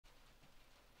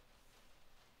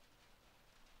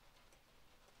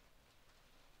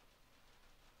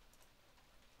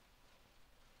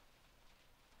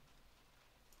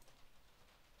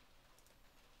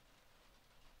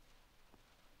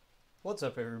What's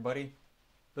up, everybody?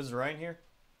 This is Ryan here.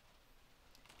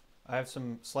 I have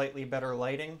some slightly better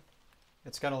lighting.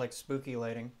 It's kind of like spooky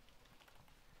lighting.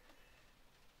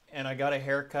 And I got a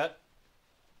haircut,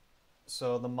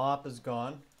 so the mop is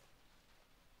gone.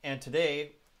 And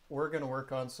today, we're going to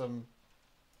work on some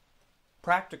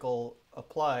practical,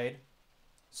 applied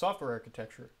software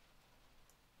architecture.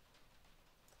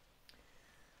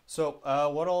 So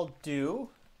what I'll do,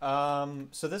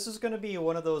 so this is going to be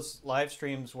one of those live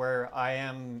streams where I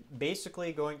am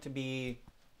basically going to be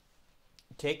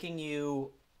taking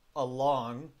you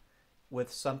along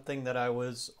with something that I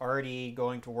was already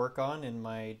going to work on in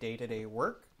my day-to-day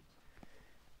work.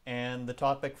 And the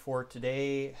topic for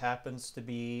today happens to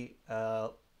be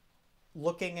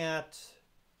looking at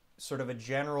sort of a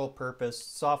general purpose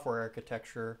software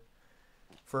architecture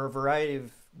for a variety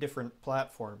of different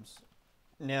platforms.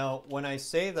 Now, when I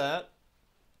say that,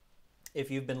 if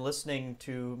you've been listening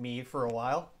to me for a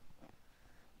while,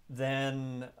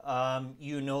 then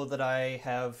you know that I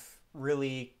have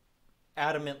really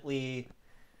adamantly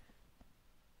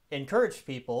encouraged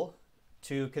people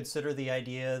to consider the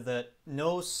idea that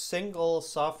no single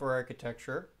software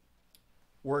architecture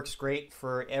works great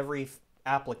for every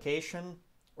application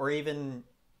or even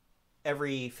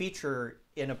every feature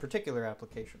in a particular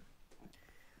application.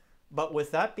 But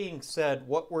with that being said,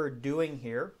 what we're doing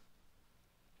here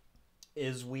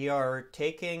is we are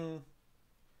taking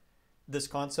this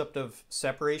concept of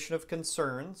separation of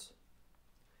concerns,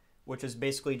 which is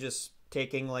basically just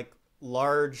taking like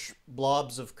large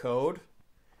blobs of code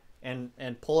and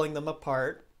pulling them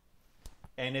apart.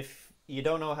 And if you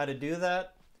don't know how to do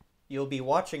that, you'll be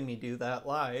watching me do that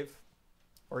live,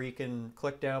 or you can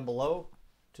click down below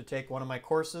to take one of my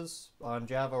courses on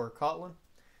Java or Kotlin,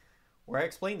 where I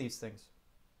explain these things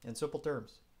in simple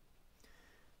terms.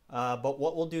 But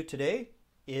what we'll do today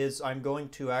is I'm going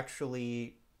to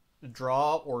actually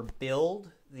draw or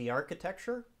build the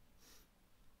architecture.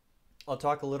 I'll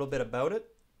talk a little bit about it,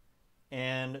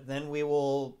 and then we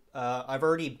will, I've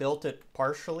already built it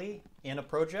partially in a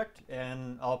project,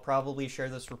 and I'll probably share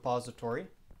this repository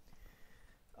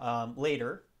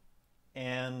later.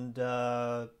 And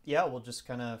yeah, we'll just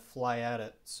kind of fly at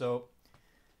it. So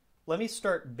let me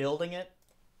start building it,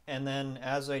 and then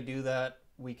as I do that,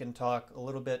 we can talk a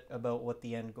little bit about what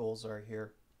the end goals are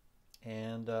here.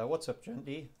 And what's up, Jen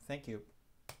D? Thank you.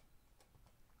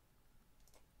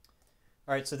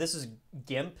 All right, so this is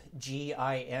GIMP,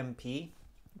 G-I-M-P.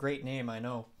 Great name, I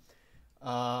know.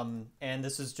 And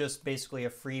this is just basically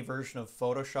a free version of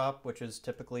Photoshop, which is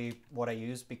typically what I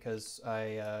use because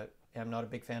I am not a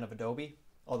big fan of Adobe,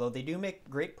 although they do make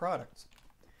great products.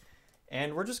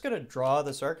 And we're just going to draw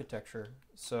this architecture.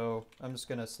 So I'm just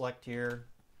going to select here,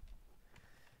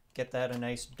 get that a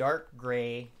nice dark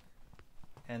gray,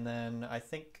 and then I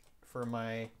think for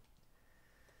my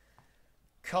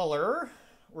color,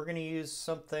 we're going to use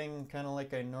something kind of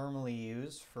like I normally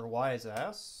use for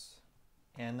Y's-ass.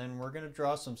 And then we're going to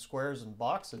draw some squares and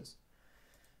boxes.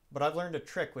 But I've learned a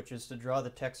trick, which is to draw the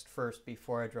text first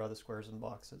before I draw the squares and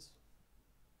boxes.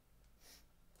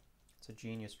 It's a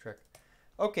genius trick.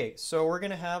 Okay, so we're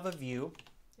going to have a view,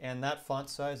 and that font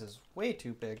size is way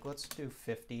too big. Let's do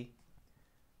 50.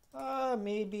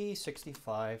 Maybe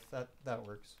 65. That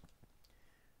works.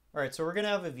 All right, so we're going to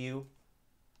have a view.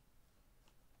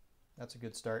 That's a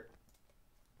good start.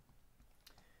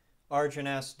 Arjun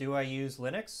asks, do I use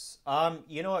Linux?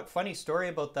 You know what, funny story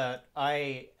about that.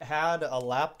 I had a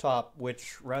laptop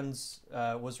which was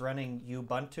running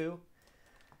Ubuntu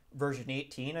version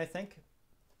 18, I think.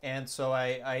 And so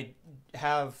I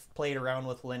have played around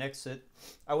with Linux.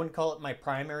 I wouldn't call it my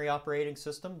primary operating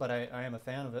system, but I am a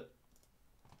fan of it.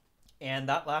 And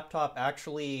that laptop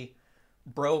actually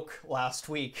broke last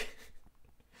week.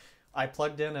 I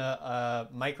plugged in a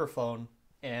microphone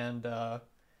and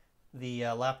the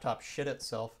laptop shit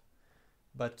itself.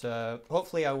 But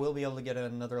hopefully I will be able to get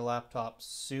another laptop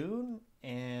soon,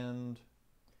 and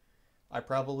I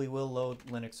probably will load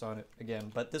Linux on it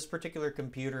again. But this particular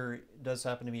computer does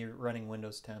happen to be running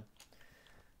Windows 10.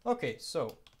 Okay,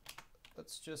 so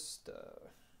let's just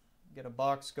get a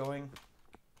box going.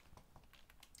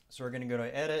 So we're going to go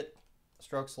to Edit,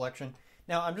 Stroke Selection.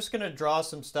 Now I'm just going to draw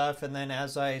some stuff, and then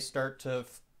as I start to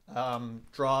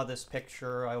draw this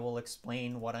picture, I will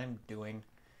explain what I'm doing.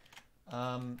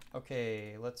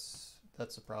 Okay, that's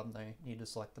the problem. I need to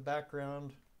select the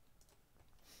background.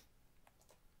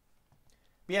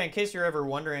 But yeah, in case you're ever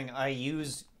wondering, I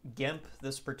use GIMP,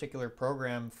 this particular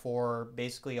program, for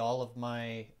basically all of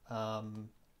my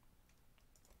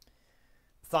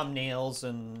thumbnails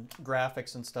and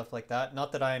graphics and stuff like that.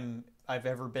 Not that I've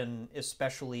ever been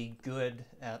especially good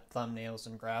at thumbnails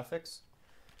and graphics.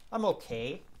 I'm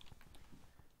okay.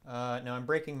 Now I'm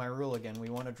breaking my rule again. We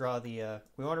want to draw the,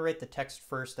 we want to write the text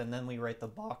first and then we write the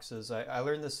boxes. I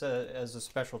learned this as a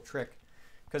special trick.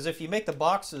 Because if you make the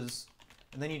boxes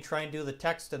and then you try and do the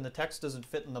text and the text doesn't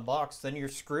fit in the box, then you're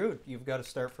screwed. You've got to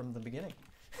start from the beginning.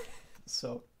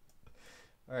 So,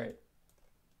 all right.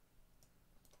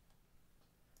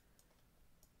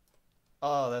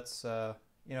 Oh, that's,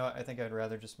 you know, I think I'd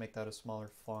rather just make that a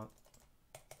smaller font.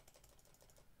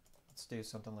 Let's do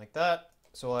something like that.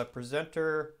 So we'll have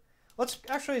presenter. Let's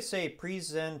actually say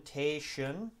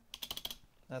presentation.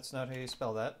 That's not how you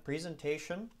spell that.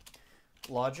 Presentation,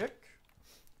 logic,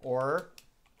 or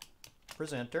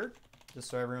presenter, just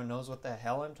so everyone knows what the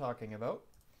hell I'm talking about.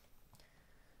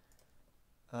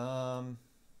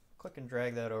 Click and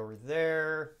drag that over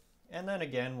there. And then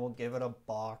again, we'll give it a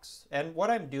box. And what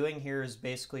I'm doing here is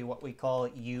basically what we call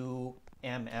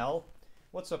UML.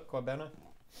 What's up, Quabena?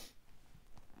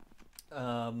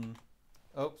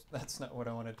 Oops, that's not what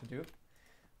I wanted to do.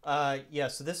 Yeah,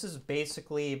 so this is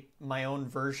basically my own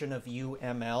version of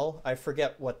UML. I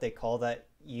forget what they call that,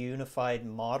 Unified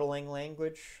Modeling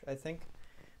Language, I think.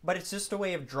 But it's just a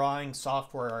way of drawing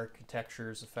software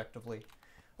architectures effectively.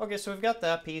 Okay, so we've got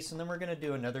that piece, and then we're going to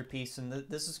do another piece, and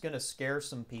this is going to scare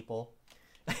some people.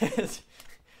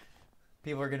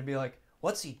 People are going to be like,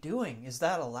 what's he doing? Is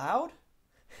that allowed?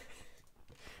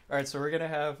 All right, so we're going to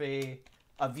have a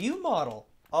view model.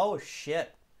 Oh,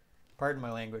 shit. Pardon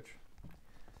my language.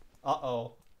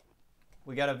 Uh-oh.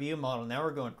 We got a view model. Now we're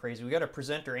going crazy. We got a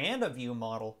presenter and a view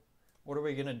model. What are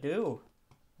we going to do?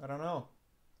 I don't know.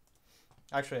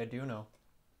 Actually, I do know.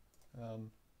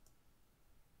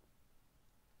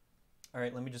 All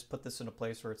right, let me just put this in a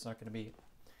place where it's not going to be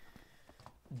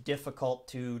difficult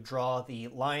to draw the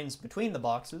lines between the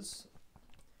boxes.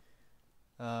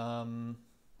 How's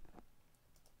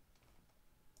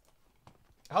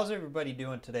everybody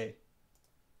doing today?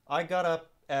 I got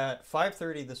up at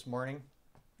 5:30 this morning,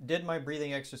 did my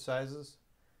breathing exercises,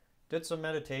 did some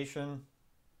meditation.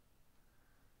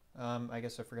 I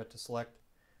guess I forgot to select.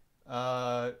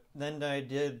 Then I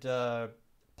did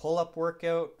pull-up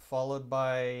workout followed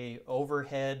by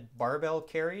overhead barbell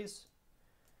carries,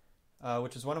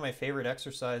 which is one of my favorite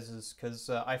exercises because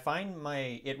I find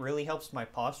it really helps my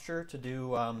posture to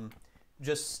do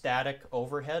just static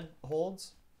overhead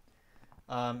holds.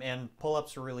 And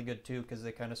pull-ups are really good too because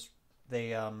they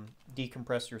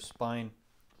decompress your spine.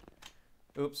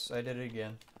 Oops, I did it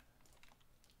again.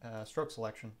 Stroke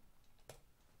selection.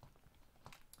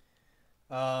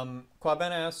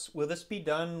 Quaben asks, will this be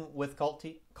done with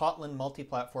Kotlin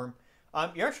multi-platform?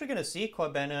 You're actually going to see,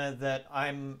 Quabena, that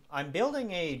I'm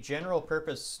building a general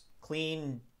purpose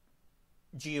clean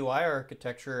GUI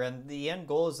architecture, and the end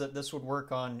goal is that this would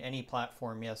work on any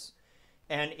platform, yes.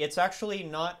 And it's actually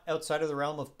not outside of the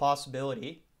realm of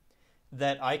possibility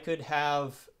that I could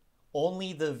have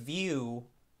only the view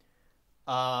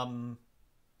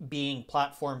being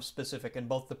platform specific, and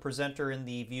both the presenter and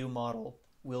the view model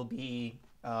will be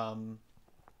can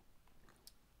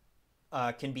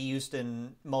be used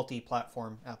in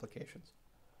multi-platform applications.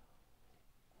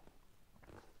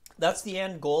 That's the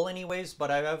end goal anyways,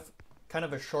 but I have kind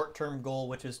of a short-term goal,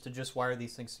 which is to just wire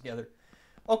these things together.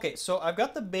 Okay, so I've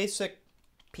got the basic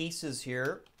pieces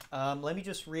here. Let me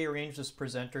just rearrange this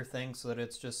presenter thing so that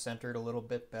it's just centered a little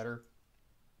bit better.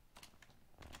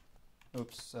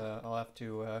 Oops, I'll have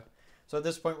to... so at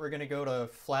this point we're going to go to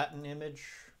flatten image.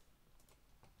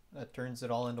 That turns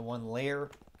it all into one layer.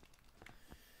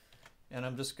 And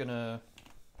I'm just going to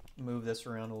move this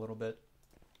around a little bit.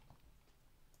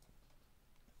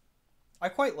 I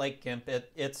quite like GIMP.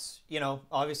 It's, you know,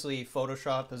 obviously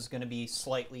Photoshop is going to be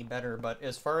slightly better, but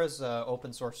as far as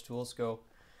open source tools go,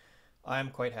 I'm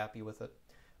quite happy with it.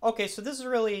 Okay, so this is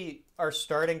really our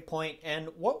starting point, and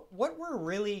what we're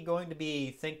really going to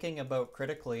be thinking about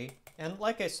critically, and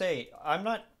like I say, I'm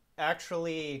not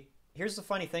actually, here's the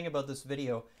funny thing about this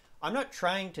video, I'm not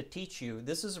trying to teach you.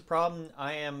 This is a problem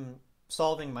I am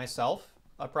solving myself,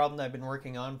 a problem that I've been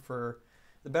working on for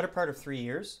the better part of 3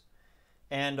 years,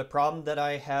 and a problem that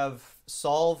I have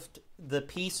solved the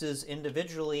pieces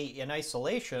individually in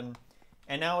isolation,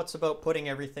 and now it's about putting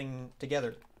everything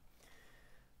together.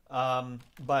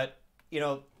 But, you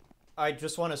know, I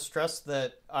just want to stress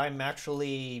that I'm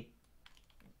actually,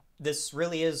 this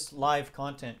really is live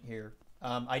content here.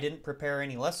 I didn't prepare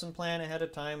any lesson plan ahead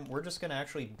of time. We're just going to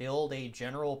actually build a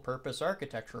general purpose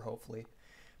architecture, hopefully.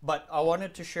 But I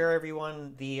wanted to share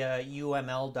everyone the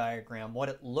UML diagram, what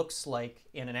it looks like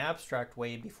in an abstract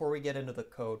way before we get into the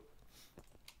code.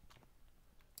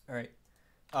 All right.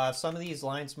 Some of these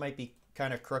lines might be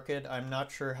kind of crooked. I'm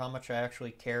not sure how much I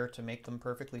actually care to make them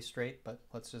perfectly straight, but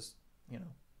let's just, you know,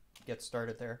 get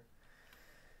started there.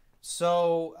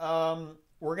 So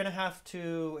we're going to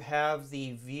have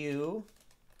the view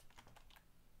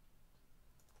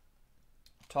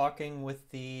talking with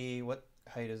the, what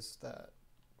height is that?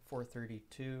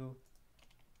 432.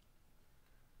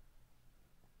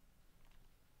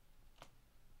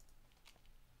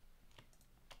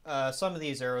 Some of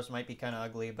these arrows might be kind of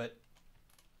ugly, but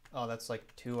oh, that's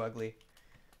like too ugly.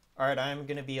 All right, I'm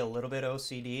going to be a little bit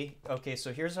OCD. Okay,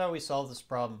 so here's how we solve this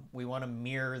problem. We want to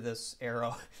mirror this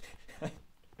arrow.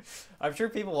 I'm sure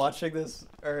people watching this,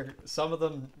 or some of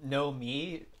them know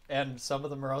me, and some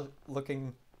of them are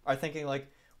thinking like,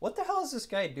 what the hell is this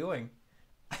guy doing?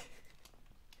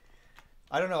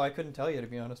 I don't know. I couldn't tell you, to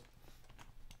be honest.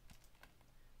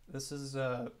 This is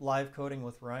live coding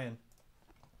with Ryan.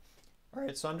 All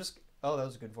right, so I'm just, oh, that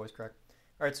was a good voice crack.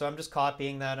 All right, so I'm just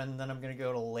copying that, and then I'm going to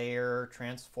go to Layer,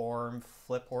 Transform,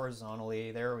 Flip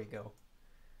Horizontally. There we go.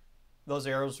 Those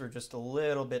arrows were just a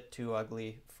little bit too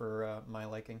ugly for my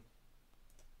liking.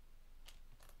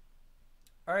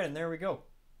 All right, and there we go.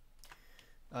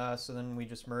 So then we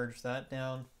just merge that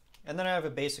down. And then I have a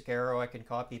basic arrow. I can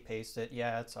copy, paste it.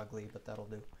 Yeah, it's ugly, but that'll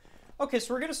do. Okay,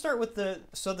 so we're going to start with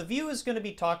so the view is going to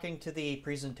be talking to the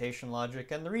presentation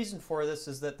logic. And the reason for this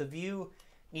is that the view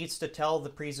needs to tell the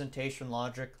presentation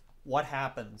logic what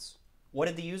happens. What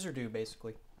did the user do,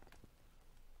 basically?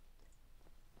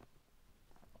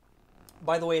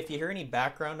 By the way, if you hear any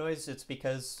background noise, it's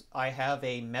because I have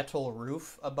a metal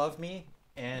roof above me,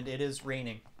 and it is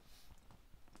raining.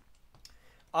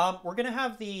 We're going to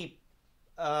have the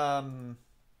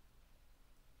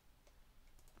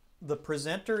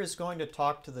presenter is going to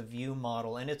talk to the view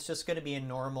model, and it's just going to be a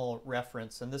normal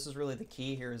reference. And this is really the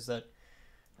key here, is that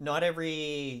not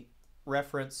every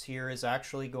reference here is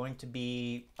actually going to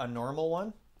be a normal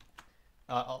one.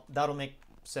 That'll make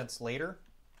sense later.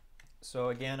 So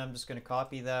again, I'm just going to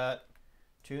copy that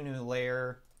to new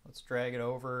layer. Let's drag it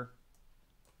over.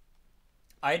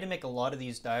 I had to make a lot of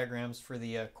these diagrams for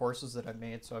the courses that I've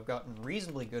made, so I've gotten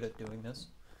reasonably good at doing this.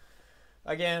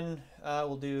 Again,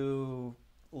 we'll do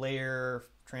layer,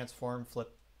 transform,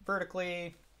 flip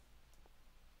vertically.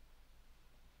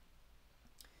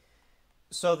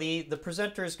 So the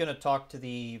presenter is going to talk to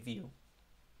the view.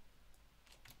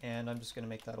 And I'm just going to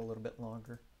make that a little bit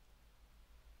longer.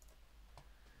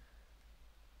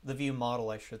 The view model,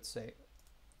 I should say,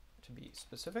 to be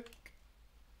specific.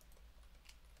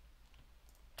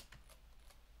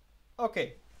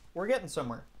 Okay, we're getting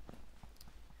somewhere.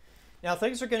 Now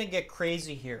things are going to get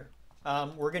crazy here.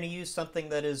 We're going to use something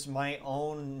that is my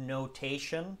own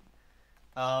notation.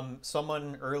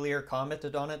 Someone earlier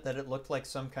commented on it that it looked like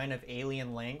some kind of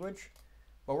alien language,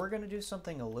 but we're going to do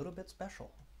something a little bit special.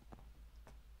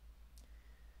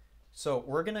 So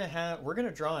we're going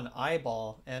to draw an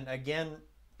eyeball, and again,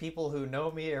 people who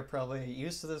know me are probably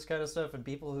used to this kind of stuff, and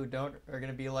people who don't are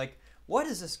going to be like, what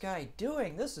is this guy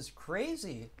doing? This is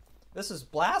crazy. This is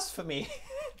blasphemy.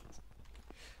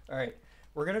 All right,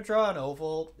 we're going to draw an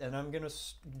oval, and I'm going to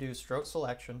do stroke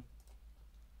selection.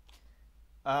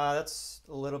 That's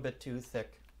a little bit too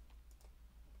thick.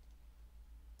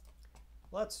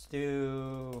 Let's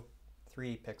do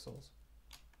 3 pixels.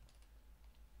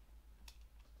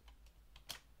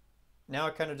 Now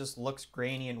it kind of just looks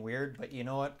grainy and weird, but you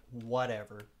know what?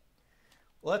 Whatever.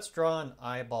 Let's draw an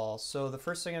eyeball. So the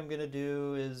first thing I'm going to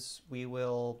do is we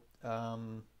will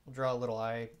draw a little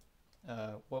eye.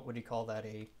 What would you call that?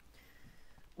 A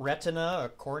retina, a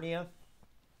cornea.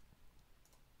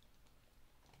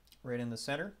 Right in the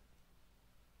center.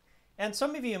 And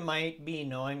some of you might be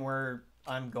knowing where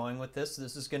I'm going with this.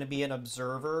 This is going to be an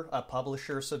observer, a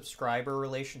publisher-subscriber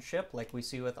relationship, like we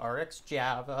see with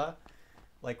RxJava,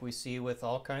 like we see with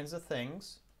all kinds of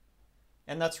things.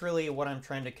 And that's really what I'm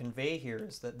trying to convey here,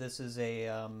 is that this is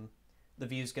the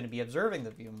view is going to be observing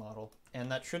the view model.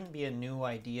 And that shouldn't be a new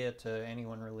idea to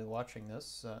anyone really watching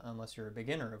this, unless you're a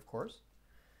beginner, of course.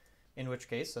 In which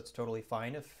case, that's totally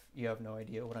fine if you have no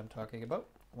idea what I'm talking about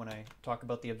when I talk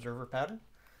about the observer pattern.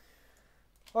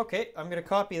 Okay, I'm going to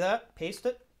copy that, paste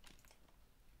it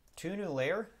to new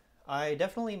layer. I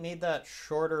definitely made that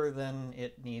shorter than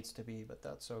it needs to be, but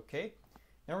that's okay.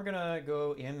 Now we're going to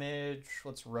go image,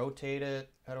 let's rotate it.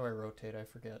 How do I rotate? I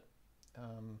forget.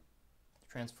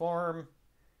 Transform,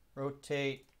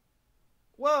 rotate.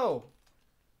 Whoa,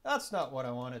 that's not what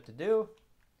I wanted to do.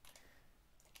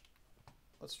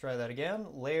 Let's try that again.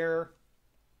 Layer,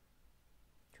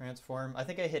 transform. I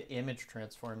think I hit image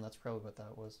transform. That's probably what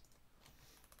that was.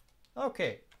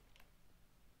 Okay.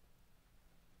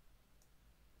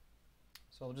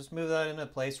 So we'll just move that into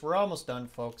place. We're almost done,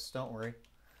 folks. Don't worry.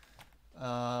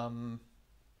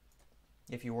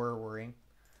 If you were worrying.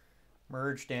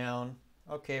 Merge down.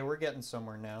 Okay, we're getting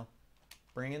somewhere now.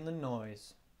 Bring in the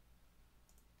noise.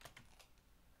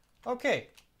 Okay,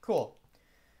 cool.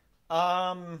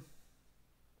 So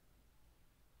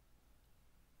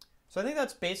I think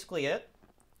that's basically it.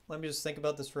 Let me just think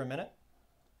about this for a minute.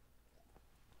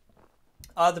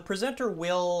 The presenter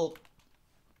will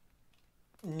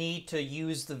need to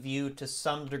use the view to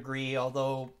some degree,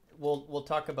 although we'll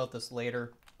talk about this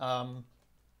later.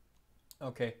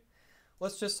 Okay,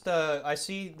 let's just. I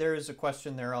see there's a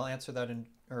question there. I'll answer that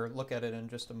or look at it in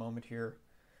just a moment here.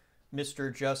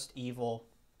 Mr. Just Evil,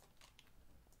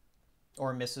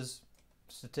 or Mrs.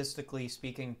 Statistically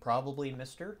speaking, probably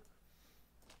Mr.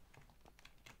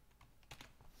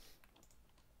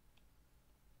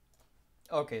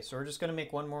 Okay, so we're just going to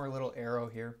make one more little arrow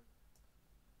here.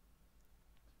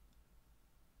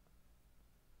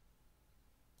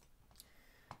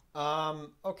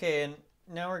 Okay, and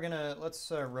now we're gonna, let's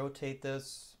rotate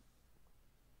this.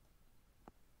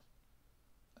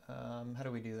 How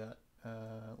do we do that?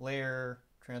 Layer,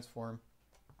 transform,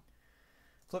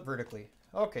 flip vertically.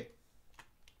 Okay.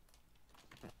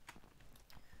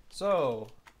 So,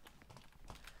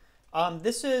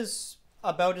 this is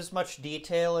about as much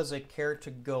detail as I care to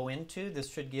go into. This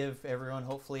should give everyone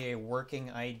hopefully a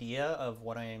working idea of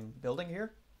what I am building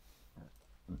here.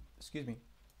 Excuse me.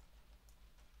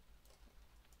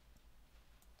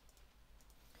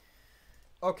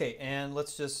 Okay, and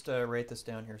let's just write this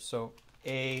down here. So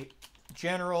a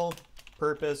general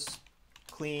purpose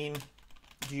clean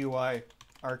GUI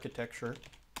architecture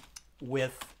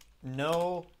with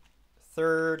no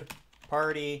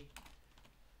third-party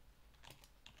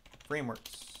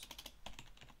frameworks.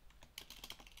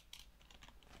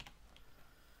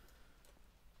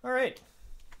 All right.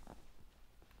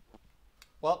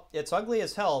 Well, it's ugly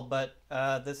as hell, but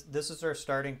this is our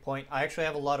starting point. I actually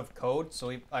have a lot of code, so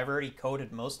I've already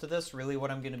coded most of this. Really what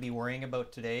I'm going to be worrying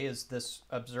about today is this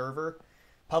observer.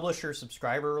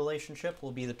 Publisher-subscriber relationship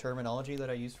will be the terminology that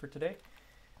I use for today.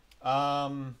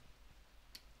 Mr.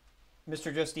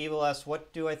 Just Evil asks,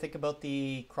 what do I think about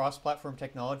the cross-platform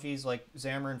technologies like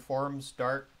Xamarin Forms,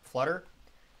 Dart, Flutter?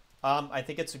 I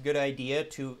think it's a good idea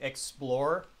to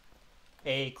explore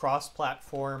a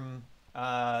cross-platform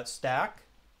stack,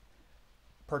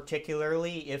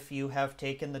 particularly if you have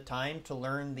taken the time to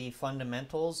learn the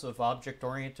fundamentals of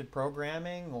object-oriented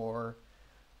programming or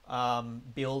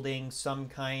building some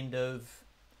kind of,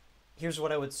 here's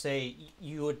what I would say,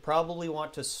 you would probably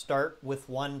want to start with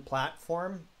one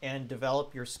platform and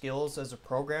develop your skills as a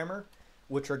programmer,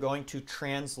 which are going to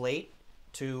translate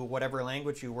to whatever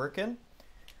language you work in.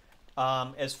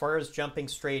 As far as jumping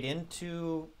straight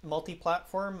into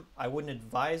multi-platform, I wouldn't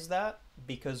advise that,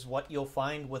 because what you'll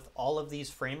find with all of these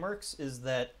frameworks is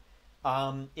that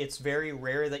it's very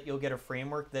rare that you'll get a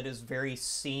framework that is very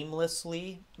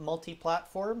seamlessly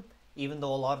multi-platform, even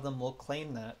though a lot of them will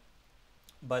claim that.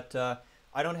 But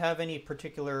I don't have any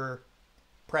particular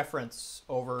preference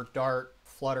over Dart,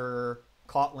 Flutter,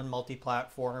 Kotlin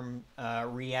multi-platform,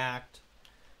 React.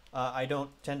 I don't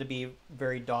tend to be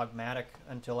very dogmatic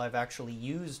until I've actually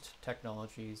used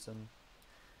technologies,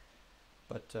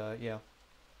 but yeah.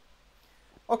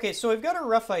 Okay, so we've got a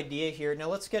rough idea here. Now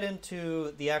let's get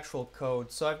into the actual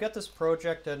code. So I've got this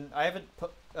project, and I haven't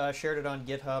shared it on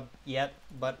GitHub yet,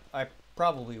 but I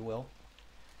probably will.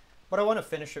 But I want to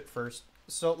finish it first.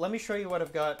 So let me show you what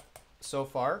I've got so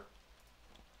far,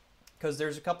 because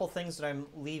there's a couple things that I'm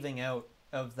leaving out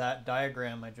of that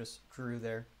diagram I just drew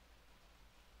there.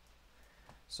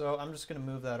 So I'm just going to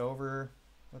move that over.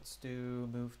 Let's do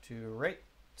move to right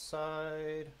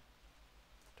side,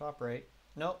 top right.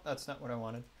 No, that's not what I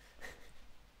wanted.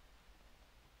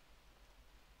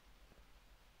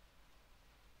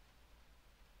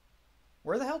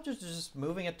 Where the hell did just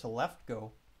moving it to left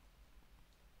go?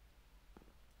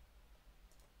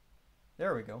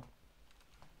 There we go.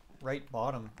 Right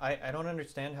bottom. I don't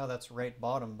understand how that's right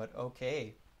bottom, but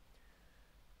okay.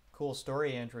 Cool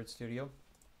story, Android Studio.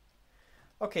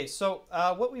 Okay, so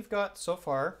what we've got so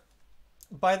far,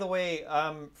 by the way,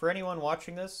 for anyone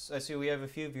watching this, I see we have a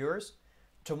few viewers.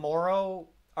 Tomorrow,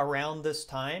 around this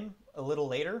time, a little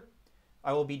later,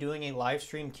 I will be doing a live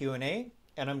stream Q&A,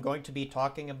 and I'm going to be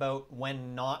talking about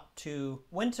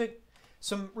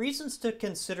some reasons to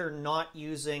consider not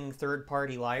using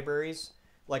third-party libraries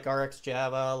like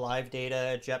RxJava,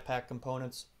 LiveData, Jetpack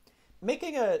components.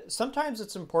 Sometimes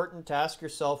it's important to ask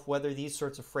yourself whether these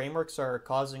sorts of frameworks are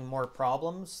causing more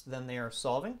problems than they are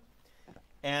solving.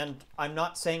 And I'm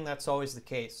not saying that's always the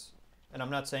case. And I'm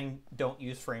not saying don't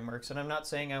use frameworks, and I'm not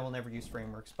saying I will never use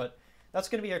frameworks, but that's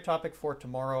going to be our topic for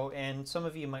tomorrow, and some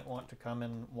of you might want to come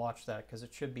and watch that, because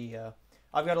it should be a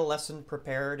I've got a lesson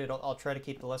prepared. I'll try to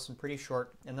keep the lesson pretty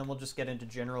short, and then we'll just get into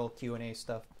general Q&A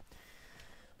stuff.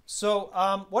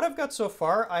 So what I've got so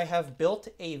far, I have built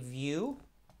a view.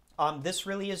 This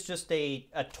really is just a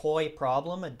toy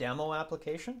problem, a demo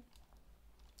application.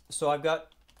 So I've got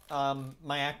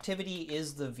my activity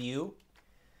is the view.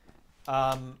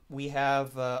 We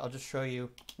have, I'll just show you.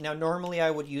 Now, normally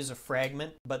I would use a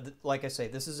fragment, but like I say,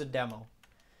 this is a demo.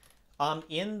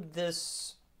 In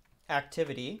this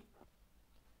activity,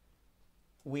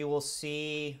 we will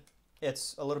see,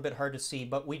 it's a little bit hard to see,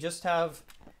 but we just have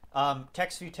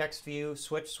text view,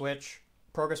 switch,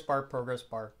 progress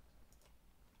bar.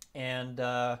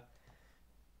 And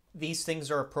these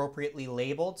things are appropriately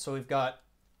labeled. So we've got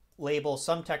label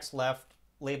some text left,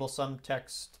 label some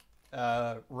text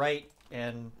right,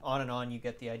 and on, you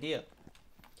get the idea.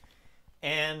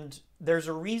 And there's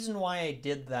a reason why I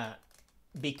did that,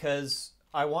 because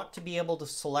I want to be able to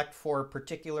select for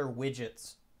particular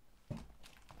widgets.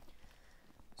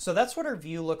 So that's what our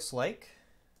view looks like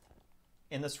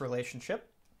in this relationship.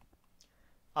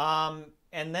 And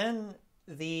then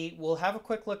we'll have a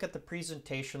quick look at the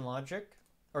presentation logic,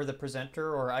 or the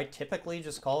presenter, or I typically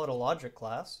just call it a logic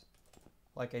class,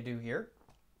 like I do here.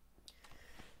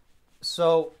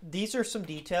 So these are some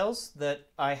details that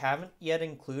I haven't yet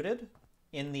included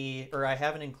in I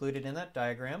haven't included in that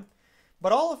diagram.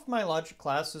 But all of my logic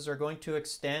classes are going to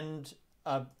extend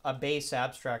a base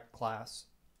abstract class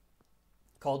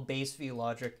called base view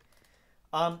logic.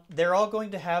 They're all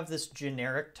going to have this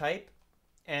generic type,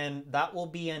 and that will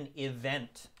be an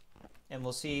event. And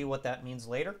we'll see what that means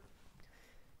later.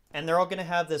 And they're all going to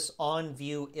have this on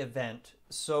view event.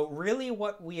 So really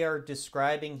what we are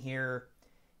describing here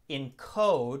in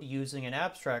code using an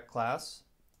abstract class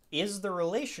is the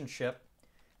relationship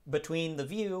between the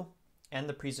view and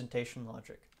the presentation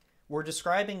logic. We're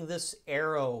describing this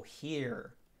arrow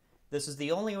here. This is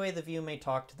the only way the view may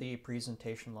talk to the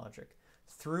presentation logic,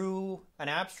 through an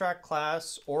abstract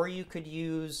class, or you could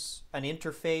use an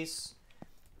interface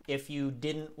if you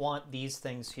didn't want these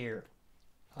things here.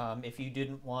 If you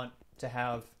didn't want to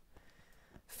have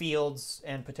fields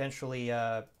and potentially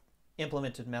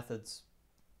implemented methods.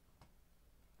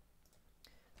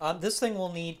 This thing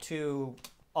will need to,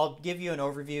 I'll give you an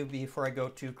overview before I go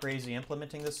too crazy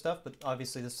implementing this stuff, but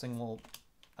obviously this thing will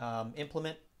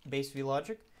implement base view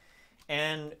logic.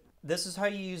 And this is how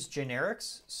you use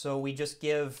generics. So we just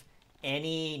give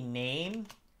any name.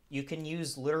 You can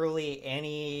use literally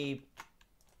any,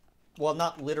 well,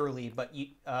 not literally, but you,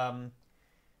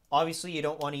 obviously you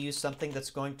don't want to use something that's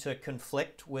going to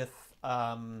conflict with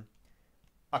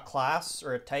a class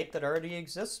or a type that already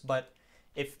exists. But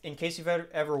if, in case you've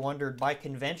ever wondered, by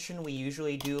convention, we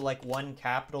usually do like one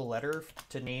capital letter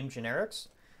to name generics.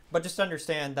 But just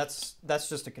understand that's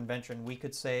just a convention. We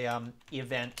could say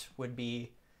event would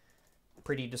be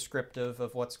pretty descriptive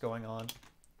of what's going on.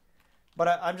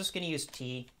 But I'm just going to use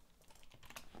T.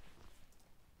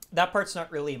 That part's not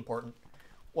really important.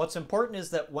 What's important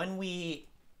is that when we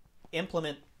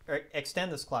implement or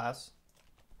extend this class,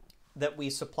 that we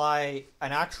supply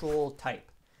an actual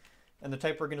type. And the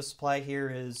type we're going to supply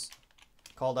here is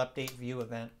called update view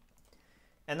event.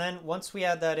 And then once we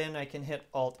add that in, I can hit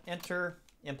Alt-Enter,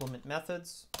 implement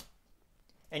methods.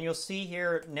 And you'll see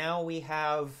here now we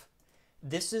have,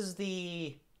 this is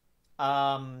the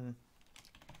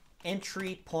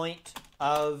entry point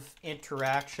of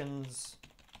interactions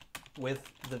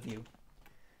with the view.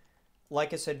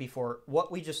 Like I said before,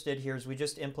 what we just did here is we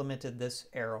just implemented this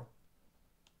arrow,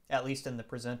 at least in the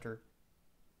presenter.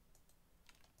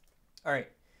 All right,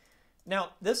 now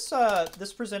this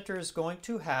presenter is going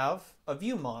to have a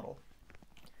view model.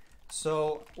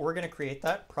 So we're going to create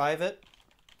that private.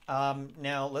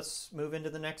 Now let's move into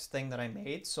the next thing that I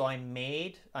made. So I'm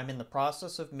in the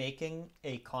process of making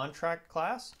a contract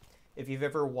class. If you've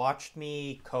ever watched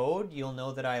me code, you'll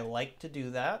know that I like to do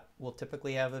that. We'll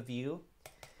typically have a view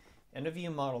and a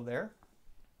view model there.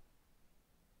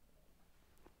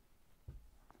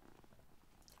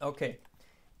 Okay,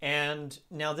 and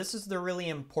now this is the really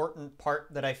important part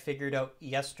that I figured out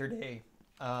yesterday.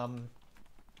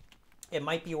 It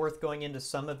might be worth going into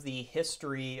some of the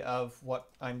history of what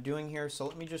I'm doing here. So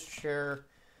let me just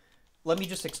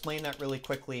explain that really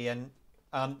quickly. And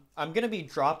I'm going to be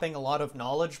dropping a lot of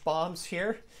knowledge bombs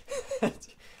here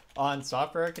on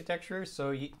software architecture.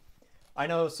 So I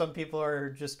know some people are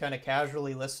just kind of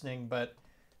casually listening, but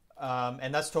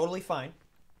and that's totally fine.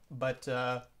 But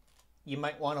you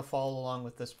might want to follow along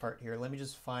with this part here. Let me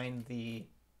just find the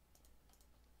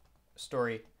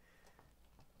story.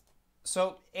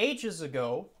 So ages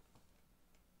ago,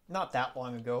 not that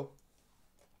long ago,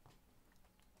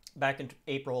 back in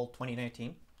April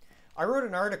 2019, I wrote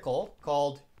an article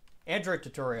called Android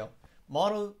Tutorial,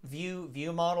 Model View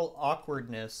ViewModel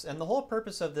Awkwardness. And the whole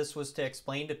purpose of this was to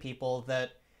explain to people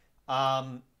that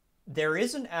there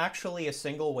isn't actually a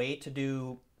single way to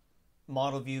do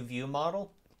Model View ViewModel.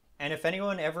 And if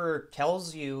anyone ever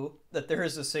tells you that there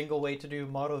is a single way to do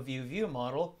Model View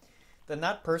ViewModel, then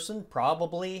that person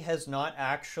probably has not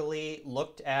actually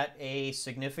looked at a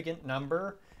significant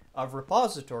number of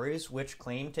repositories which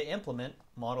claim to implement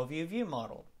Model View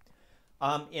ViewModel.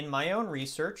 In my own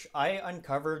research, I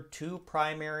uncovered two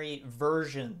primary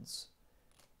versions,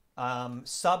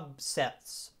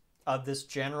 subsets of this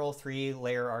general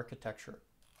three-layer architecture.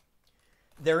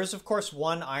 There is, of course,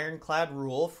 one ironclad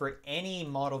rule for any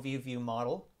Model View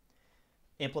ViewModel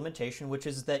implementation, which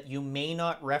is that you may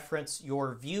not reference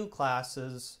your view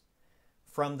classes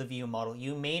from the view model.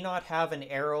 You may not have an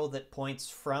arrow that points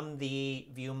from the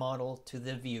view model to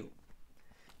the view.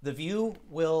 The view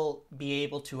will be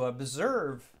able to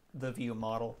observe the view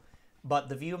model, but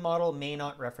the view model may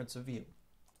not reference a view.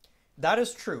 That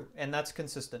is true, and that's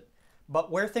consistent.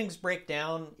 But where things break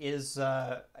down is,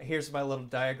 here's my little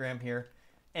diagram here.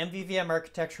 MVVM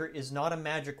architecture is not a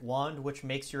magic wand which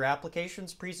makes your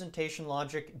application's presentation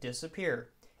logic disappear.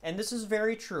 And this is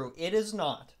very true. It is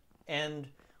not. And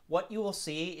what you will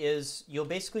see is you'll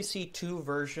basically see two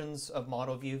versions of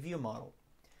Model View ViewModel.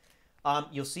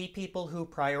 You'll see people who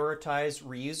prioritize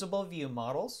reusable view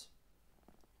models,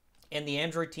 and the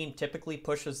Android team typically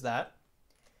pushes that.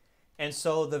 And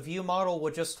so the view model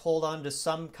will just hold on to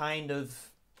some kind of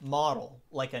model,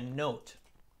 like a note.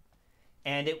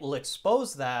 And it will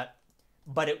expose that,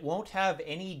 but it won't have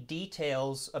any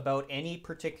details about any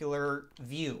particular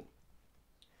view.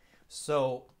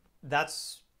 So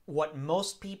that's what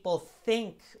most people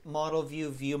think Model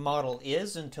View ViewModel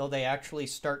is until they actually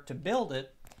start to build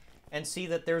it and see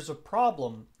that there's a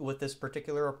problem with this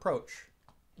particular approach,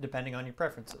 depending on your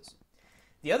preferences.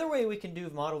 The other way we can do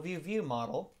Model View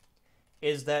ViewModel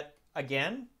is that,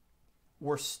 again,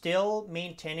 we're still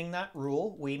maintaining that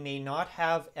rule. We may not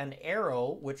have an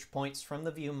arrow which points from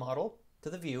the view model to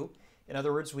the view. In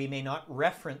other words, we may not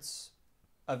reference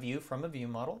a view from a view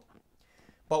model.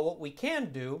 But what we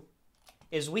can do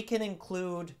is we can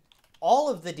include all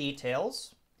of the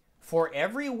details for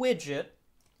every widget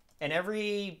and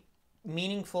every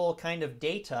meaningful kind of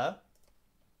data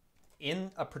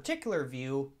in a particular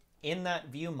view in that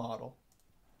view model.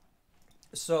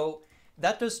 So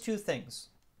that does two things.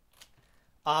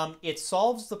 It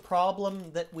solves the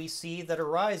problem that we see that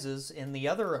arises in the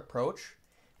other approach,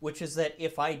 which is that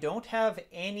if I don't have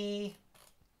any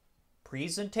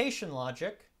presentation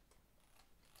logic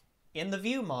in the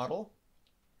view model,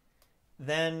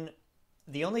 then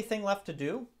the only thing left to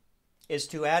do is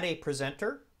to add a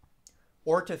presenter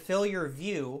or to fill your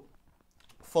view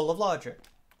full of logic.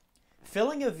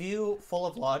 Filling a view full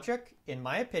of logic, in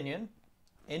my opinion,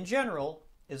 in general,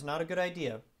 is not a good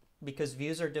idea, because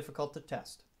views are difficult to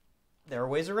test. There are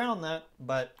ways around that,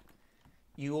 but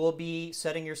you will be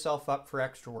setting yourself up for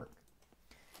extra work.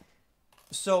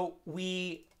 So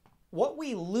what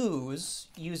we lose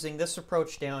using this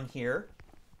approach down here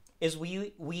is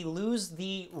we lose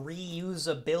the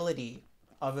reusability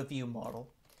of a view model.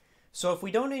 So if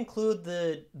we don't include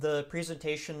the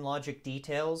presentation logic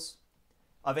details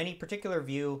of any particular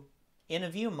view in a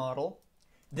view model,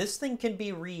 this thing can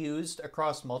be reused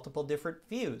across multiple different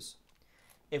views.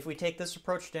 If we take this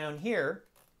approach down here,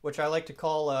 which I like to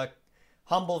call a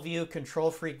humble view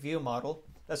control freak view model,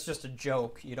 that's just a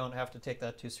joke. You don't have to take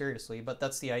that too seriously, but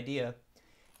that's the idea.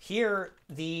 Here,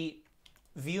 the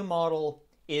view model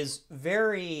knows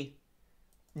very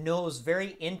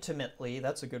intimately,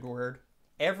 that's a good word,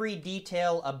 every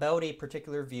detail about a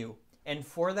particular view. And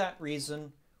for that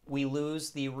reason, we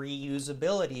lose the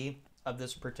reusability of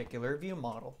this particular view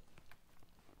model.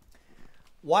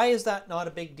 Why is that not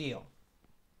a big deal?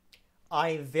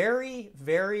 I very,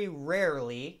 very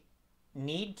rarely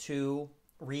need to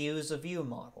reuse a view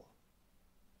model.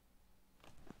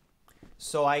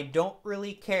 So I don't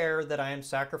really care that I am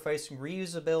sacrificing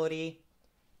reusability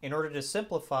in order to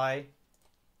simplify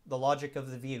the logic of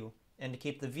the view and to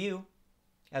keep the view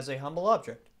as a humble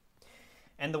object.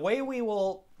 And the way we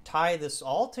will tie this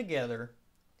all together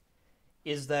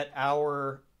is that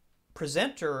our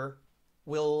presenter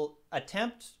will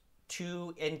attempt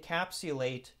to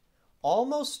encapsulate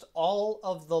almost all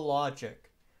of the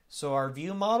logic. So our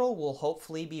view model will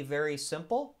hopefully be very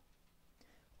simple.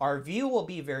 Our view will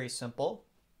be very simple.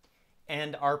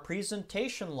 And our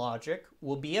presentation logic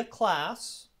will be a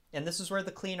class. And this is where the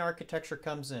clean architecture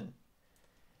comes in.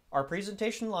 Our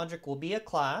presentation logic will be a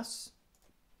class,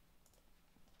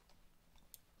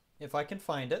 if I can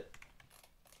find it.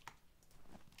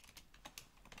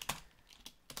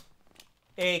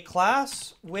 A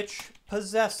class which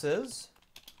possesses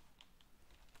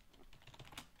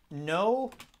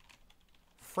no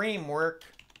framework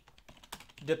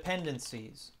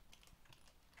dependencies.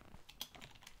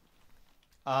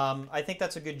 I think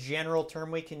that's a good general term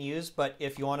we can use, but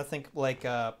if you want to think like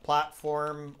a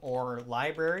platform or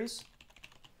libraries,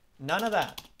 none of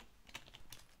that.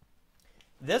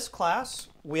 This class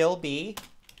will be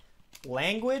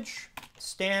language,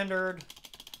 standard,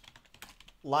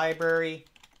 library,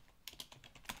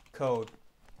 code.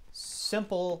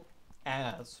 Simple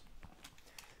as.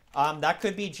 That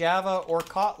could be Java or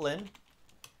Kotlin.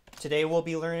 Today we'll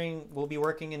be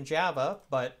working in Java,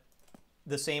 but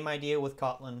the same idea with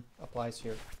Kotlin applies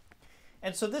here.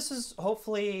 And so this is,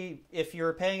 hopefully, if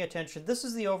you're paying attention, this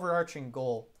is the overarching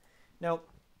goal. Now,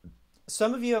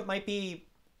 some of you, it might be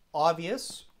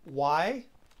obvious why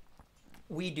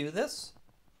we do this,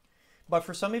 but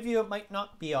for some of you, it might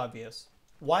not be obvious.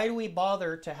 Why do we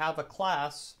bother to have a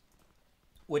class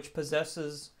which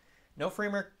possesses no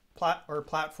framework or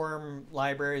platform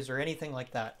libraries or anything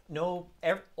like that?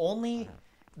 Only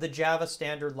the Java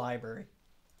standard library.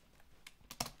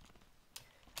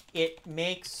 It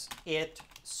makes it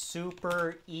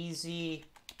super easy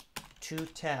to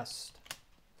test.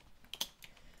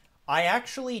 I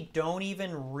actually don't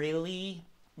even really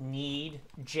need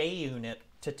JUnit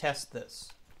to test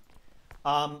this.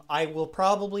 I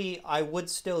would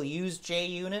still use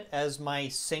JUnit as my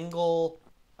single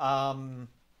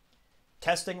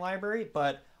testing library,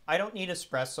 but I don't need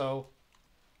Espresso.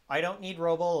 I don't need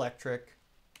RoboElectric.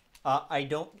 I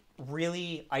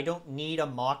don't need a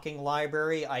mocking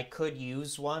library. I could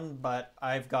use one, but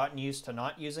I've gotten used to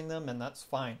not using them, and that's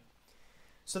fine.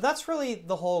 So that's really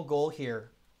the whole goal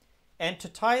here. And to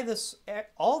tie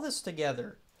all this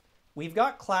together, we've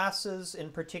got classes, in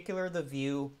particular the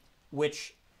view,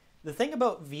 which the thing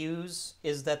about views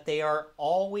is that they are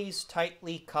always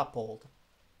tightly coupled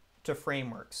to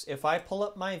frameworks. If I pull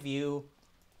up my view,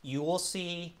 you will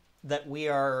see that we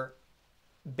are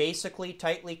basically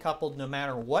tightly coupled no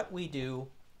matter what we do,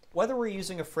 whether we're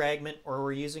using a fragment or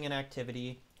we're using an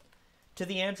activity, to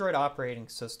the Android operating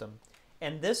system.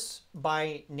 And this,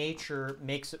 by nature,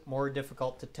 makes it more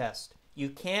difficult to test. You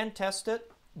can test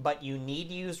it, but you need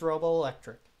to use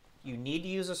RoboElectric. You need to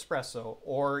use Espresso,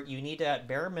 or you need to, at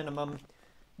bare minimum,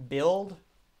 build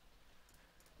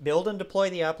and deploy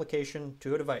the application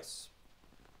to a device.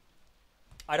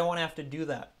 I don't want to have to do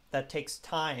that. That takes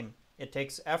time. It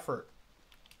takes effort.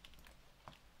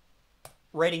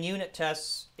 Writing unit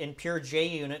tests in pure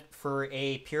JUnit for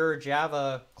a pure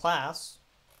Java class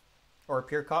or a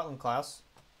pure Kotlin class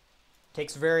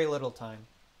takes very little time.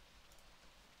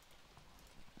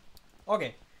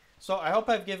 Okay, so I hope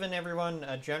I've given everyone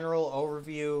a general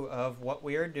overview of what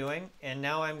we are doing, and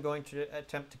now I'm going to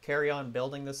attempt to carry on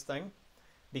building this thing.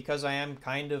 Because I am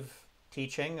kind of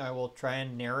teaching, I will try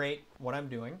and narrate what I'm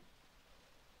doing.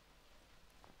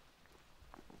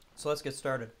 So let's get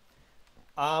started.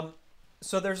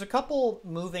 So there's a couple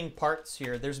moving parts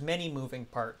here. There's many moving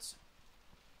parts.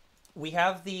 We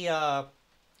have the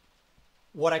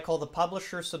what I call the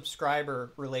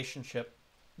publisher-subscriber relationship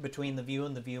between the view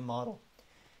and the view model.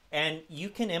 And you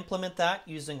can implement that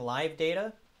using live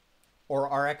data or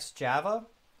RxJava,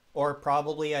 or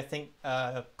probably, I think,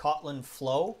 Kotlin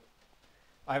Flow.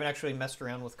 I haven't actually messed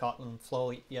around with Kotlin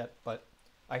Flow yet, but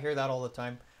I hear that all the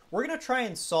time. We're going to try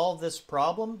and solve this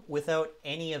problem without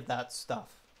any of that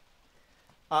stuff.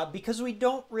 Because we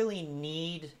don't really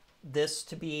need this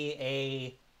to be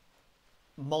a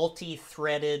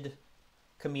multi-threaded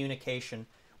communication.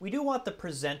 We do want the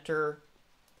presenter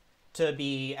to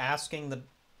be asking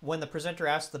when the presenter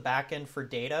asks the backend for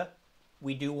data,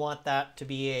 we do want that to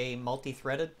be a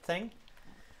multi-threaded thing.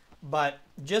 But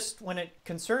just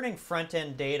concerning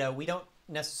front-end data, we don't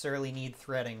necessarily need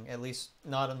threading, at least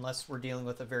not unless we're dealing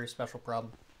with a very special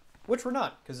problem, which we're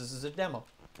not, because this is a demo.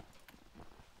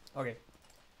 Okay.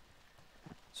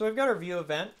 So we've got our view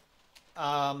event.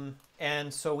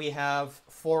 And so we have,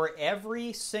 for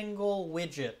every single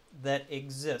widget that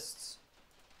exists,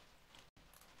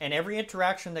 and every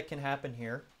interaction that can happen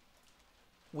here,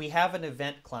 we have an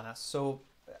event class. So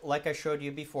like I showed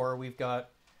you before, we've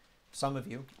got, some of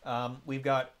you, we've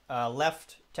got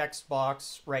left text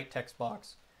box, right text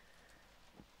box,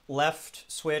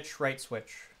 left switch, right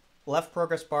switch, left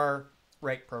progress bar,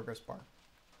 right progress bar.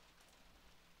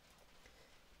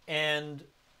 And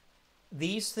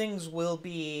these things will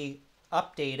be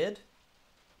updated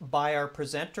by our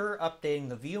presenter updating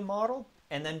the view model,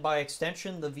 and then by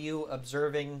extension, the view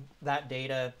observing that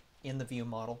data in the view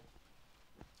model.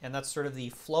 And that's sort of the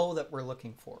flow that we're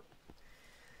looking for.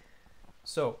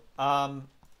 So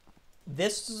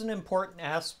this is an important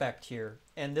aspect here,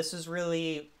 and this is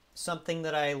really something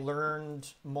that I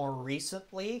learned more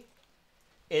recently,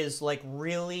 is like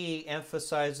really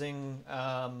emphasizing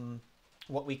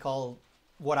what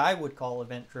I would call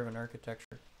event-driven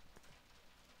architecture.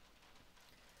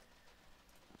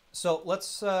 So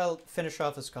let's finish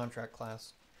off this contract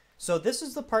class. So this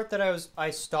is the part that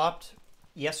I stopped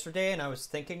yesterday, and I was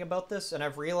thinking about this, and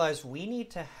I've realized we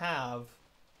need to have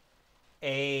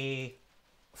a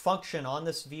function on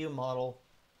this view model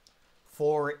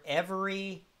for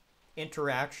every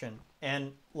interaction.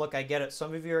 And look, I get it.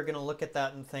 Some of you are going to look at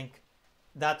that and think,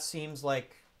 that seems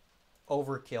like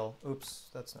overkill. Oops,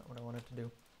 that's not what I wanted to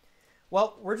do.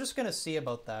 Well, we're just going to see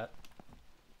about that.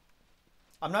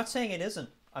 I'm not saying it isn't.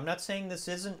 I'm not saying this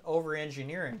isn't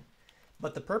over-engineering.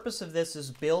 But the purpose of this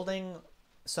is building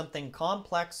something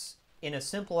complex in a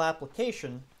simple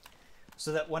application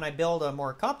so that when I build a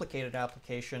more complicated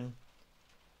application,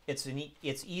 it's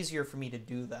easier for me to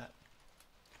do that.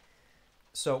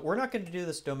 So we're not going to do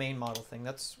this domain model thing.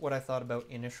 That's what I thought about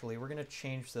initially. We're going to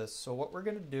change this. So what we're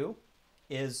going to do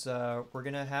is we're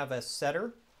going to have a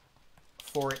setter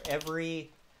for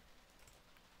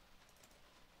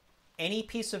any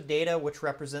piece of data which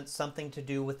represents something to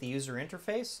do with the user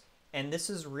interface. And this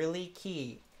is really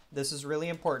key. This is really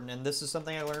important. And this is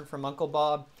something I learned from Uncle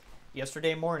Bob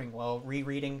yesterday morning while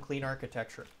rereading Clean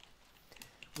Architecture.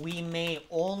 We may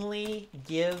only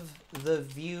give the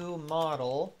view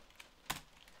model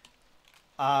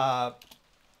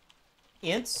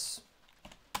ints,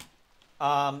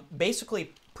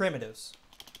 basically primitives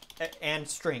and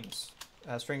strings.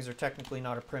 Strings are technically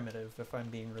not a primitive if I'm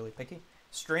being really picky.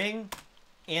 String,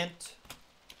 int,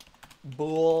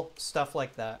 bool, stuff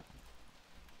like that.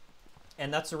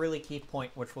 And that's a really key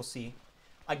point, which we'll see.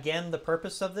 Again, the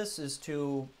purpose of this is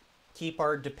to keep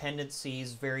our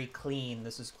dependencies very clean.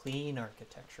 This is clean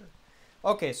architecture.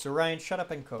 Okay, so Ryan, shut up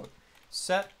and code.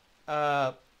 Set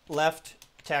left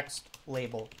text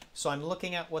label. So I'm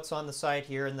looking at what's on the side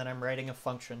here, and then I'm writing a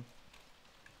function.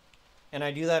 And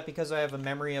I do that because I have a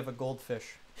memory of a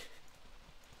goldfish.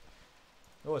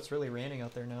 Oh, it's really raining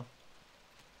out there now.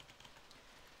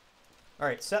 All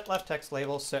right, set left text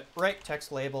label, set right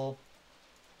text label.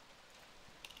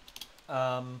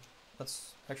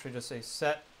 Let's actually just say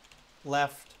set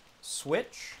left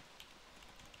switch.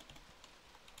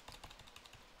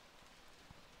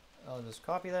 I'll just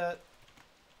copy that.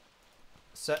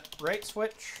 Set right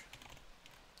switch.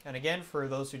 And again, for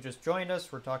those who just joined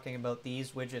us, we're talking about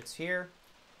these widgets here.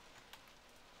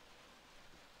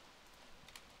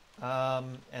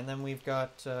 And then we've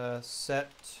got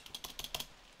set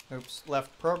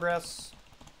left progress.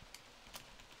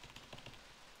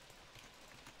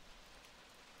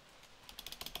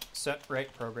 Set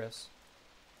right progress.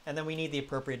 And then we need the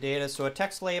appropriate data. So a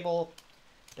text label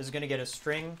is going to get a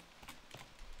string.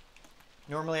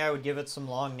 Normally I would give it some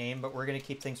long name, but we're going to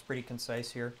keep things pretty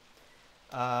concise here.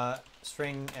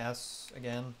 String s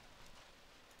again.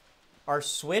 Our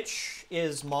switch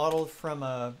is modeled from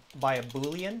by a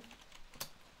Boolean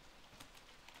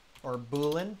or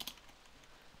Boolean,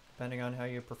 depending on how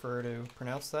you prefer to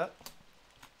pronounce that.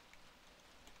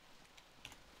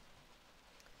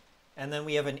 And then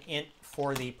we have an int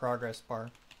for the progress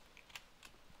bar.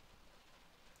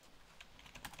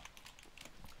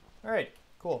 All right,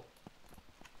 cool.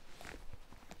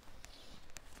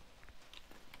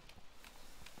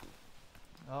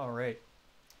 All right,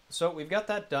 so we've got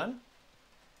that done.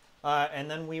 And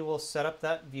then we will set up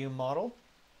that view model.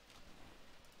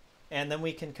 And then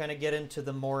we can kind of get into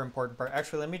the more important part.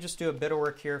 Actually, let me just do a bit of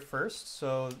work here first.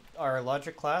 So our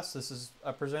logic class, this is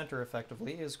a presenter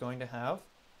effectively, is going to have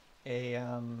a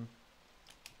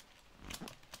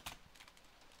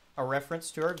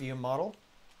reference to our view model.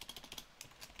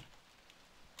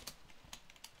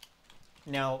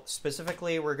 Now,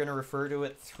 specifically, we're going to refer to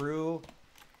it through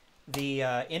the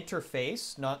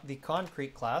interface, not the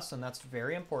concrete class, and that's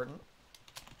very important.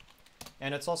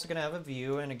 And it's also going to have a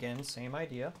view, and again, same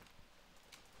idea.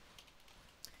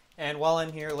 And while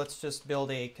I'm here, let's just build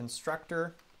a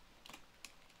constructor.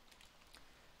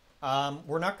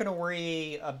 We're not going to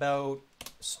worry about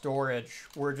storage.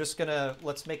 We're just going to,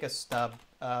 let's make a stub.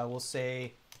 We'll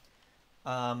say,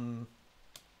 I'll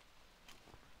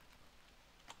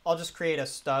just create a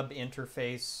stub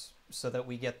interface so that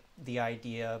we get the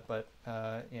idea, but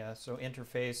yeah, so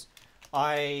interface,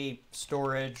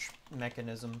 storage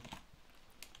mechanism,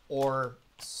 or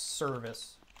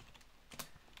service.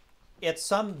 It's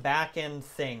some back-end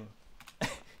thing.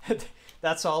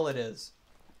 That's all it is.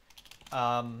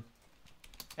 And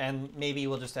maybe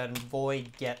we'll just add in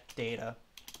void get data.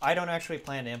 I don't actually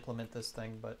plan to implement this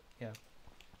thing, but yeah.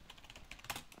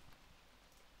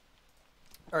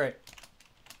 All right.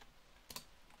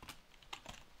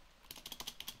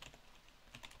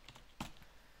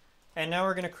 And now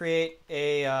we're going to create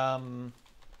a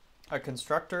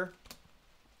constructor.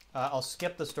 I'll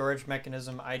skip the storage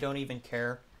mechanism. I don't even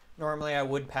care. Normally I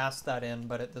would pass that in,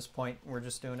 but at this point we're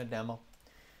just doing a demo.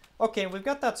 Okay, we've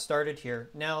got that started here.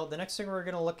 Now the next thing we're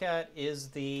going to look at is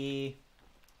the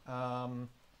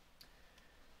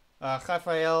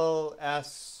Rafael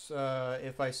asks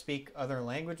if I speak other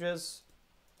languages.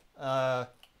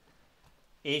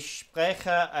 Ich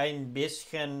spreche ein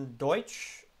bisschen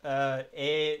Deutsch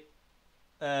et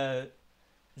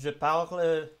je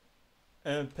parle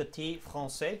un petit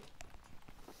français,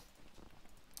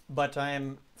 but I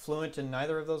am fluent in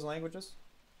neither of those languages.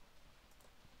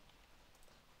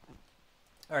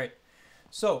 All right,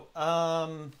 so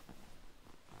all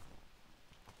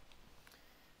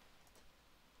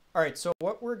right, so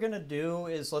what we're gonna do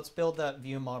is let's build that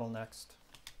view model next.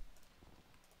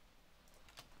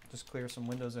 Just clear some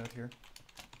windows out here.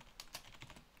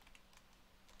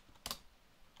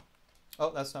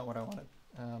 Oh, that's not what I wanted.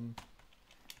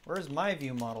 Where's my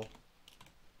view model?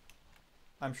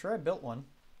 I'm sure I built one.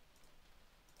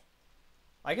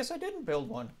 I guess I didn't build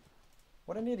one.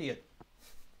 What an idiot.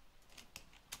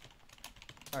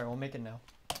 All right, we'll make it now.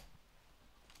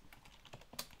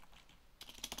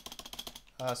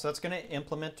 So that's going to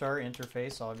implement our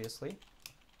interface, obviously.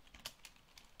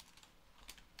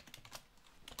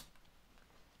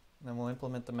 And then we'll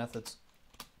implement the methods.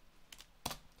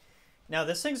 Now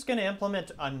this thing's going to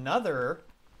implement another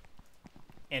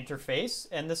interface,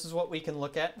 and this is what we can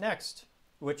look at next,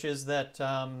 which is that,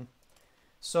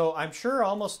 so I'm sure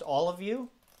almost all of you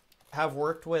have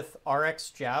worked with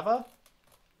RxJava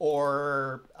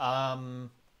or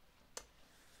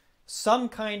some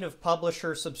kind of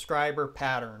publisher-subscriber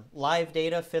pattern. Live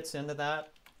data fits into that.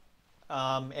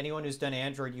 Anyone who's done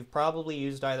Android, you've probably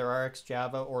used either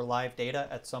RxJava or live data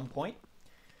at some point.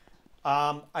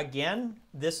 Again,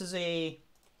 this is a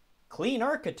clean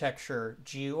architecture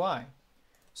GUI.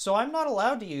 So I'm not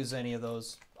allowed to use any of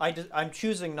those. I'm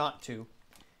choosing not to.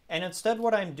 And instead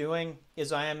what I'm doing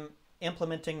is I am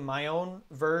implementing my own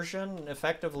version,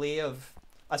 effectively, of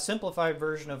a simplified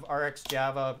version of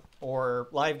RxJava or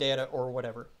live data or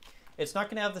whatever. It's not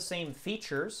going to have the same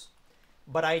features,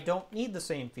 but I don't need the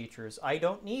same features. I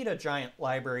don't need a giant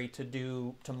library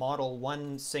to model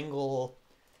one single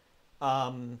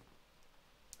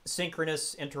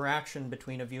synchronous interaction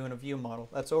between a view and a view model.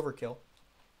 That's overkill.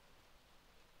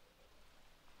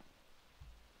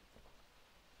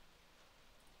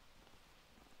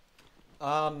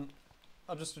 I'll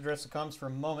just address the comments for a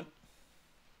moment.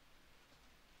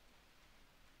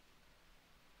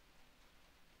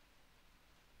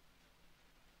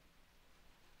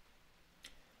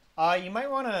 You might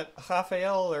want to,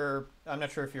 Rafael, or I'm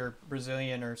not sure if you're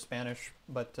Brazilian or Spanish,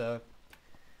 but,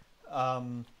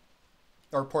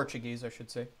 or Portuguese, I should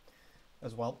say,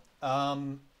 as well.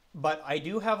 But I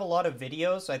do have a lot of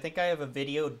videos. I think I have a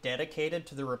video dedicated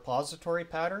to the repository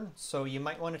pattern, so you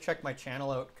might want to check my channel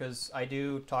out because I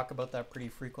do talk about that pretty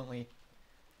frequently.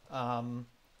 In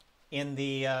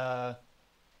the,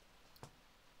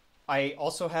 I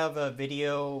also have a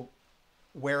video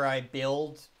where I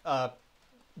build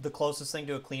the closest thing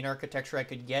to a clean architecture I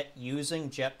could get using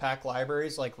Jetpack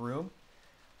libraries like Room.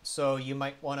 So you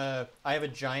might want to, I have a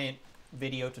giant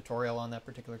video tutorial on that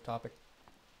particular topic.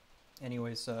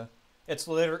 Anyways, it's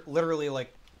literally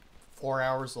like 4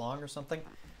 hours long or something,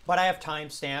 but I have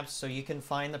timestamps so you can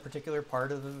find the particular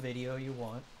part of the video you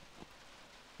want.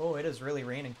 Oh, it is really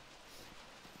raining.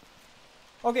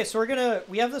 Okay, so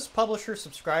we have this publisher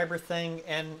subscriber thing,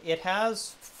 and it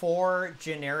has four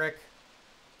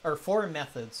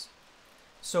methods.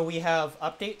 So we have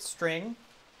update string,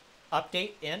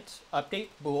 update int, update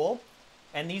bool,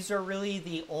 and these are really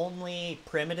the only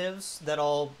primitives that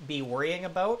I'll be worrying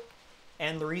about.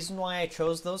 And the reason why I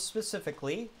chose those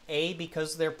specifically, A,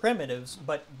 because they're primitives,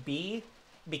 but B,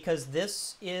 because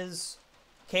this is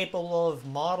capable of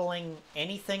modeling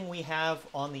anything we have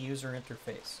on the user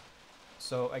interface.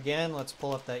 So again, let's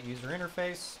pull up that user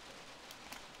interface.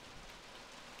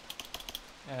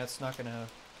 It's not going to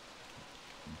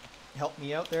help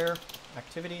me out there.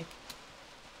 Activity.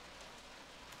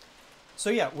 So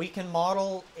yeah, we can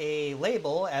model a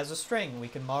label as a string. We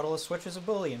can model a switch as a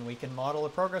boolean. We can model a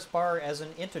progress bar as an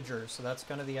integer. So that's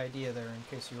kind of the idea there, in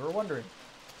case you were wondering.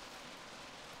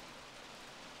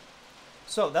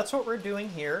 So that's what we're doing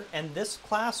here, and this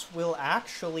class will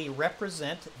actually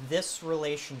represent this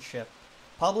relationship.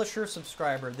 Publisher,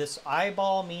 subscriber. This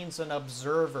eyeball means an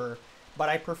observer, but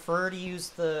I prefer to use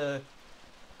the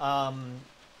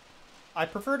I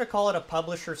prefer to call it a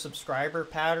publisher subscriber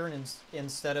pattern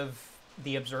instead of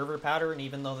the observer pattern,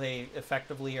 even though they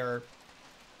effectively are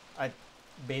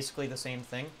basically the same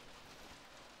thing.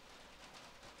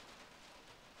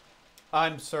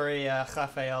 I'm sorry,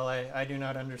 Rafael, I do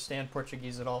not understand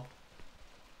Portuguese at all.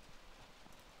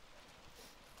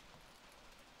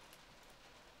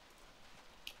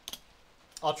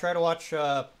 I'll try to watch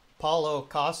Paulo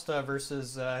Costa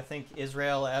versus, I think,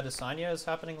 Israel Adesanya is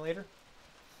happening later.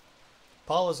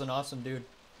 Paulo's an awesome dude.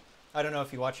 I don't know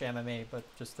if you watch MMA, but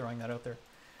just throwing that out there.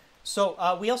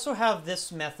 So we also have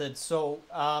this method. So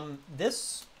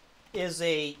this is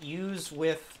a use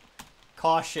with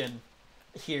caution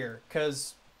here,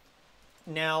 because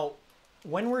now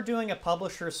when we're doing a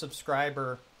publisher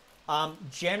subscriber,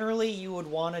 generally you would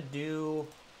want to do,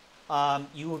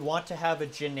 you would want to have a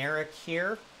generic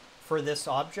here for this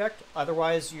object.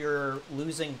 Otherwise you're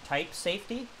losing type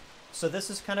safety. So this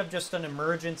is kind of just an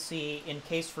emergency in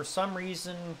case for some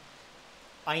reason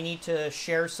I need to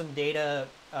share some data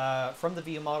from the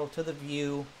view model to the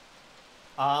view,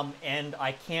 and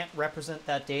I can't represent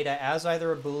that data as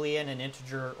either a Boolean, an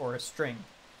integer, or a string.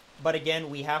 But again,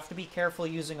 we have to be careful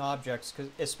using objects,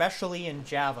 especially in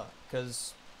Java,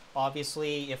 because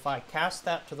obviously if I cast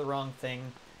that to the wrong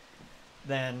thing,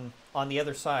 then on the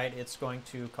other side it's going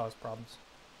to cause problems.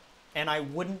 And I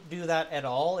wouldn't do that at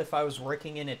all if I was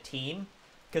working in a team,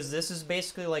 because this is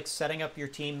basically like setting up your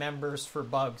team members for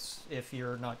bugs if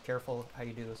you're not careful how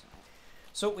you do this.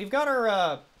 So we've got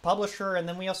our publisher, and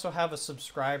then we also have a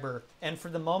subscriber. And for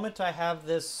the moment I have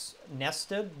this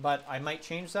nested, but I might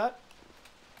change that.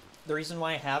 The reason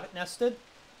why I have it nested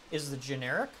is the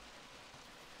generic.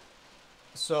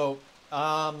 So,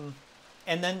 and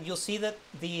then you'll see that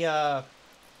the,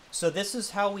 so this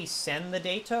is how we send the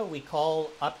data. We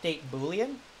call update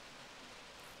Boolean.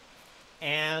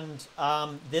 And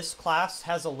this class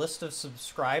has a list of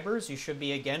subscribers. You should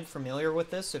be, again, familiar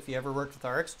with this if you ever worked with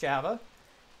RxJava.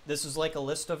 This is like a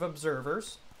list of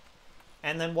observers.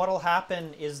 And then what will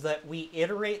happen is that we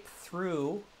iterate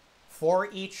through, for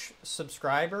each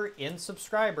subscriber in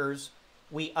subscribers,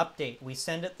 we update, we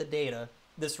send it the data.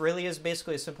 This really is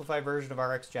basically a simplified version of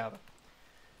RxJava.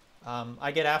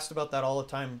 I get asked about that all the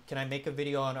time. Can I make a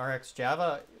video on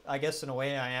RxJava? I guess in a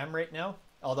way I am right now.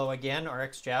 Although again,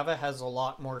 RxJava has a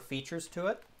lot more features to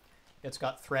it. It's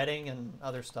got threading and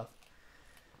other stuff.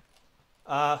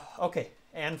 Okay,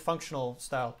 and functional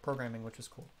style programming, which is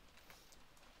cool.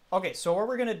 Okay, so what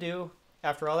we're going to do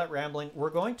after all that rambling,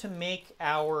 we're going to make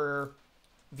our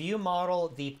view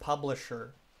model the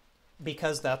publisher,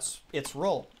 because that's its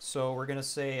role. So we're going to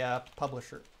say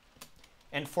publisher.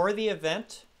 And for the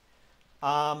event,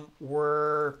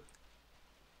 we're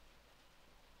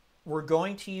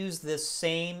going to use this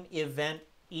same event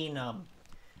enum.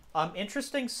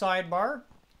 Interesting sidebar.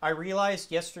 I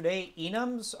realized yesterday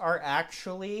enums are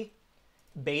actually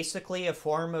basically a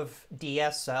form of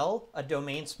DSL, a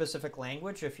domain-specific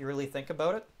language, if you really think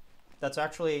about it. That's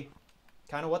actually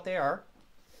kind of what they are.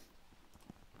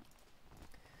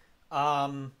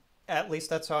 At least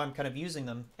that's how I'm kind of using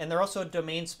them. And they're also a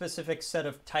domain-specific set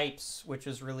of types, which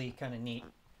is really kind of neat.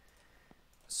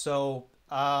 So,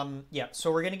 yeah,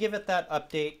 so we're going to give it that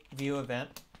update view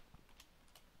event.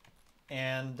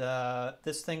 And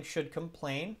this thing should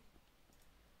complain.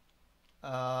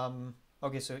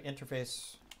 Okay, so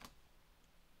interface.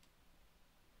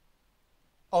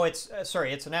 Oh, it's,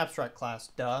 sorry, it's an abstract class,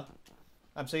 duh.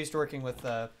 I'm so used to working with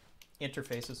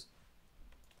interfaces.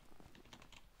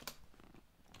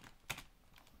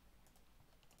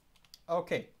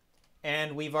 Okay,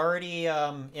 and we've already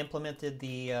implemented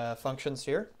the functions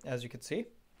here, as you can see.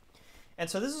 And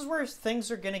so this is where things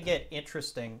are going to get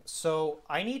interesting. So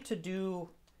I need to do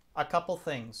a couple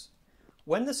things.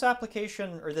 When this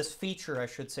application, or this feature I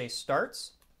should say,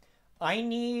 starts, I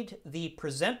need the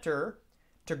presenter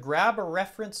to grab a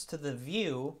reference to the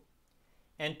view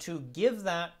and to give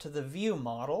that to the view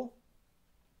model,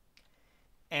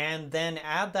 and then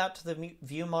add that to the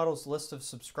view model's list of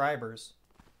subscribers.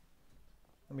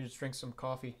 Let me just drink some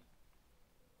coffee.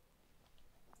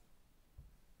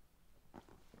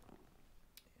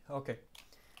 Okay,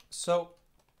 so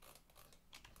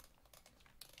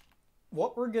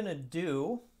what we're going to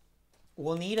do,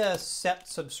 we'll need a set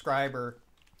subscriber.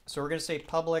 So we're going to say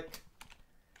public,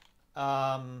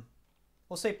 we'll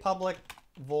say public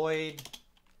void.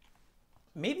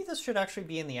 Maybe this should actually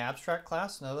be in the abstract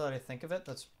class, now that I think of it.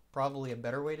 That's probably a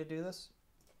better way to do this.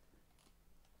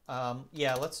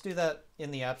 Yeah, let's do that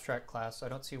in the abstract class. I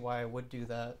don't see why I would do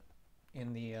that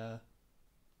in the...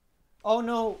 Oh,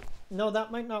 no,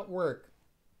 that might not work.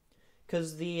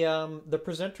 because the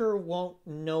presenter won't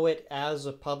know it as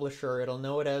a publisher. It'll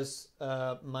know it as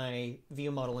my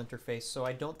ViewModel interface. So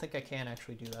I don't think I can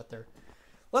actually do that there.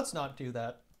 Let's not do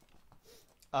that.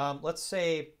 Let's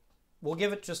say we'll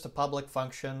give it just a public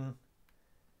function.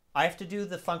 I have to do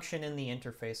the function in the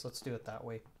interface. Let's do it that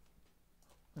way.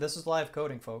 This is live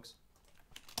coding, folks.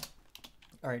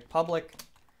 All right, public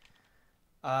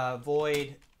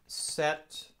void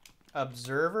set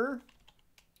observer.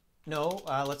 No,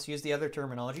 let's use the other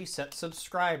terminology. Set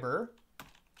subscriber.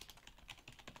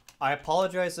 I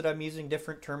apologize that I'm using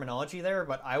different terminology there,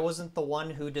 but I wasn't the one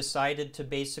who decided to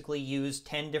basically use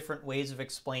 10 different ways of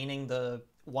explaining the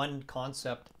one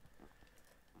concept.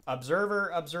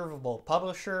 Observer, observable,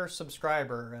 publisher,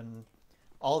 subscriber, and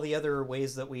all the other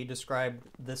ways that we describe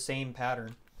the same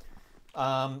pattern.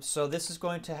 So this is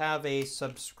going to have a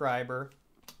subscriber,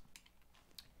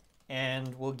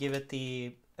 and we'll give it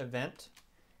the event.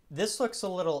 This looks a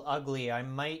little ugly. I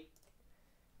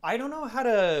don't know how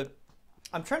to,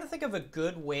 I'm trying to think of a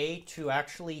good way to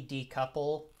actually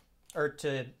decouple or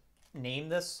to name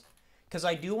this, because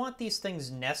I do want these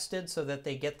things nested so that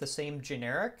they get the same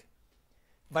generic,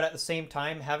 but at the same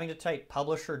time having to type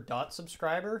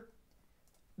publisher.subscriber,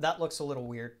 that looks a little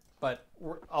weird, but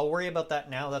I'll worry about that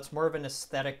now. That's more of an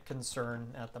aesthetic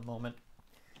concern at the moment.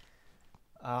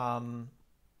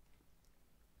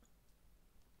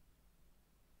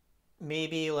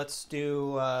 Maybe let's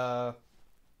do, so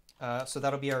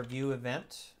that'll be our view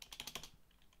event,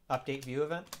 update view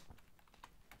event.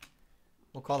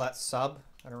 We'll call that sub,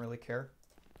 I don't really care.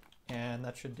 And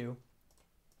that should do.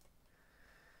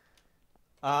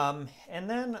 And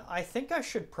then I think I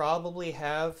should probably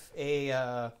have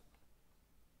a,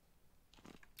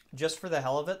 just for the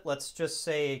hell of it, let's just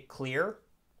say clear.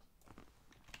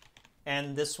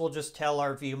 And this will just tell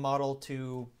our view model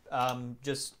to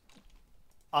just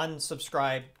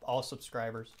unsubscribe all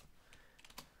subscribers.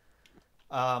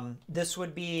 This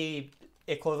would be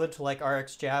equivalent to like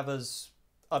RxJava's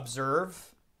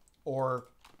observe, or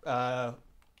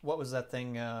what was that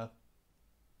thing?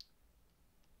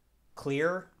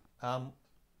 Clear.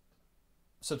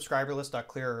 Subscriber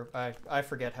list.clear. I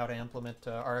forget how to implement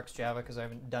RxJava because I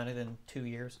haven't done it in 2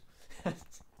 years. All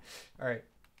right.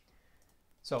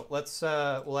 So let's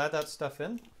we'll add that stuff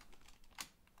in.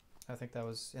 I think that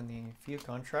was in the view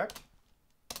contract.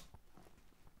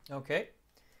 Okay.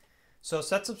 So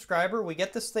set subscriber, we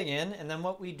get this thing in, and then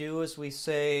what we do is we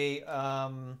say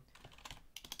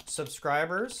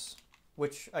subscribers,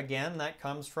 which again, that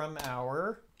comes from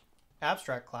our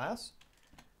Abstrat class,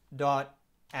 dot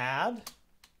add,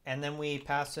 and then we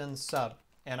pass in sub.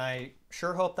 And I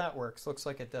sure hope that works. Looks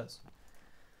like it does.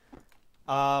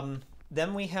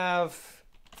 Then we have,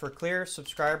 for clear,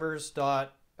 subscribers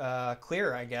dot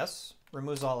clear, I guess,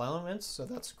 removes all elements, so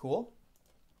that's cool.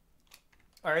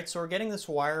 All right, so we're getting this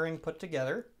wiring put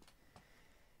together.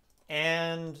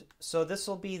 And so this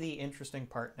will be the interesting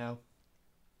part now.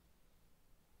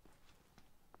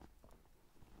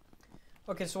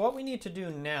 Okay, so what we need to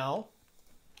do now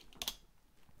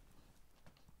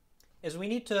is we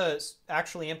need to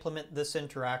actually implement this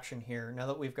interaction here now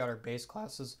that we've got our base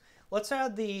classes. Let's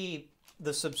add the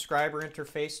subscriber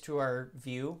interface to our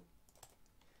view.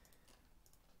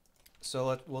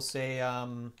 So we'll say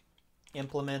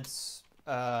implements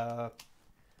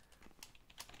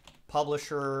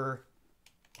publisher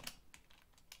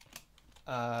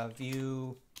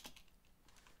view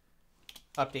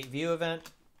update view event.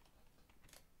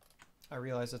 I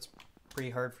realize it's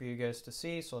pretty hard for you guys to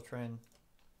see, so I'll try and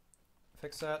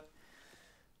fix that.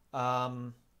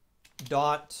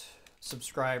 Dot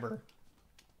subscriber.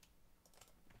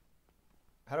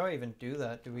 How do I even do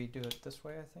that? Do we do it this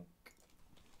way, I think?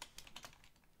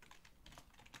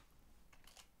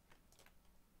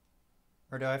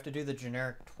 Or do I have to do the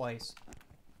generic twice?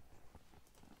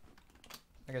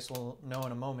 I guess we'll know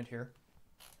in a moment here.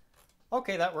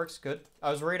 Okay, that works good.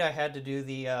 I was worried I had to do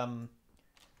the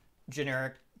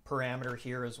generic parameter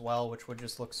here as well, which would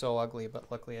just look so ugly,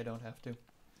 but luckily I don't have to.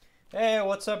 Hey,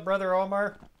 what's up, brother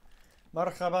Omar?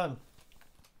 Marhaban.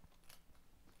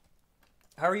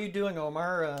 How are you doing,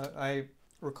 Omar? I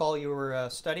recall you were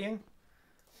studying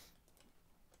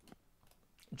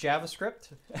JavaScript,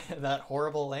 that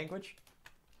horrible language.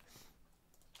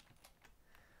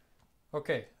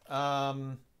 Okay,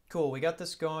 cool, we got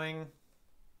this going.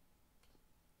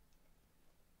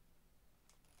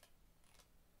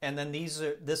 And then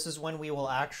this is when we will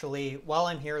actually, while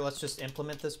I'm here, let's just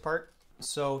implement this part.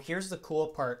 So here's the cool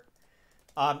part.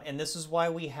 And this is why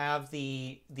we have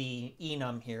the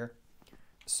enum here.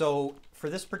 So for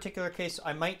this particular case,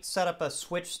 I might set up a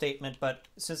switch statement, but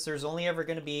since there's only ever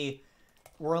going to be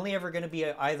we're only ever going to be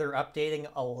either updating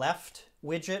a left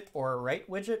widget or a right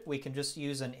widget, we can just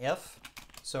use an if.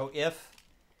 So if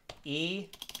e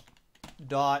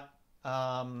dot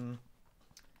I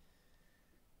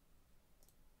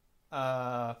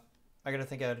gotta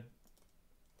think out.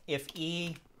 If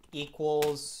e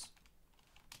equals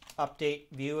update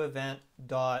view event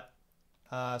dot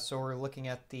so we're looking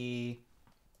at the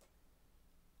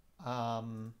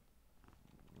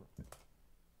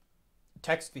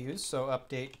text views, so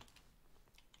update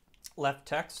left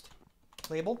text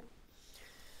label.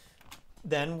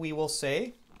 Then we will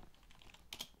say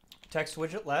text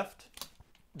widget left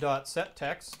dot set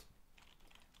text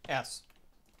s,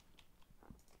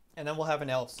 and then we'll have an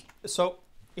else. So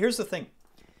here's the thing.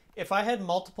 If I had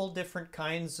multiple different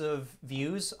kinds of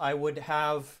views, I would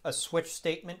have a switch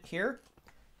statement here,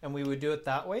 and we would do it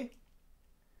that way.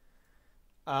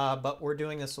 But we're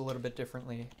doing this a little bit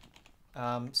differently.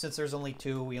 Since there's only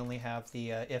two, we only have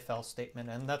the if-else statement,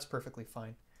 and that's perfectly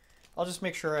fine. I'll just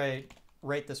make sure I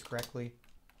write this correctly.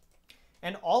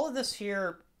 And all of this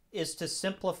here is to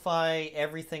simplify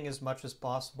everything as much as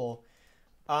possible.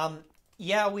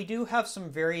 Yeah, we do have some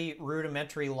very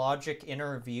rudimentary logic in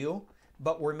our view,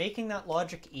 but we're making that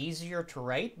logic easier to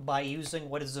write by using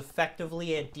what is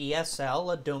effectively a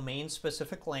DSL, a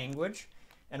domain-specific language,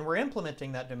 and we're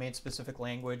implementing that domain-specific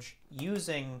language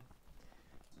using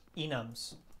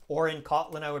enums. Or in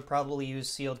Kotlin, I would probably use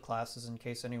sealed classes in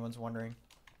case anyone's wondering.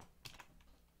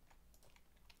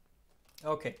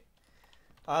 Okay,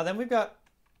 then we've got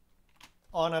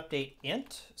on update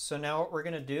int. So now what we're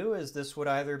going to do is this would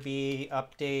either be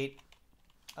update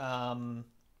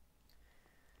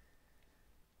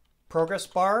progress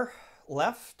bar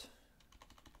left,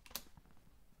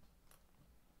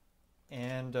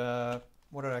 and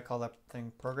what did I call that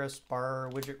thing? Progress bar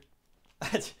widget.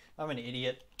 I'm an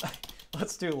idiot.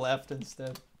 Let's do left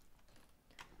instead.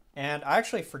 And I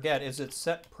actually forget, is it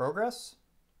set progress?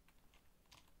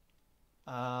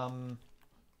 I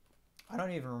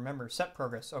don't even remember. Set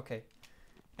progress, okay.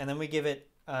 And then we give it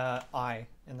I,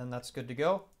 and then that's good to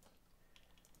go.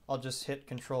 I'll just hit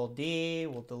Control D,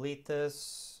 we'll delete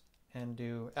this, and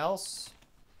do else.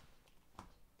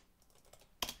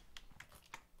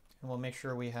 And we'll make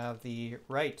sure we have the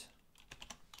right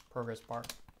progress bar.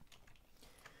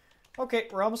 Okay,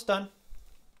 we're almost done.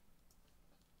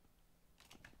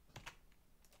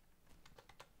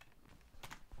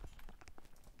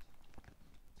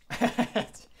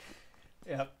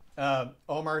 Yeah.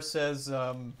 Omar says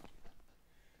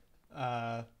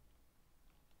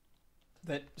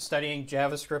that studying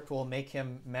JavaScript will make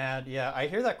him mad. Yeah, I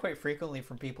hear that quite frequently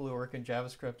from people who work in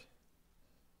JavaScript.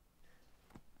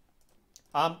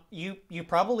 You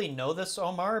probably know this,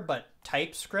 Omar, but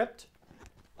TypeScript,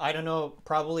 I don't know,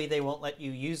 probably they won't let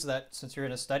you use that since you're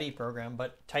in a study program,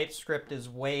 but TypeScript is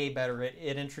way better.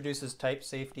 It introduces type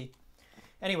safety.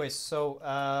 Anyways, so,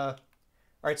 all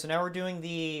right, so now we're doing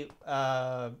the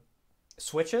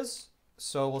switches.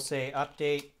 So we'll say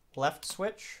update left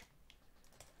switch.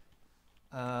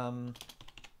 And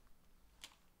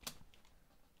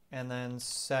then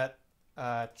set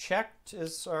checked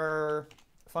is our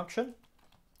function.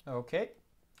 Okay.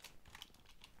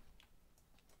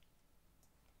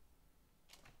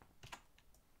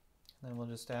 Then we'll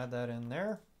just add that in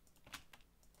there.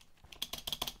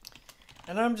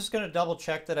 And I'm just going to double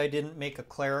check that I didn't make a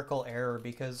clerical error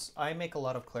because I make a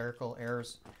lot of clerical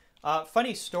errors.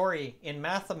 Funny story, in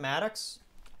mathematics,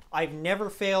 I've never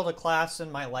failed a class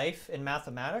in my life in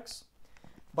mathematics,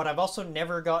 but I've also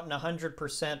never gotten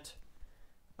 100%,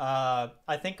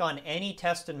 I think, on any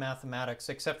test in mathematics,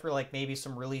 except for like maybe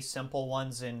some really simple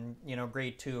ones in,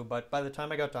 grade 2. But by the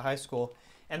time I got to high school,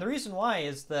 and the reason why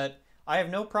is that I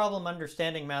have no problem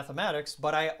understanding mathematics,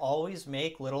 but I always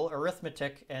make little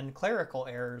arithmetic and clerical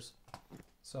errors.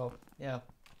 So, yeah.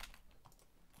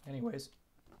 Anyways.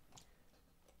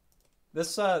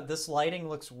 This lighting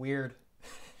looks weird.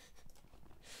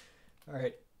 All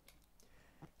right.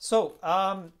 So,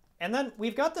 and then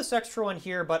we've got this extra one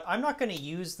here, but I'm not going to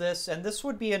use this, and this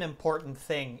would be an important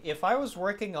thing. If I was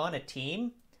working on a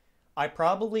team, I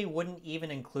probably wouldn't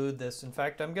even include this. In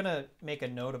fact, I'm going to make a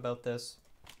note about this.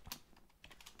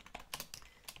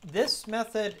 This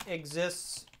method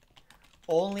exists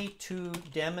only to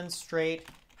demonstrate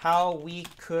how we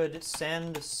could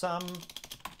send some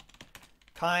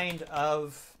kind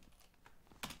of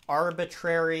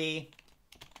arbitrary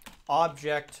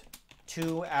object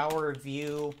to our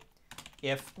view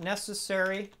if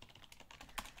necessary,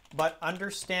 but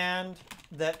understand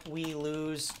that we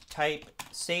lose type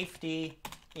safety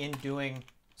in doing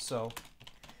so.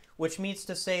 Which means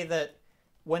to say that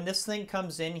when this thing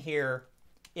comes in here,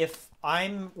 if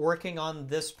I'm working on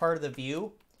this part of the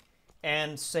view,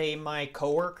 and say my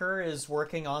coworker is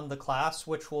working on the class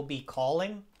which will be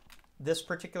calling this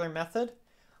particular method,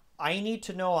 I need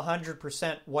to know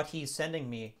 100% what he's sending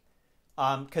me.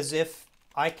 Because if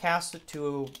I cast it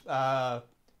to, I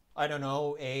don't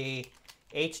know, a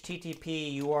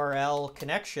HTTP URL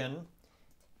connection,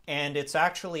 and it's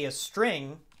actually a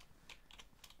string,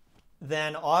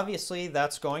 then obviously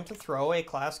that's going to throw a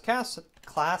class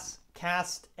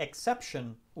cast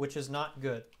exception, which is not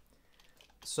good.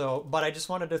 So, but I just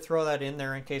wanted to throw that in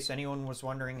there in case anyone was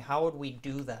wondering how would we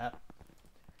do that.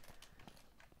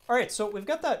 All right, so we've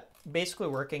got that basically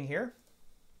working here.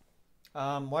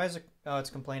 Why is it? Oh, it's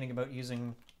complaining about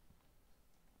using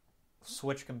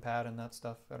switch compat and that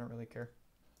stuff. I don't really care.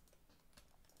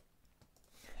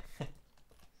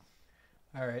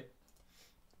 All right.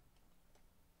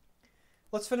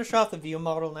 Let's finish off the view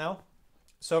model now.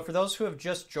 So for those who have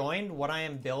just joined, what I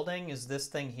am building is this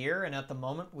thing here, and at the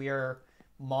moment we are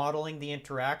modeling the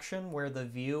interaction where the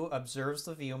view observes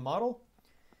the view model.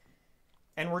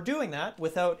 And we're doing that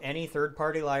without any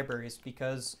third-party libraries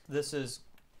because this is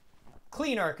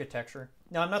clean architecture.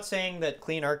 Now, I'm not saying that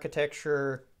clean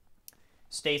architecture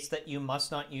states that you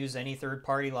must not use any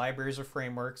third-party libraries or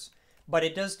frameworks, but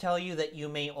it does tell you that you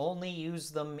may only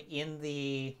use them in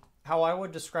the, how I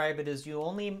would describe it is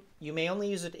you may only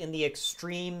use it in the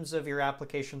extremes of your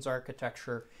application's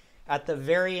architecture. At the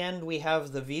very end, we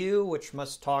have the view, which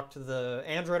must talk to the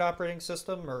Android operating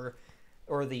system or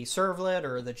the servlet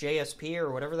or the JSP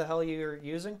or whatever the hell you're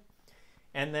using.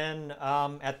 And then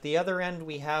at the other end,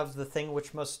 we have the thing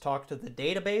which must talk to the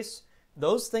database.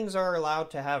 Those things are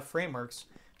allowed to have frameworks,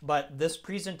 but this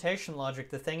presentation logic,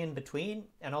 the thing in between,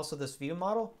 and also this view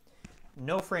model,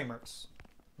 no frameworks.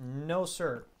 No,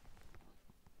 sir.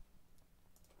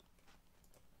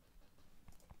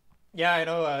 Yeah, I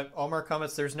know. Omar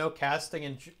comments, there's no casting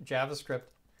in JavaScript.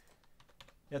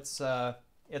 It's a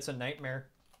nightmare.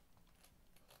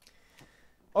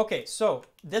 Okay, so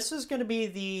this is going to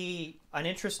be an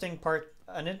interesting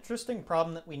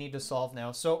problem that we need to solve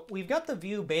now. So we've got the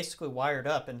view basically wired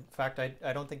up. In fact,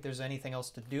 I don't think there's anything else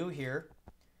to do here.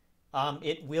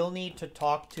 It will need to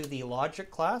talk to the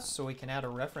logic class, so we can add a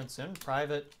reference in,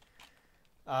 private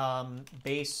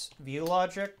base view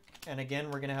logic. And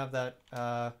again, we're going to have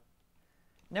that.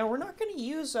 Now, we're not going to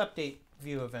use update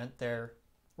view event there.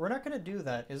 We're not going to do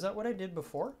that. Is that what I did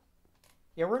before?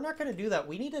 Yeah, we're not going to do that.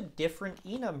 We need a different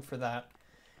enum for that.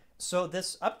 So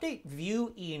this update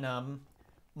view enum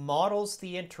models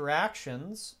the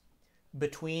interactions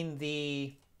between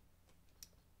the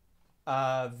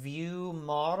view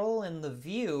model and the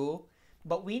view,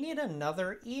 but we need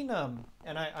another enum.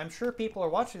 And I'm sure people are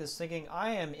watching this thinking,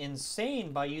 I am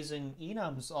insane by using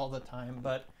enums all the time,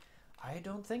 but I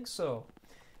don't think so.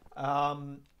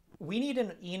 We need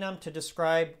an enum to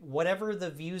describe whatever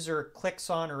the user clicks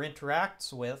on or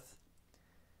interacts with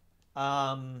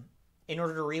in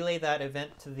order to relay that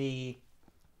event to the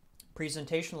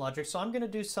presentation logic. So I'm going to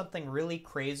do something really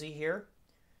crazy here.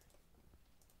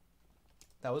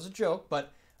 That was a joke,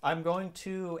 but I'm going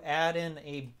to add in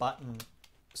a button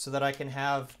so that I can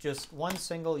have just one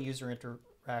single user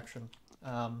interaction.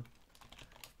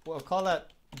 We'll call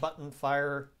that button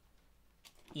fire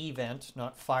event,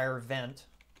 not fire vent.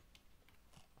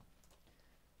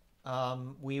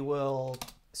 We will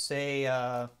say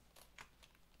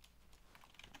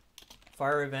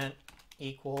fire event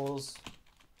equals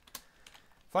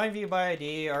find view by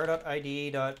ID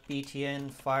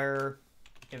r.id.btn fire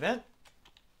event,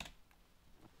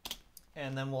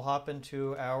 and then we'll hop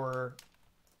into our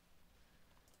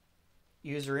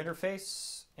user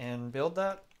interface and build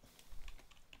that.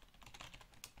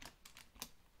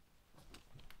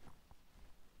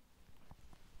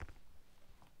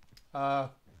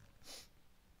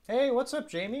 Hey, what's up,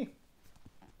 Jamie?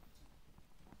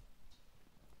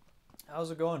 How's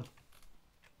it going?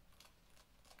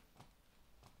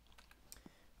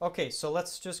 Okay, so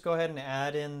let's just go ahead and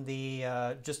add in the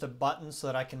just a button so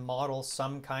that I can model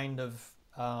some kind of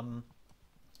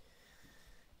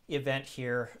event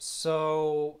here.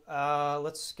 So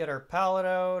let's get our palette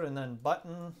out and then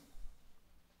button.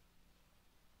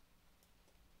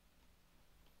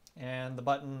 And the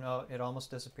button, oh, it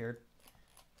almost disappeared.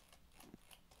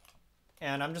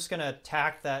 And I'm just going to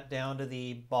tack that down to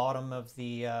the bottom of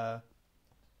the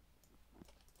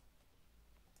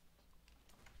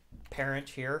parent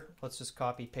here. Let's just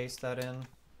copy paste that in.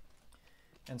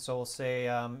 And so we'll say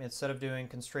instead of doing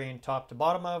constrain top to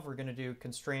bottom of, we're going to do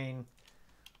constrain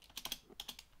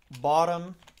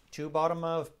bottom to bottom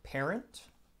of parent.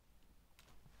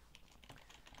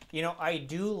 You know, I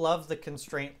do love the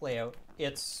constraint layout.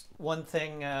 It's one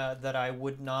thing that I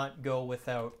would not go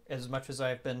without, as much as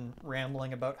I've been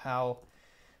rambling about how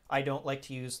I don't like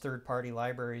to use third-party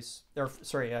libraries, or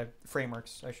sorry,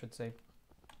 frameworks, I should say.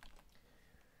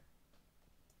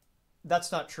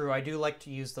 That's not true. I do like to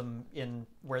use them in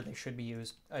where they should be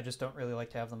used. I just don't really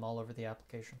like to have them all over the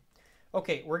application.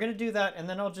 Okay, we're going to do that, and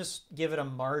then I'll just give it a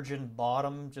margin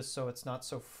bottom, just so it's not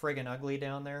so friggin' ugly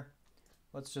down there.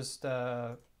 Let's just...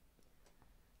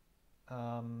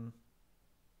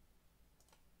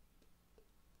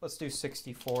 let's do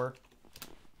 64.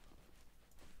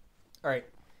 All right,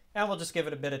 and we'll just give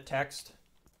it a bit of text.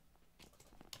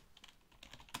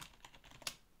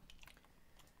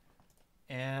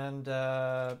 And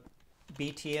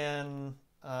BTN,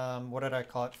 what did I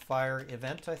call it? Fire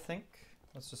event, I think.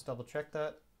 Let's just double check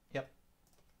that. Yep.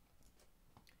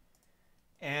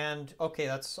 And okay,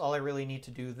 that's all I really need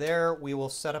to do there. We will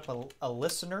set up a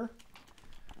listener.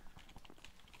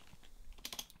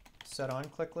 Set on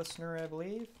click listener, I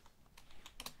believe.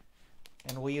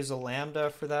 And we'll use a lambda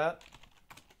for that.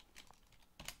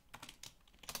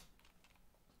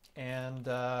 And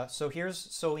so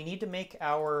we need to make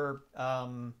our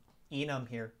enum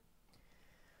here.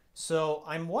 So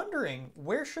I'm wondering,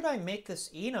 where should I make this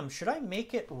enum? Should I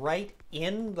make it right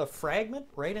in the fragment,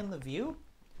 right in the view?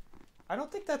 I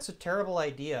don't think that's a terrible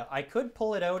idea. I could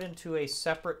pull it out into a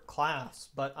separate class,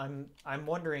 but I'm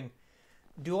wondering,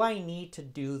 do I need to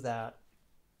do that?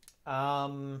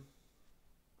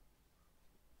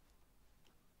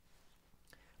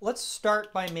 Let's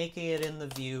start by making it in the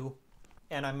view,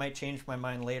 and I might change my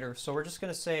mind later. So we're just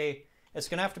going to say it's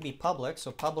going to have to be public.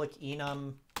 So public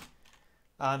enum.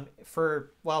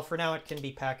 For now it can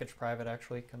be package private,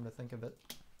 actually, come to think of it.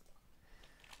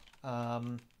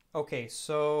 Okay,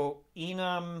 so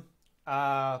enum.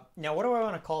 Now what do I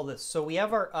want to call this? So we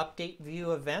have our update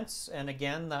view events, and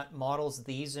again that models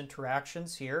these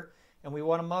interactions here, and we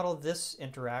want to model this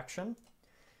interaction.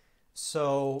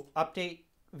 So update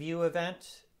view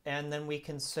event, and then we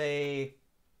can say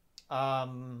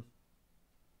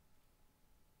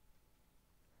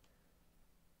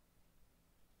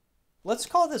let's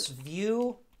call this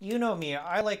view. You know me,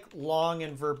 I like long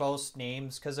and verbose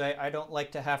names because I don't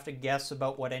like to have to guess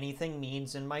about what anything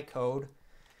means in my code,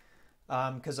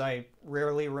 because I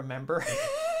rarely remember.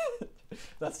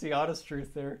 That's the honest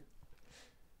truth there.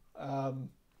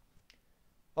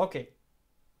 Okay.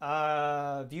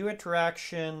 View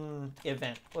interaction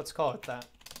event. Let's call it that.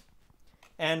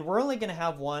 And we're only going to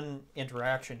have one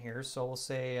interaction here, so we'll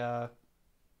say...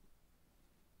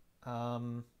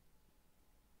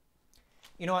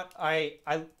 you know what?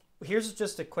 Here's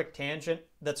just a quick tangent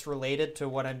that's related to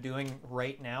what I'm doing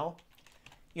right now.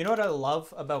 You know what I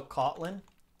love about Kotlin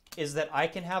is that I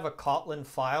can have a Kotlin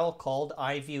file called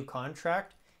iViewContract,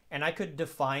 and I could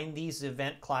define these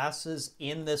event classes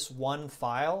in this one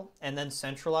file and then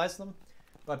centralize them.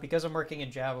 But because I'm working in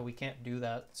Java, we can't do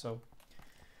that. So,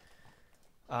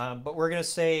 but we're going to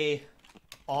say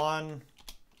on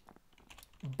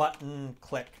button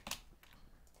click.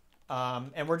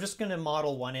 And we're just going to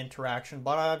model one interaction,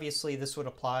 but obviously this would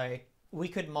apply. We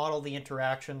could model the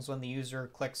interactions when the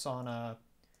user clicks on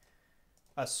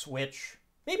a switch.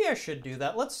 Maybe I should do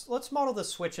that. Let's model the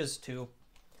switches too.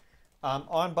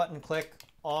 On button click,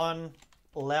 on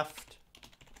left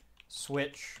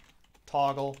switch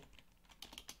toggle.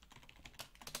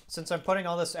 Since I'm putting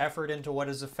all this effort into what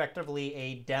is effectively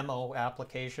a demo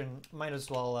application, might as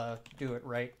well do it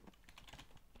right.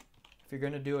 If you're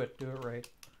going to do it right.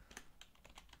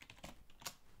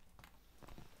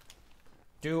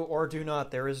 Do or do not,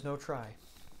 there is no try.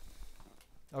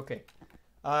 Okay,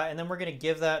 and then we're going to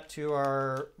give that to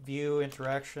our view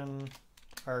interaction,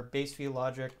 our base view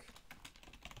logic.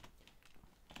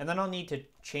 And then I'll need to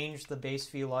change the base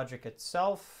view logic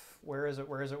itself. Where is it?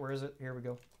 Where is it? Where is it? Here we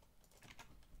go.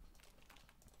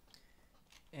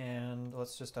 And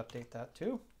let's just update that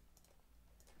too.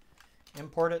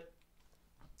 Import it.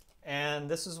 And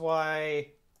this is why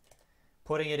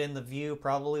putting it in the view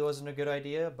probably wasn't a good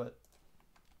idea, but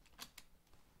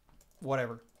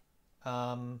whatever.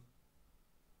 You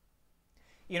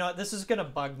know, this is going to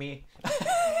bug me.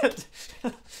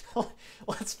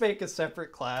 Let's make a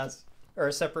separate class or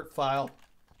a separate file.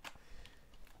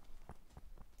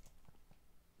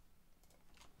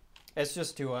 It's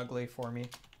just too ugly for me.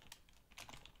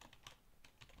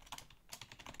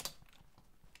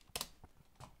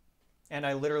 And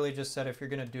I literally just said, if you're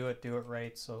going to do it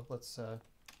right. So let's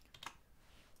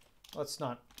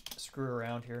not screw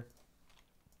around here.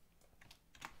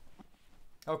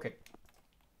 Okay.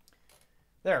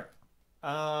 There.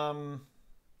 So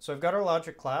I've got our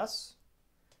logic class.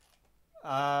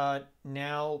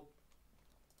 Now,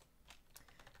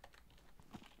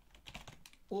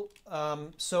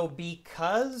 so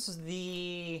because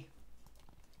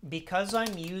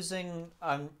I'm using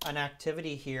an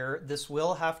activity here, this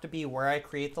will have to be where I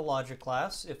create the logic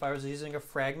class. If I was using a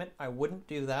fragment, I wouldn't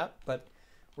do that, but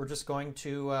we're just going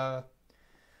to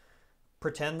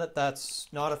pretend that that's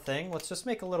not a thing. Let's just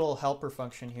make a little helper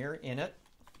function here, init,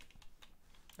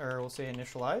 or we'll say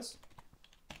initialize.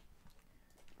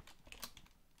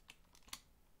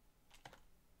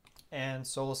 And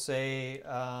so we'll say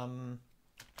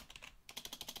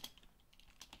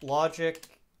logic,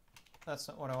 that's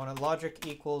not what I wanted, logic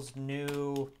equals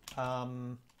new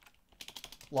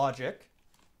logic.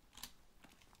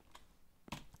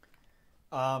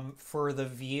 For the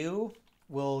view,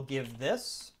 we'll give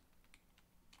this.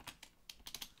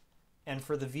 And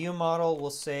for the view model, we'll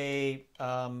say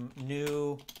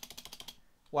new,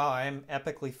 wow, I am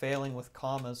epically failing with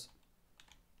commas.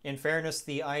 In fairness,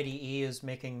 the IDE is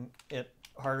making it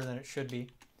harder than it should be.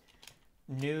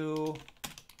 New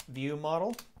view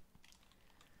model.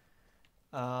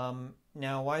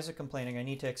 Now, why is it complaining? I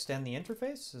need to extend the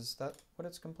interface? Is that what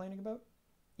it's complaining about?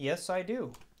 Yes, I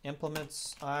do.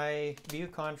 Implements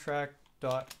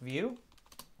viewContract.view.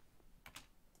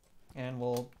 And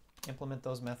we'll implement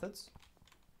those methods.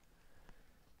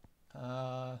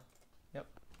 Yep.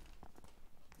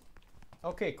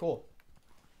 Okay, cool.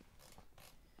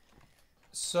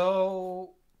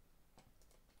 So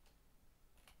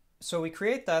we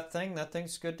create that thing. That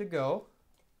thing's good to go.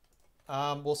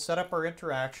 We'll set up our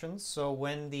interactions. So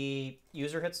when the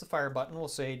user hits the fire button, we'll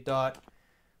say dot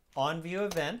on view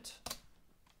event,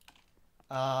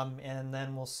 and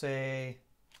then we'll say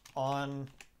on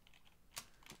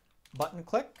button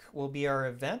click will be our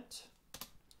event.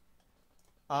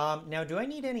 Now, do I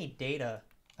need any data?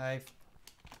 Base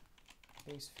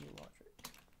view logic.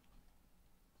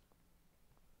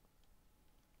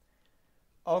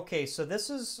 Okay, so this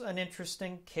is an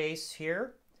interesting case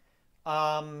here.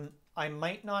 I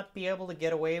might not be able to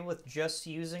get away with just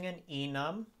using an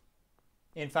enum.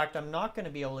 In fact, I'm not going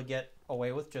to be able to get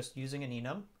away with just using an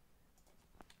enum.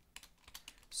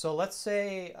 So let's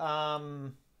say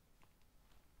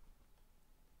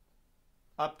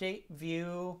update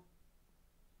view.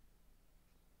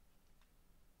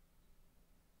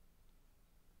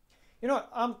 You know what?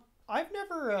 I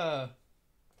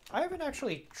haven't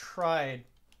actually tried.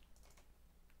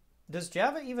 Does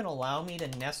Java even allow me to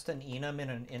nest an enum in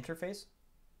an interface?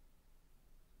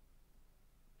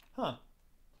 Huh.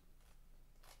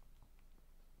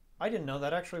 I didn't know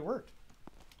that actually worked.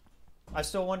 I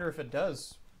still wonder if it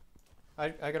does. I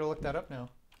gotta look that up now.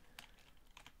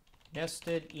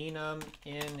 Nested enum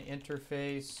in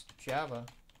interface Java.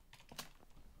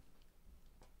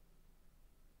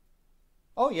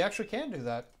 Oh, you actually can do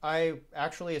that. I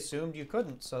actually assumed you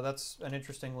couldn't, so that's an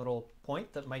interesting little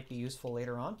point that might be useful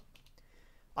later on.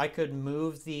 I could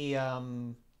move the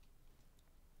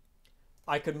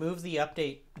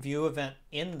update view event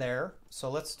in there, so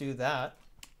let's do that.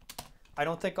 I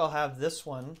don't think I'll have this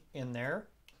one in there,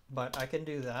 but I can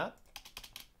do that.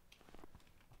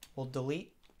 We'll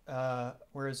delete,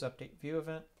 where is update view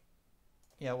event?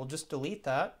 Yeah, we'll just delete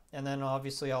that, and then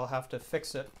obviously I'll have to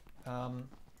fix it.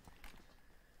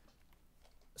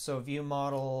 So view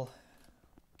model,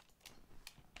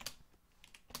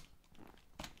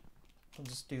 we'll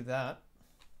just do that.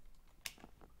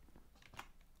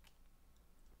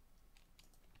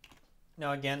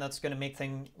 Now again, that's going to make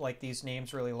things like these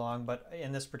names really long, but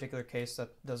in this particular case, that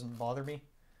doesn't bother me.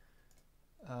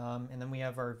 And then we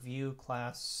have our view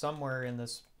class somewhere in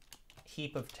this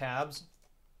heap of tabs.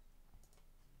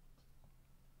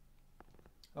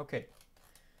 Okay.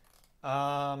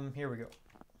 Here we go.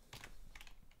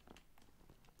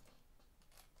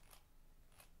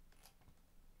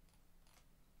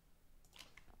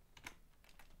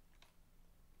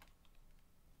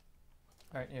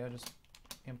 All right, yeah, just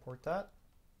import that.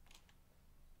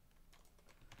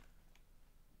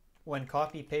 When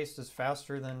copy paste is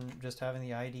faster than just having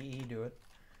the IDE do it.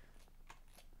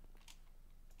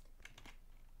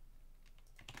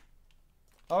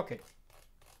 Okay.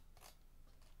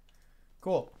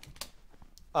 Cool.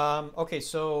 Okay,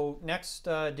 so next,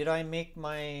 did I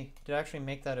actually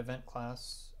make that event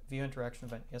class, view interaction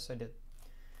event? Yes, I did.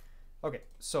 Okay,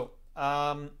 so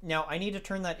now I need to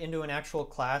turn that into an actual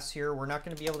class here. We're not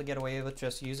going to be able to get away with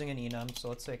just using an enum. So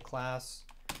let's say class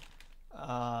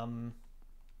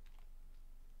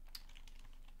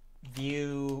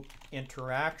view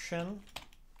interaction.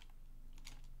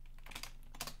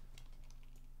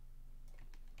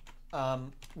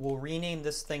 We'll rename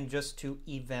this thing just to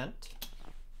event.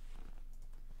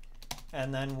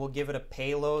 and then we'll give it a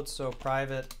payload. So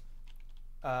private,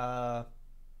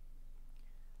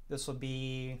 this will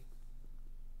be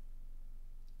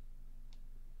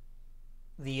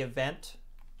the event.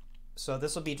 So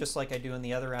this will be just like I do in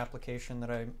the other application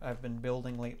that I've been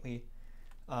building lately.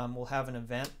 We'll have an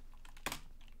event.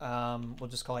 We'll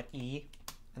just call it E,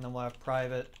 and then we'll have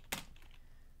private.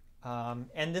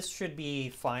 And this should be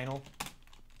final.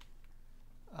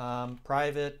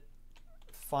 Private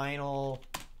final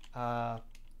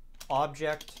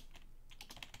object,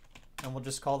 and we'll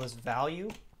just call this value.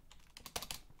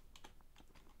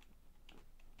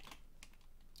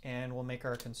 And we'll make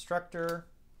our constructor,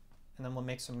 and then we'll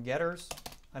make some getters.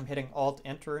 I'm hitting Alt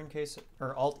Enter in case,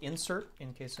 or Alt Insert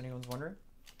in case anyone's wondering.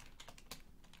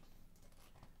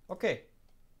 Okay,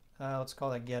 let's call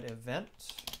that get event.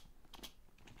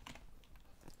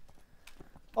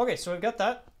 Okay, so we've got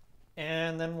that,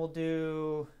 and then we'll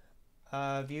do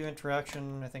view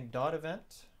interaction, I think dot event.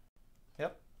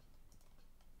 Yep.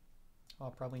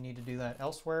 I'll probably need to do that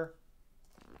elsewhere.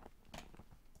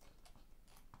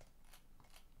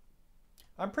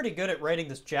 I'm pretty good at writing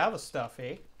this Java stuff,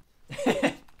 eh?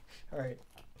 All right.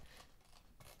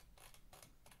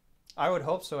 I would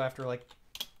hope so after like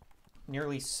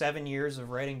nearly 7 years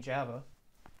of writing Java.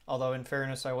 Although in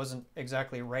fairness, I wasn't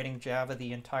exactly writing Java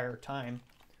the entire time.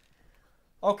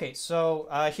 Okay, so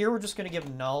here we're just going to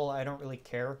give null. I don't really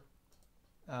care.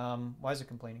 Why is it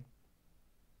complaining?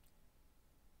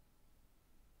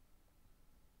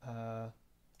 I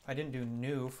didn't do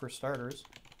new for starters.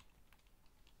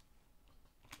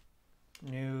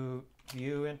 New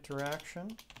view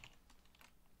interaction.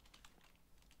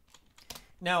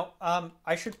 Now,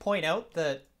 I should point out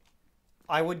that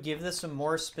I would give this a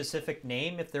more specific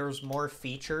name if there was more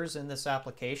features in this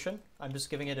application. I'm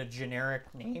just giving it a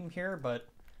generic name here, but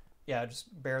yeah,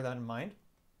 just bear that in mind.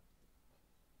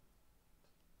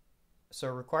 So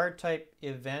required type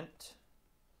event.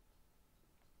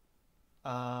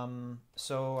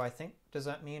 So I think, does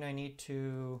that mean I need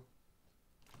to...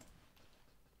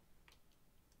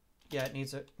 Yeah, it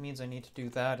means I need to do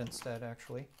that instead,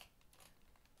 actually.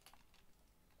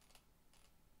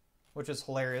 Which is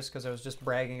hilarious because I was just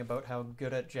bragging about how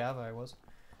good at Java I was.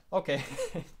 Okay.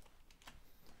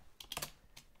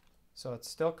 So it's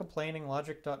still complaining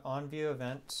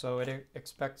logic.onViewEvent, so it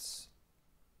expects...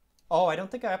 Oh, I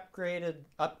don't think I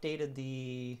updated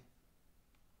the...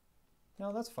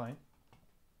 No, that's fine.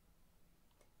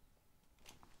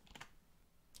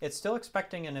 It's still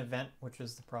expecting an event, which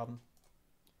is the problem.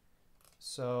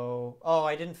 So, oh,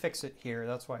 I didn't fix it here.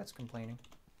 That's why it's complaining.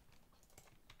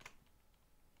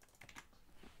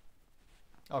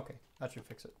 Okay, that should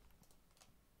fix it.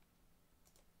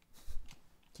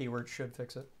 Keyword should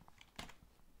fix it.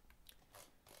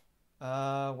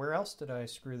 Where else did I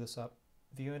screw this up?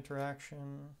 View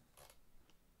interaction.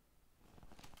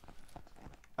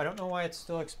 I don't know why it's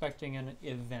still expecting an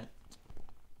event.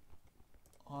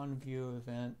 On view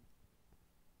event.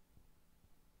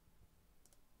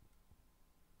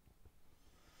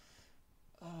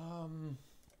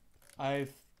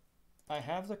 I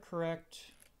have the correct...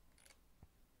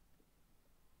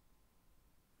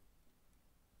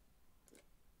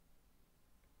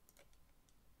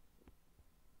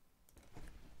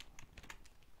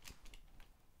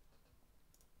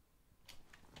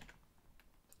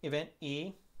 event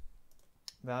E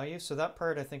value, so that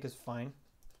part I think is fine.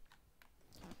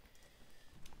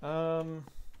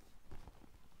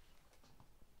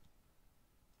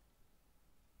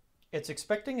 It's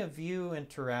expecting a view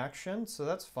interaction, so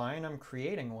that's fine. I'm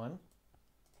creating one.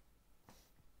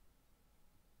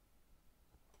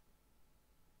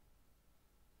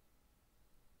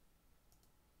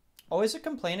 Oh, is it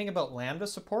complaining about Lambda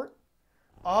support?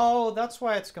 Oh, that's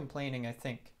why it's complaining, I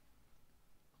think.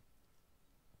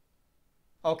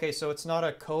 Okay, so it's not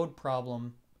a code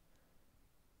problem.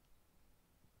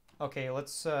 Okay,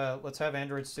 let's have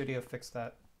Android Studio fix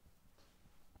that.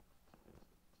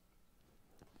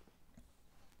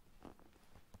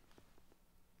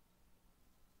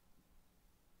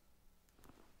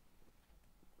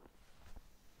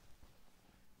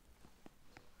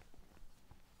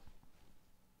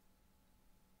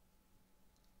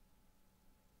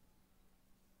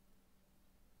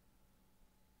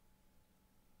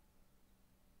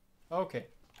 Okay,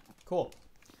 cool.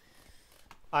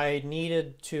 I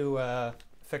needed to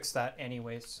fix that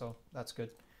anyways, so that's good.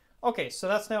 Okay, so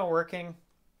that's now working.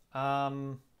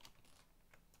 All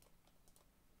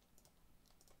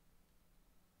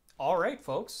right,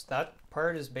 folks, that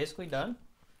part is basically done.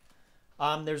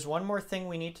 There's one more thing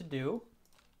we need to do,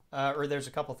 or there's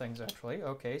a couple things actually.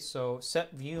 Okay, so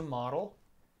set view model.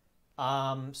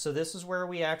 So this is where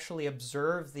we actually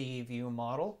observe the view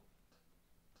model.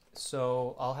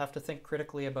 So I'll have to think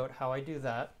critically about how I do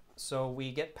that. So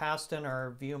we get passed in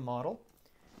our view model.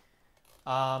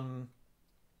 And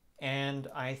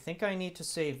I think I need to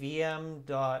say VM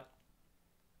dot,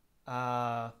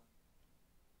 how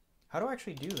do I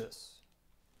actually do this?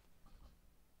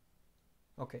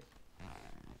 Okay.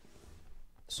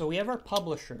 So we have our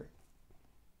publisher.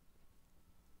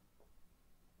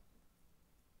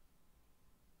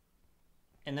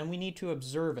 And then we need to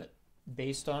observe it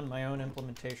based on my own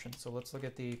implementation. So let's look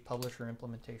at the publisher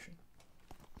implementation.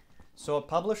 So a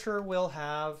publisher will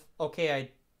have,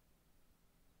 okay,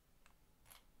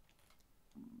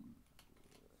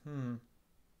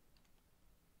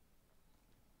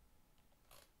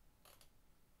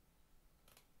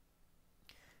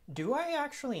 do I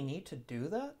actually need to do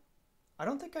that? I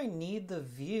don't think I need the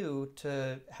view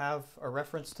to have a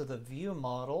reference to the view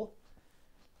model.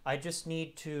 I just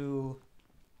need to,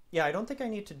 yeah, I don't think I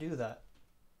need to do that.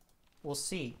 We'll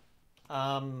see.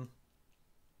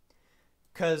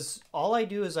 Because all I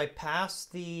do is I pass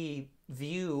the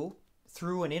view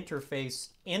through an interface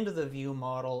into the view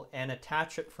model and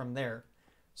attach it from there.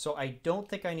 So I don't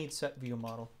think I need set view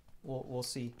model. We'll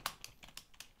see.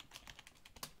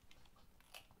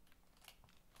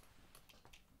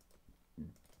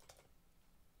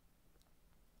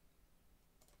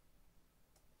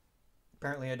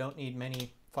 Apparently I don't need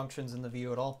many functions in the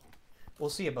view at all.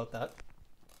 We'll see about that.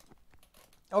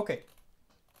 Okay.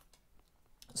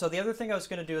 So the other thing I was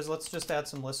going to do is let's just add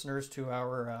some listeners to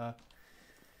our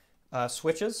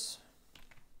switches.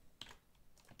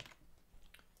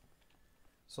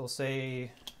 So we'll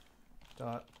say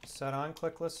dot set on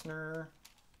click listener.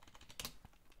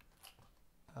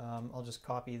 I'll just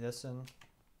copy this in.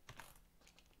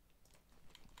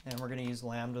 And we're going to use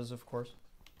lambdas, of course.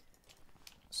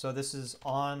 So this is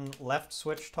on left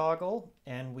switch toggle,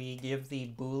 and we give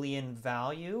the Boolean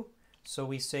value. So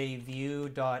we say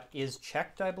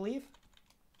view.isChecked, I believe.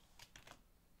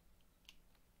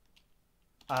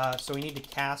 So we need to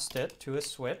cast it to a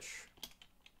switch.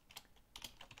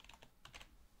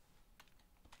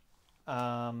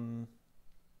 I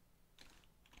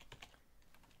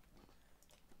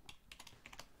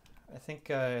think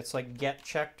it's like get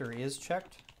checked or is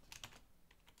checked.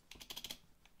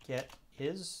 Get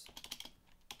is.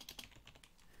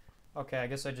 Okay, I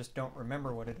guess I just don't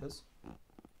remember what it is.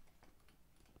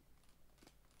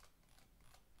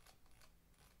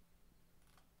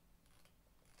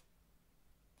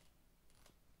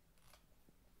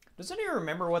 Does anyone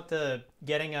remember what the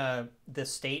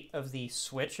state of the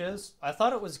switch is? I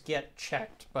thought it was get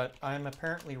checked, but I'm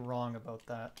apparently wrong about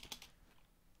that.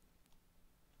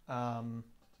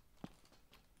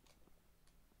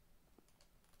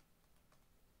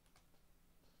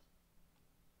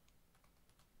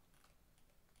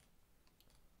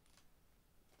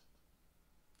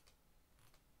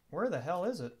 Where the hell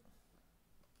is it?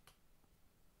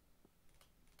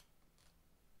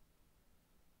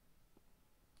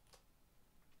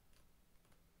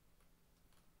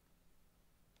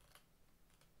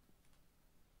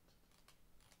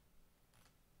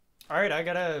 All right, I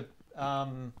gotta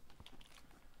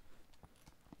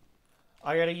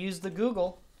use the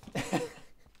Google.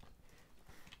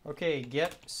 Okay,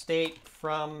 get state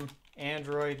from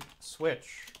Android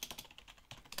switch.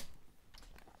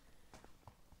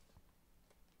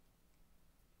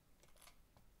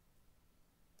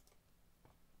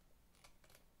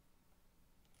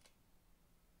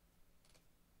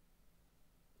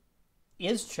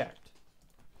 Is checked.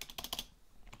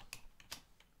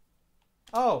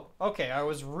 Oh, okay, I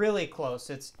was really close.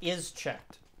 It's is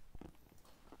checked.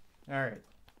 All right.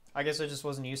 I guess I just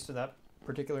wasn't used to that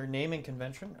particular naming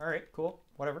convention. All right, cool,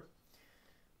 whatever.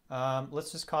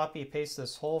 Let's just copy paste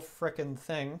this whole frickin'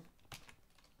 thing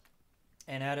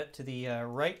and add it to the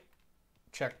right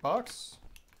checkbox.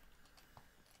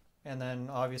 And then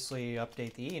obviously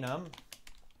update the enum.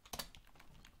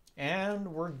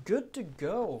 And we're good to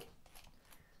go.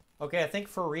 Okay, I think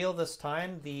for real this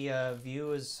time, the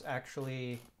view is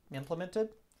actually implemented.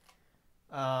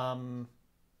 Yeah,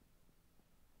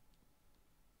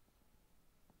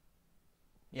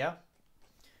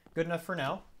 good enough for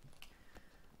now.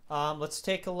 Let's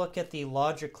take a look at the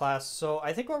logic class. So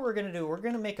I think what we're going to do, we're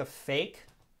going to make a fake.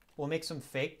 We'll make some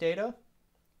fake data.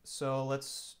 So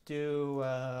let's do,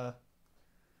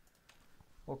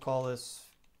 we'll call this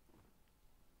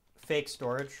fake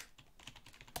storage.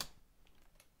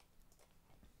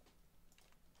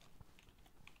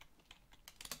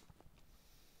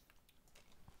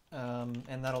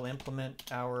 And that'll implement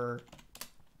our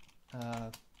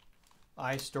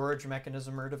storage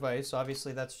mechanism or device.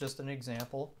 Obviously, that's just an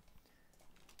example.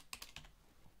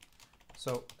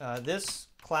 So this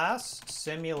class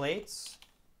simulates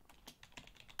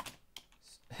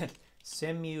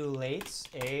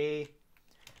a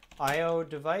I/O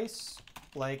device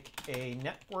like a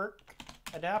network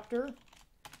adapter,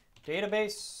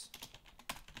 database,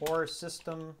 or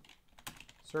system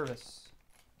service.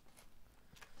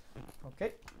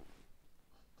 Okay.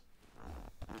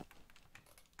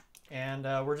 And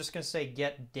we're just going to say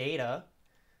get data.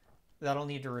 That'll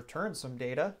need to return some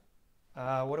data.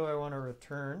 What do I want to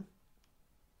return?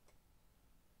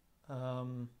 I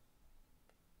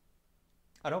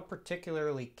don't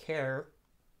particularly care.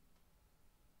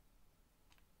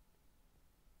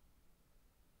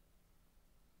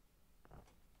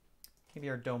 Maybe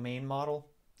our domain model.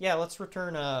 Yeah, let's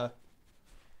return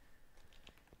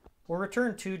we'll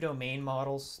return 2 domain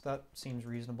models. That seems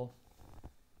reasonable.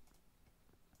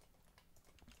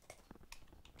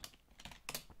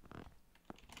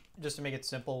 Just to make it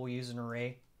simple, we use an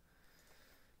array.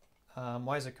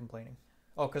 Why is it complaining?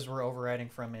 Oh, because we're overriding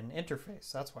from an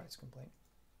interface. That's why it's complaining.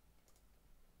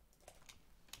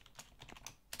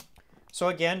 So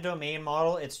again, domain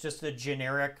model, it's just a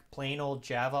generic plain old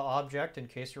Java object, in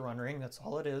case you're wondering. That's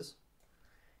all it is.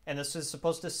 And this is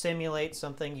supposed to simulate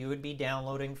something you would be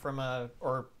downloading from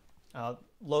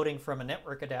loading from a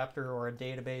network adapter or a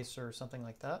database or something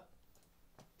like that.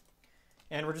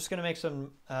 And we're just going to make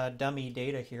some dummy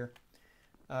data here.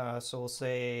 So we'll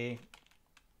say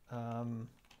domain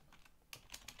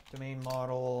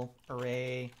model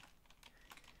array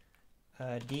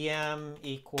dm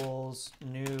equals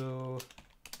new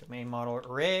domain model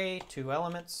array, 2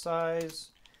 elements size.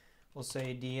 We'll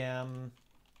say dm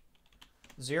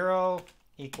 0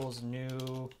 equals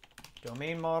new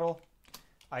domain model.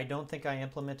 I don't think I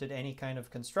implemented any kind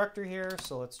of constructor here,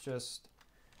 so let's just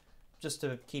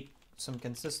to keep some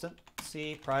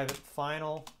consistency, private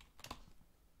final.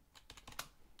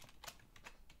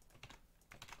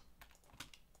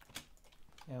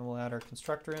 And we'll add our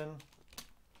constructor in.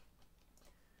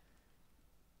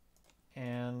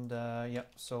 And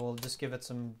yep, so we'll just give it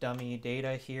some dummy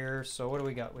data here. So what do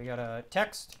we got? We got a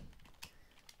text.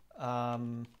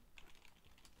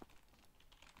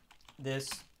 This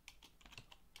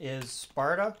is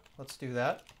Sparta. Let's do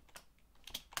that.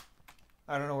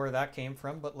 I don't know where that came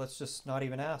from, but let's just not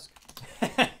even ask.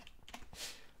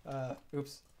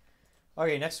 Oops.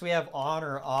 Okay, next we have on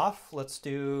or off. Let's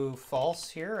do false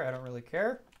here. I don't really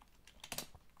care.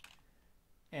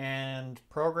 And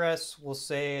progress, we'll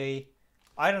say,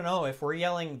 I don't know, if we're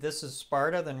yelling this is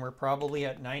Sparta, then we're probably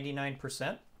at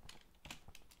 99%.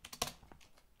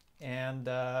 And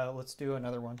let's do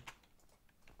another one.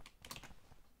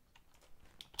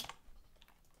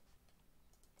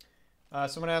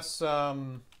 Someone asks,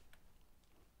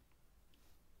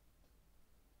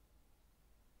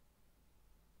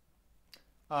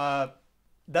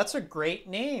 that's a great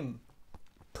name.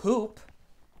 Poop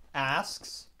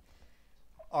asks,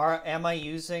 am I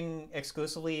using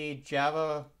exclusively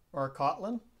Java or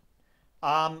Kotlin?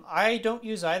 I don't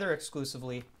use either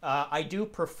exclusively. I do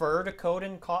prefer to code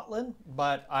in Kotlin,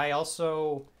 but I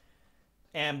also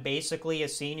am basically a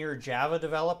senior Java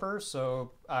developer,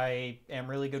 so I am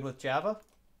really good with Java.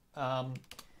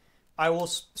 I will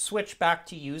switch back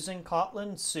to using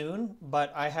Kotlin soon,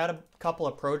 but I had a couple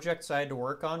of projects I had to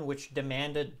work on which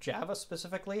demanded Java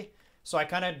specifically. So I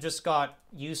kind of just got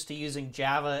used to using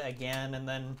Java again and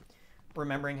then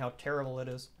remembering how terrible it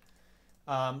is.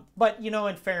 But, you know,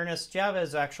 in fairness, Java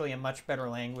is actually a much better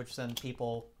language than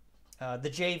people... the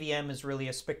JVM is really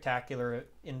a spectacular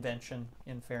invention,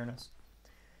 in fairness.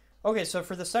 Okay, so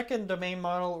for the second domain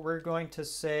model, we're going to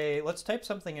say, let's type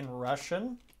something in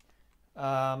Russian.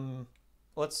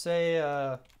 Let's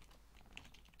say,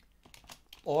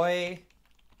 oi,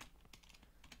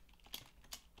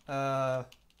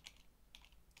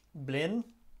 blin,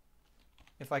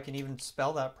 if I can even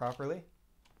spell that properly.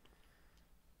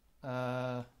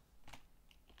 Was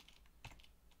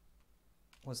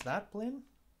that blin?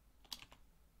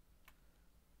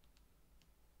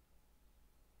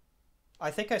 I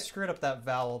think I screwed up that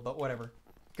vowel, but whatever.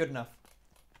 Good enough.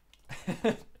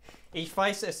 Ich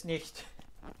weiß es nicht.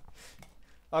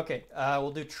 Okay,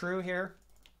 we'll do true here.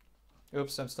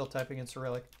 Oops, I'm still typing in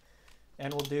Cyrillic.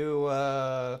 And we'll do,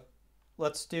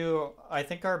 let's do, I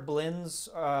think our blins,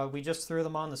 we just threw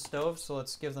them on the stove, so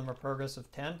let's give them a progress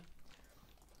of 10.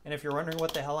 And if you're wondering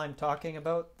what the hell I'm talking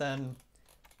about, then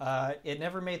it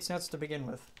never made sense to begin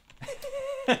with.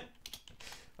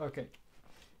 Okay.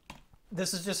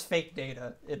 This is just fake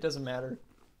data. It doesn't matter.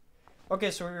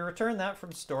 Okay, so we return that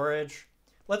from storage.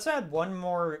 Let's add one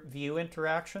more view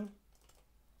interaction.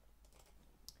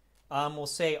 we'll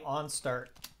say on start.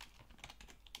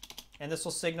 And this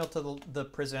will signal to the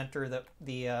presenter that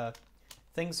the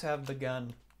things have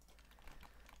begun.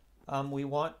 We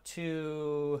want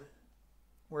to,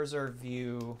 where's our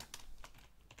view?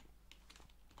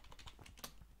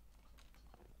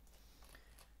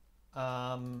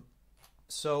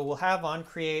 So we'll have on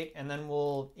create, and then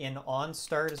we'll, in on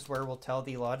start is where we'll tell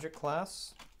the logic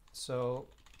class. So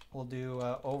we'll do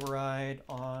override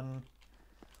on,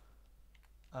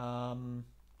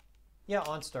 yeah,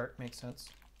 on start makes sense.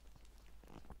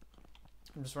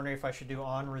 I'm just wondering if I should do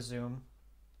on resume.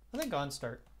 I think on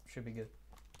start should be good.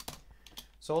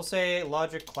 So we'll say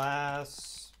logic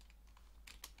class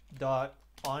dot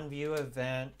on view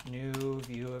event, new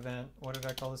view event. What did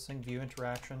I call this thing? View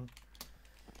interaction.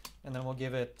 And then we'll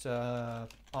give it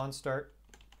on start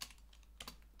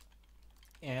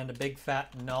and a big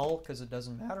fat null because it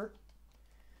doesn't matter.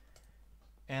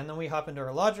 And then we hop into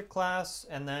our logic class,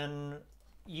 and then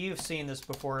you've seen this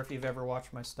before if you've ever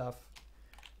watched my stuff.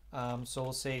 So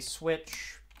we'll say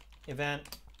switch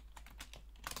event,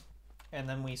 and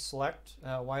then we select.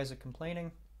 Why is it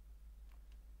complaining?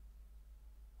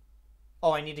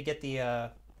 Oh, I need to get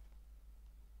the.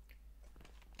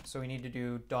 So we need to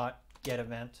do dot get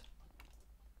event.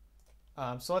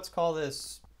 So let's call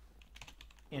this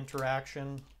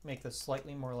interaction. Make this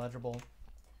slightly more legible.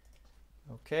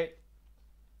 Okay,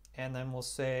 and then we'll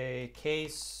say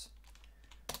case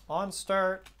on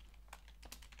start.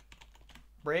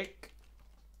 Break,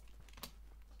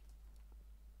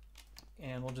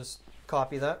 and we'll just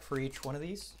copy that for each one of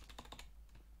these.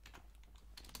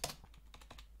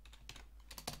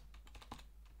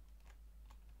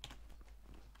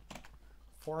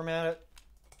 Format it.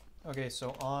 Okay,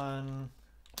 so on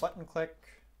button click,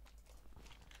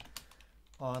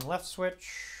 on left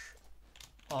switch,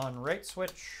 on right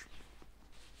switch.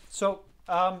 So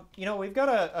you know, we've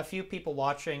got a few people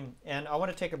watching, and I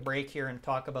want to take a break here and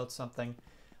talk about something.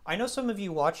 I know some of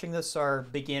you watching this are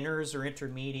beginners or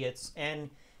intermediates, and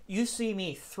you see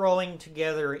me throwing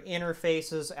together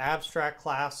interfaces, abstract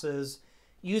classes,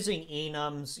 using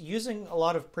enums, using a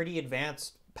lot of pretty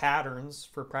advanced patterns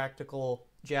for practical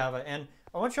Java. And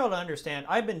I want y'all to understand,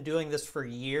 I've been doing this for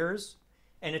years,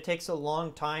 and it takes a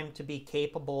long time to be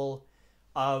capable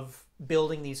of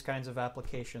building these kinds of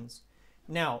applications.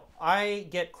 Now, I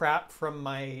get crap from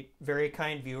my very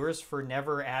kind viewers for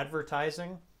never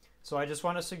advertising. So I just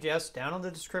want to suggest down in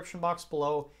the description box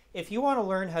below, if you want to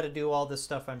learn how to do all this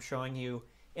stuff I'm showing you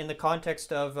in the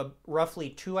context of a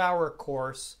roughly 2-hour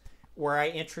course where I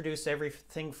introduce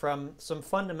everything from some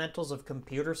fundamentals of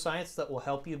computer science that will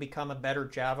help you become a better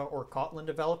Java or Kotlin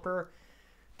developer,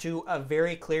 to a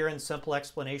very clear and simple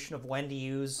explanation of when to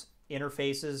use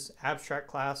interfaces, abstract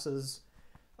classes,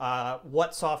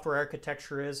 what software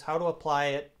architecture is, how to apply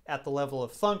it at the level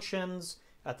of functions,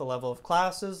 at the level of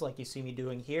classes, like you see me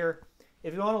doing here.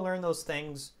 If you want to learn those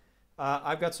things,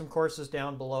 I've got some courses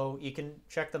down below. You can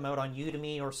check them out on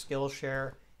Udemy or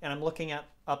Skillshare, and I'm looking at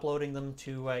uploading them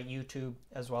to YouTube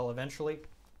as well eventually.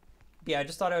 Yeah, I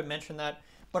just thought I would mention that.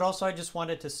 But also I just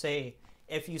wanted to say,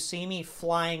 if you see me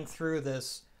flying through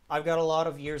this, I've got a lot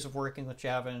of years of working with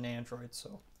Java and Android,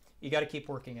 so you got to keep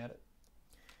working at it.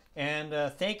 And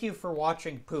thank you for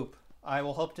watching Poop. I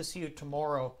will hope to see you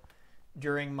tomorrow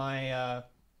during my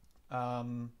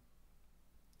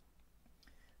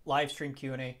live stream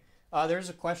Q&A. There's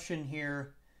a question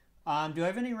here. Do I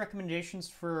have any recommendations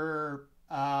for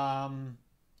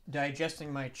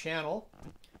digesting my channel?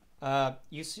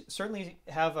 You certainly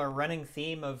have a running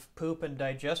theme of poop and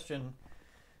digestion.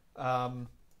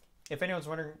 If anyone's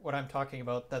wondering what I'm talking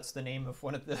about, that's the name of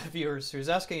one of the viewers who's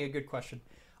asking a good question.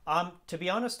 To be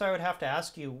honest, I would have to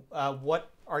ask you,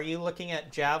 what are you looking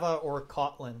at, Java or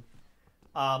Kotlin?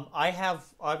 I have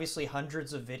obviously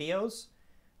hundreds of videos.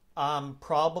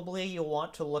 Probably you'll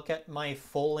want to look at my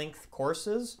full-length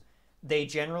courses. They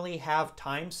generally have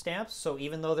timestamps, so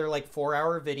even though they're like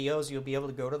 4-hour videos, you'll be able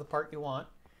to go to the part you want.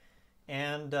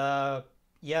 And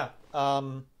yeah,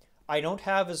 I don't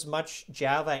have as much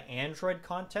Java Android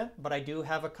content, but I do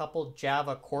have a couple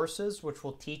Java courses which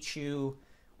will teach you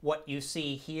what you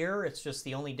see here. It's just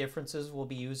the only differences we'll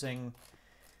be using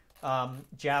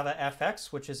Java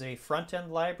FX, which is a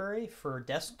front-end library for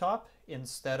desktop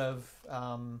instead of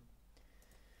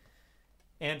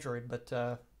Android.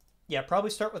 But yeah, probably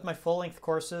start with my full-length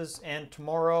courses, and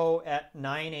tomorrow at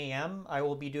 9 a.m. I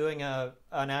will be doing an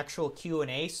actual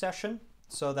Q&A session,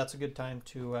 so that's a good time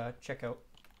to check out.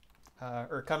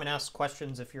 Or come and ask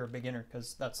questions if you're a beginner,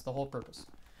 because that's the whole purpose.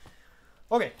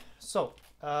 Okay, so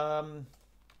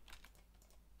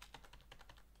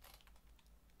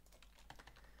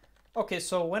Okay,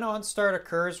 so when onStart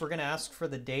occurs, we're going to ask for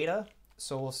the data.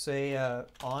 So we'll say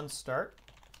onStart.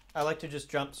 I like to just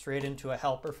jump straight into a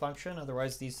helper function,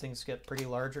 otherwise these things get pretty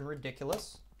large and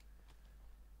ridiculous.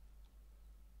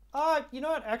 You know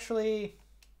what, actually,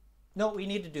 no, we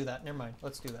need to do that. Never mind,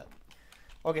 let's do that.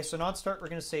 Okay, so in onStart, we're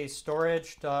going to say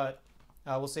storage dot,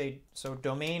 we'll say, so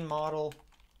domain model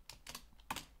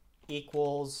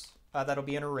equals, that'll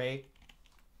be an array.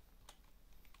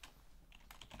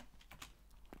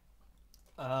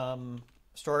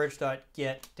 Storage dot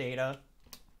get data.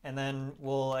 And then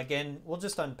we'll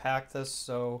just unpack this.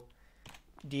 So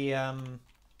DM,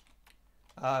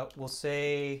 we'll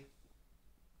say,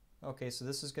 okay, so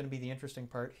this is going to be the interesting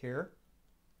part here.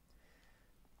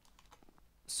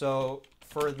 So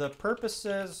for the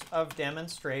purposes of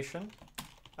demonstration,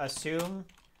 assume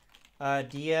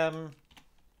DM0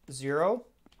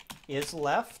 is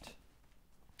left,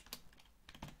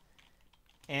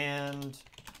 and,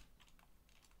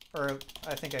 or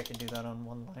I think I can do that on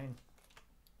one line.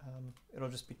 It'll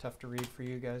just be tough to read for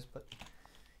you guys, but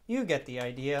you get the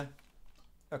idea.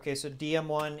 Okay, so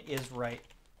DM1 is right.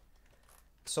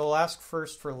 So we'll ask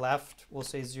first for left. We'll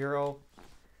say 0.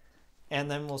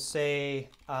 And then we'll say,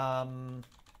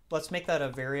 let's make that a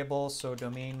variable. So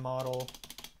domain model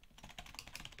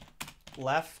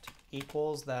left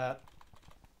equals that.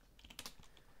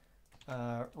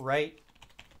 Right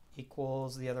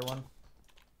equals the other one.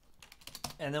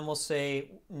 And then we'll say,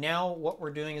 now what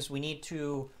we're doing is we need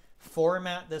to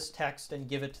format this text and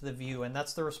give it to the view. And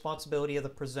that's the responsibility of the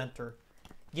presenter.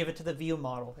 Give it to the view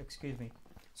model, excuse me.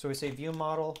 So we say view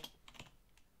model.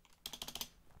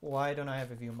 Why don't I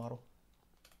have a view model?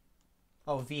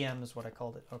 Oh, VM is what I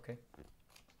called it. Okay.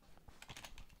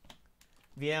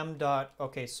 VM dot,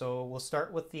 okay, so we'll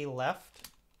start with the left.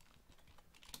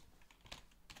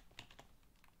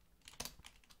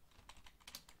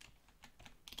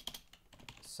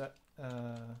 Set,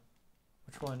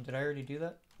 which one? Did I already do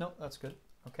that? No, that's good.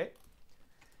 Okay.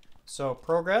 So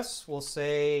progress, we'll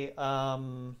say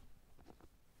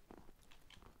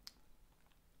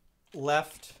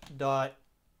left dot,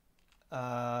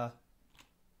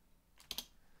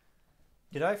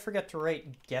 did I forget to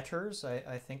write getters?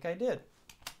 I think I did.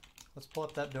 Let's pull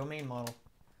up that domain model.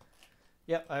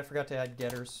 Yep, I forgot to add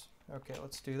getters. Okay,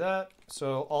 let's do that.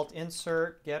 So alt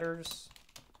insert getters.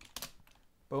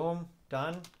 Boom,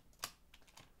 done.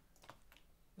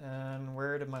 And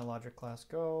where did my logic class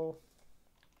go?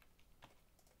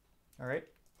 All right.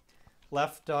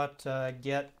 Left dot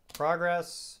get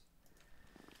progress.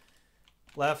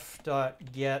 Left dot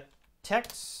get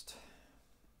text.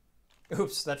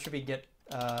 Oops, that should be get.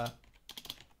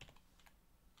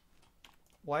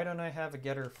 Why don't I have a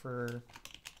getter for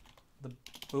the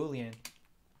Boolean?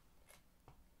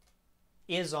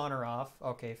 Is on or off?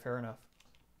 Okay, fair enough.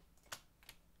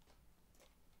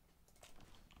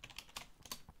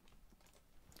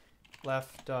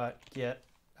 Left dot get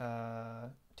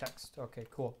text. Okay,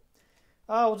 cool.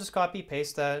 We'll just copy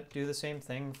paste that. Do the same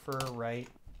thing for right.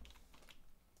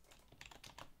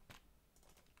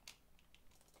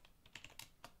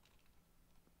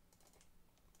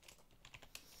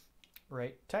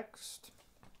 Right text.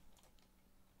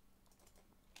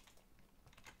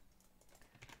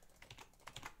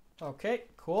 Okay,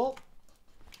 cool.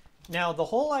 Now the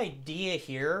whole idea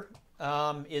here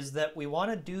is that we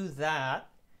want to do that,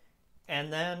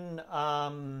 and then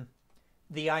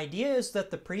the idea is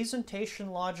that the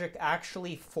presentation logic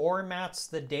actually formats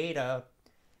the data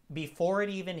before it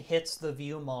even hits the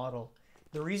view model.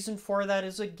 The reason for that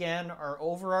is, again, our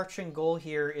overarching goal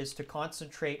here is to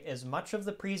concentrate as much of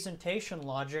the presentation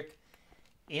logic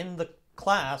in the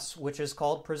class, which is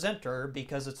called presenter,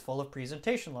 because it's full of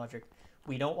presentation logic.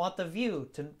 We don't want the view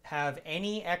to have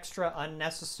any extra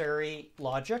unnecessary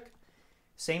logic.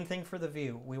 Same thing for the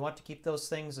view. We want to keep those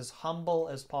things as humble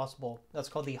as possible. That's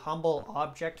called the humble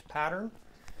object pattern.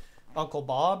 Uncle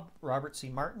Bob, Robert C.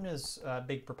 Martin, is a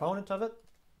big proponent of it.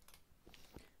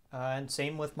 And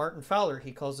same with Martin Fowler.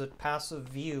 He calls it passive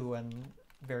view and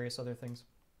various other things.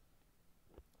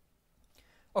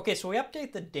 Okay, so we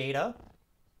update the data.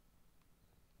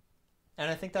 And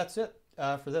I think that's it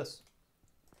for this.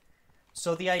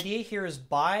 So the idea here is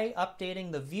by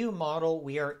updating the view model,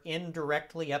 we are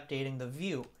indirectly updating the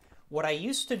view. What I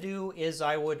used to do is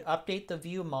I would update the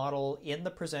view model in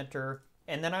the presenter,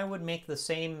 and then I would make the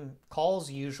same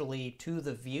calls usually to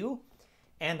the view.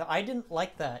 And I didn't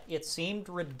like that. It seemed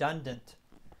redundant.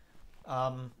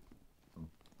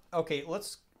 Okay,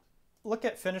 let's look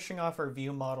at finishing off our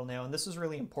view model now, and this is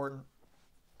really important.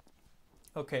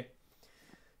 Okay,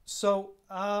 so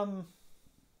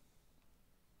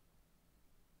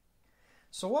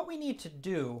so what we need to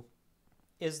do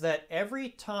is that every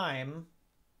time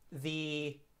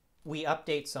we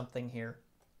update something here,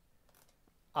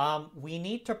 we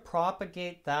need to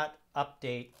propagate that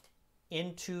update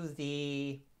into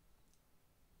the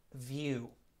view.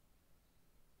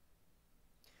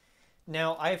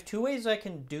 Now, I have two ways I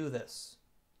can do this.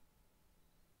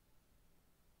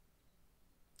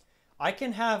 I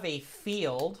can have a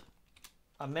field,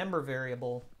 a member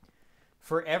variable,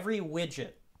 for every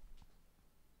widget.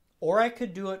 Or I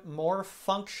could do it more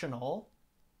functional,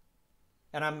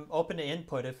 and I'm open to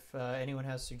input if anyone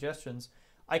has suggestions.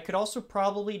 I could also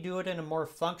probably do it in a more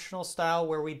functional style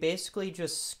where we basically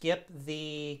just skip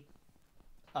the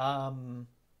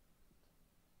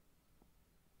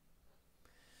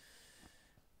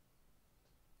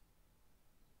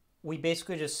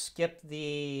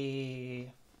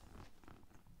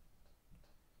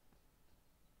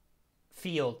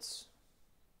fields.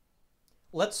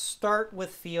 Let's start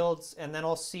with fields, and then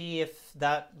I'll see if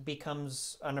that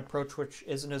becomes an approach which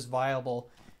isn't as viable.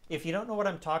 If you don't know what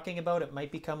I'm talking about, it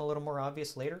might become a little more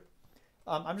obvious later.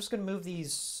 I'm just going to move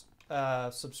these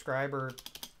subscriber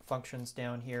functions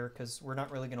down here because we're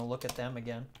not really going to look at them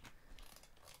again.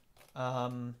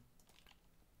 I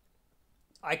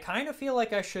kind of feel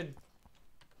like I should...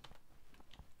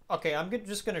 Okay, I'm going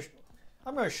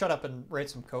to shut up and write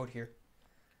some code here.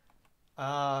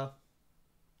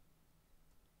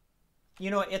 You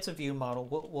know, it's a view model.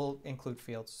 We'll include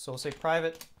fields. So we'll say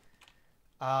private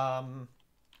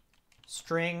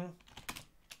string.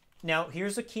 Now,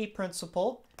 here's a key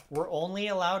principle. We're only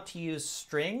allowed to use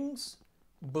strings,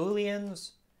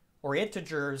 booleans, or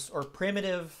integers, or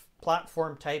primitive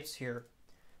platform types here.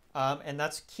 And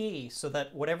that's key, so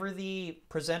that whatever the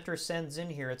presenter sends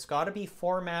in here, it's got to be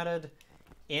formatted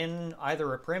in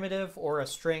either a primitive or a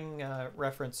string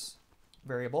reference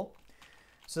variable.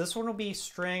 So this one will be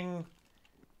string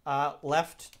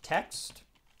left text.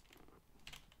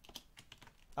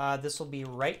 This will be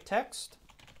right text.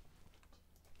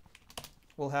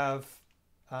 We'll have,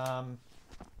 and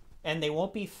they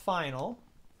won't be final.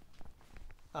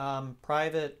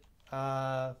 Private,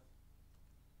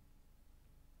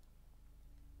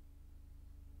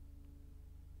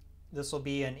 this will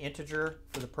be an integer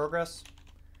for the progress,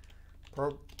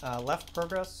 left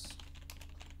progress.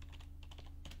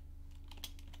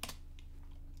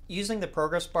 Using the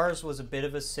progress bars was a bit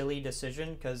of a silly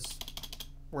decision because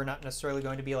we're not necessarily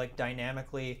going to be like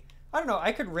dynamically, I don't know,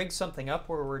 I could rig something up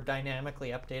where we're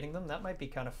dynamically updating them. That might be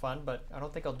kind of fun, but I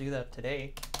don't think I'll do that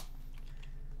today.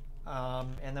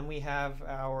 And then we have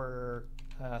our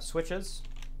switches.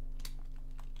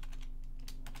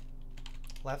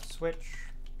 Left switch.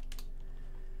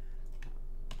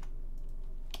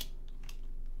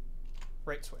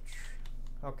 Right switch.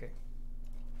 Okay.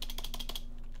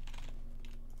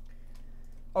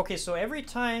 Okay, so every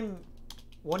time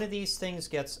one of these things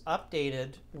gets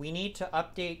updated, we need to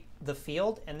update the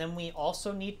field, and then we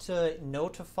also need to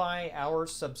notify our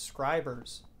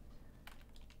subscribers.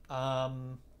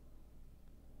 And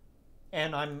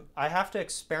I have to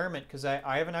experiment because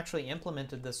I haven't actually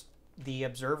implemented the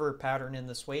observer pattern in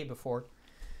this way before.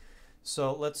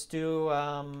 So let's do,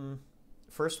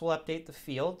 first we'll update the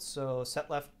field. So set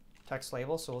left text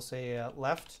label. So we'll say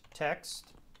left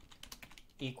text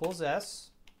equals S.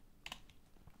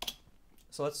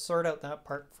 So let's sort out that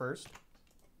part first.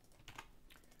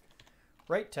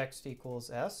 Right text equals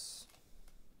S.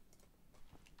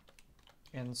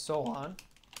 And so on.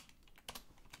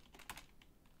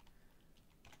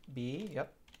 B,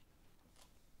 yep.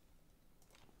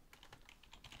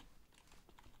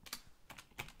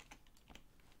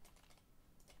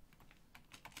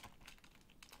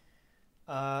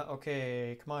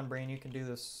 Okay, come on, brain, you can do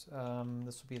this. This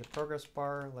will be the progress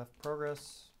bar, left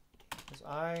progress is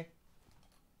I.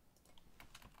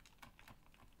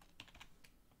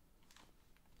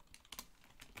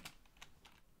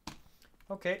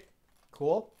 Okay,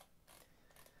 cool.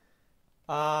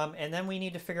 And then we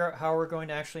need to figure out how we're going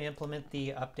to actually implement the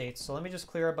updates. So let me just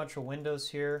clear a bunch of windows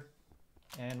here,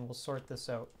 and we'll sort this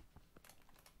out.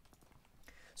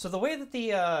 So the way that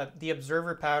the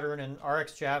observer pattern and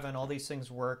RxJava and all these things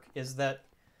work is that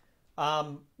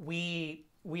we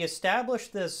establish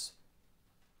this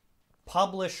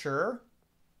publisher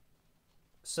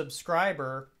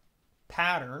subscriber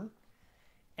pattern,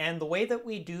 and the way that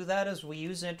we do that is we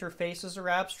use interfaces or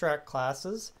abstract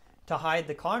classes to hide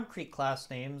the concrete class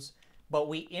names, but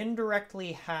we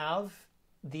indirectly have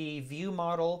the view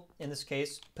model, in this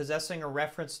case, possessing a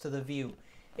reference to the view.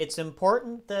 It's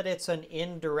important that it's an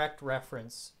indirect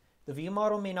reference. The view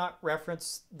model may not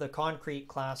reference the concrete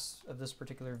class of this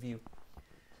particular view.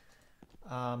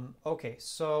 Okay,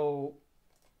 so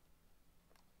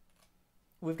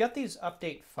we've got these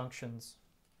update functions.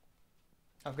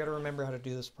 I've got to remember how to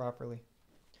do this properly.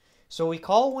 So we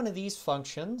call one of these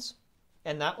functions,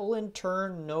 and that will in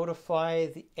turn notify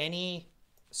any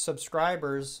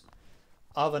subscribers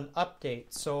of an update.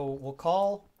 So we'll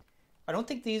call, I don't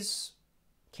think these,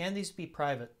 can these be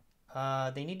private?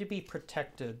 They need to be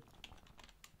protected.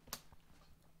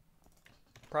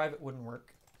 Private wouldn't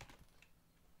work.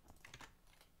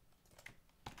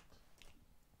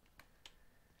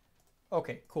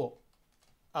 Okay, cool.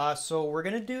 So we're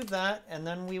going to do that, and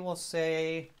then we will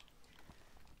say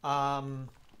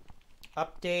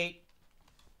update.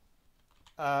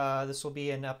 This will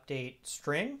be an update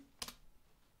string.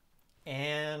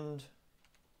 And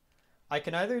I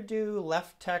can either do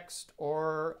left text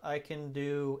or I can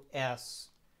do S.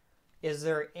 Is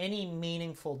there any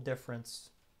meaningful difference?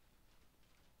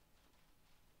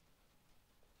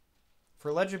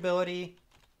 For legibility,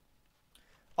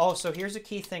 oh, so here's a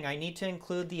key thing. I need to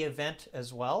include the event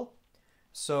as well.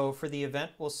 So for the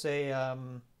event, we'll say,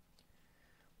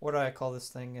 what do I call this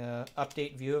thing?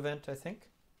 Update view event, I think.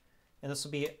 And this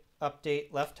will be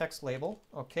update left text label.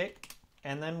 Okay.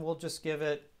 And then we'll just give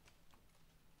it,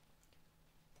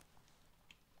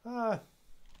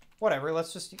 whatever.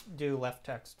 Let's just do left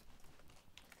text.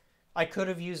 I could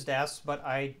have used S, but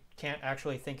I can't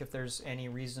actually think if there's any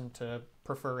reason to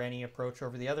prefer any approach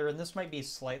over the other. And this might be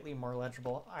slightly more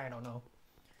legible. I don't know.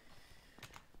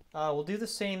 We'll do the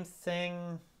same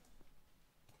thing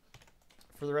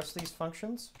for the rest of these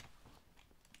functions.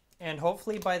 And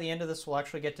hopefully by the end of this, we'll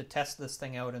actually get to test this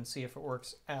thing out and see if it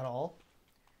works at all.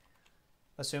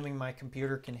 Assuming my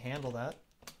computer can handle that.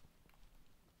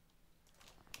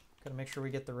 Gotta make sure we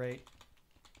get the right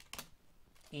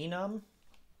enum.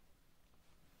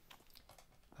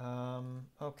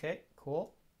 Okay,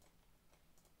 cool.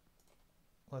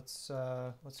 Let's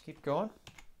keep going.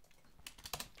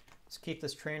 Let's keep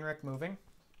this train wreck moving.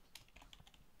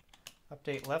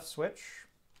 Update left switch.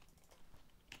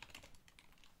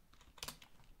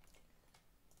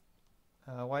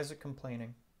 Why is it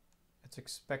complaining? It's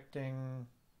expecting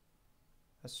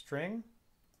a string.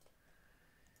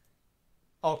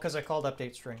 Oh, because I called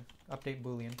update string. Update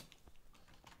boolean.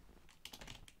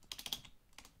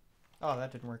 Oh,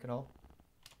 that didn't work at all.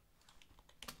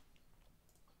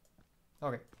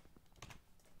 Okay.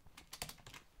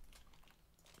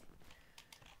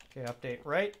 Okay, update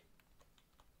right.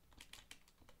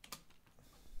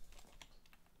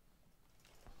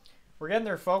 We're getting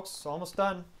there, folks. Almost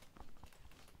done.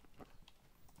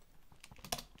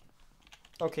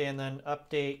 Okay, and then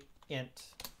update int.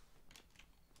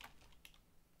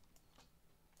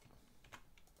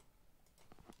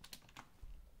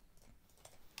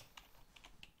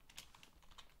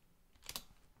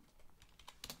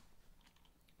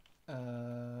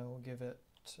 We'll give it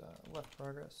left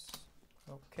progress.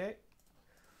 Okay.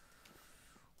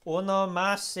 Uno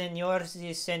más, señores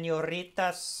y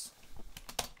señoritas.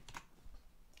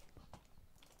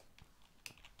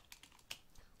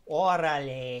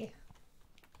 Órale.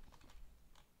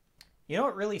 You know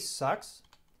what really sucks?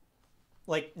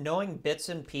 Like knowing bits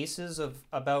and pieces of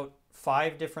about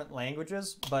 5 different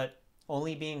languages, but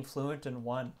only being fluent in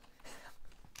one.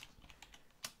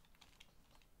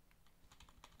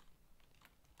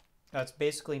 That's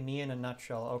basically me in a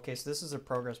nutshell. Okay, so this is a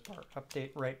progress bar.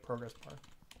 Update right progress bar.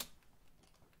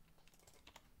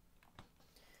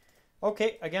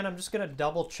 Okay, again, I'm just going to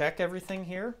double check everything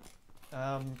here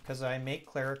because I make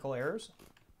clerical errors.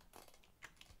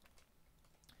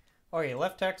 Okay,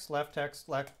 left text, left text,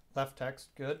 left text,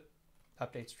 good.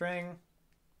 Update string.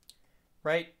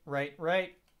 Right, right,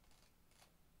 right.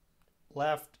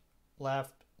 Left,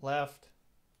 left, left.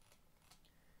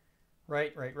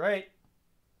 Right, right, right.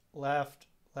 Left,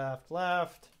 left,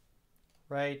 left.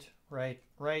 Right, right,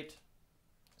 right.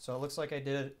 So it looks like I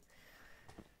did it.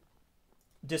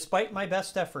 Despite my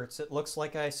best efforts, it looks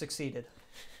like I succeeded.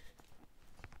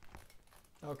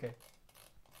 Okay.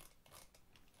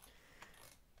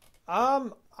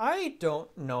 I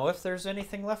don't know if there's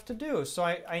anything left to do. So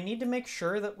I need to make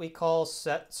sure that we call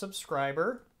set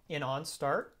subscriber in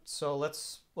onStart. So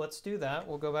let's do that.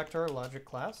 We'll go back to our logic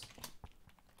class.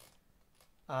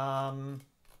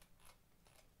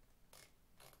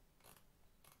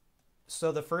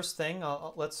 So the first thing,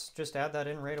 let's just add that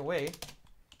in right away.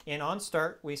 In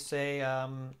onStart, we say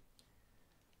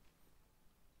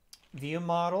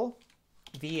ViewModel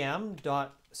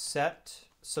VM.set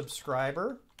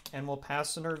subscriber, and we'll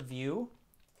pass in our view.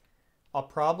 I'll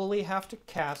probably have to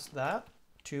cast that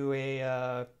to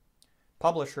a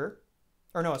publisher,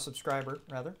 or no, a subscriber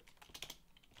rather.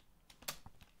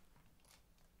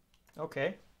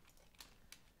 Okay.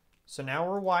 So now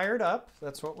we're wired up.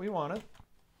 That's what we wanted.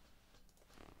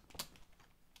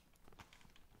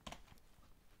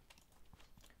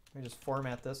 me just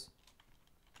format this.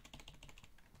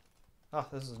 Oh,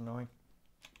 this is annoying.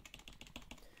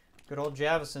 Good old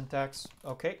Java syntax.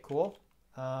 Okay, cool.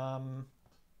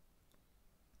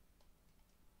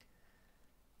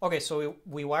 Okay, so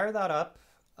we wire that up.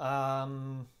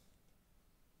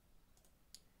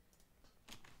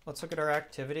 Let's look at our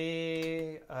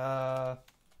activity. I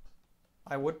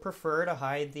would prefer to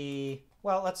hide the,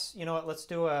 well, you know what, let's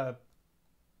do a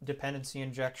dependency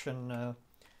injection.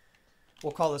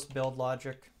 We'll call this build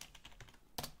logic.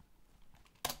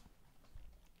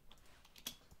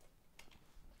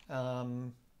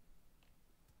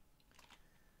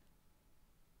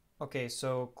 Okay,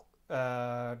 so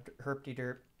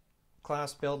herpderp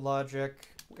class build logic.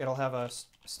 It'll have a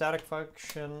static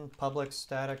function, public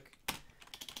static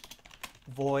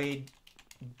void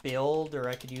build, or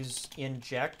I could use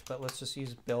inject, but let's just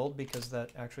use build because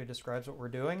that actually describes what we're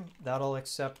doing. That'll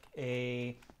accept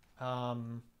a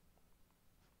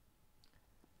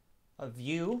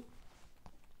view.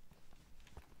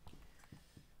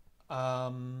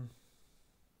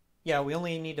 Yeah, we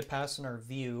only need to pass in our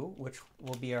view, which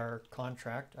will be our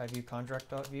contract,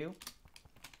 iViewContract.view.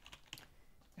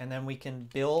 And then we can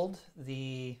build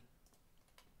the,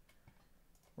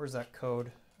 where's that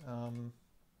code?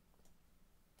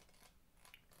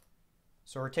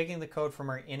 So we're taking the code from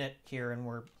our init here, and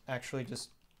we're actually just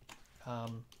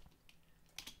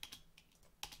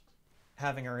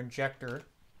having our injector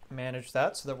manage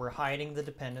that so that we're hiding the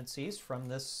dependencies from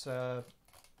this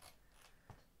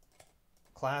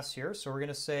class here. So we're going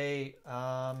to say,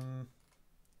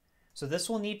 so this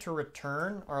will need to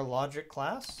return our logic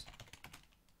class,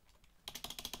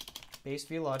 base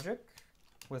view logic,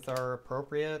 with our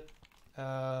appropriate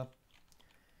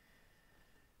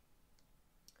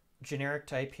generic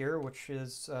type here, which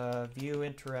is view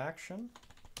interaction.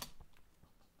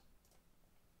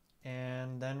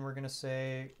 And then we're going to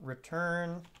say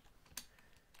return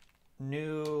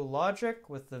new logic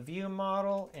with the view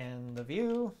model and the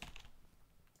view.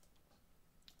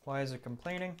 Why is it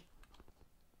complaining?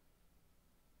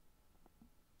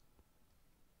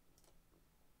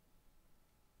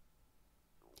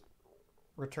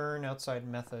 Return outside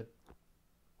method.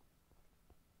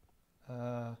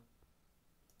 Am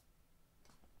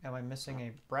I missing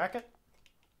a bracket?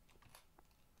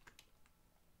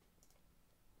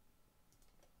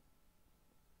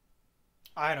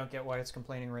 I don't get why it's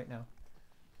complaining right now.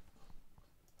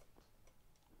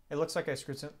 It looks like I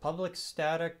screwed some public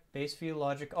static base view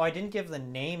logic. Oh, I didn't give the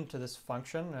name to this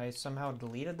function. I somehow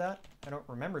deleted that. I don't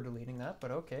remember deleting that,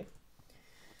 but okay.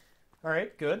 All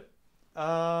right, good.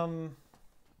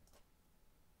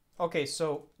 Okay,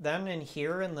 so then in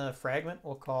here in the fragment,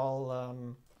 we'll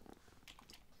call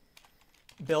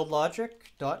build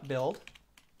logic dot build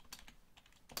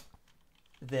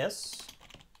this,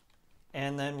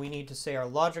 and then we need to say our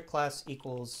logic class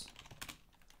equals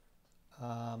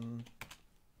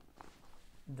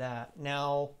that.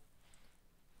 Now,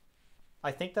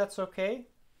 I think that's okay.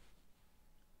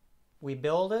 We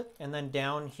build it, and then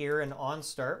down here in on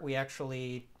start, we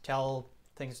actually tell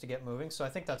things to get moving. So I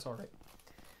think that's all right.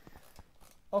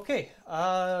 Okay.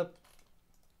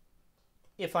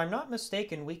 If I'm not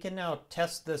mistaken, we can now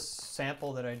test this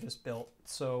sample that I just built.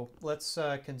 So let's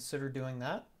consider doing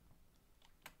that.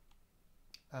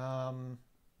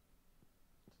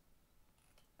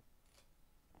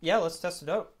 Yeah, let's test it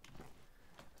out.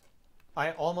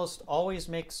 I almost always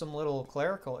make some little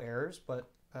clerical errors, but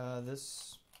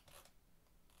this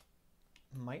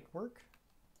might work.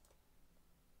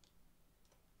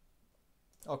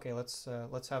 Okay, let's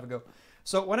have a go.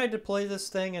 So when I deploy this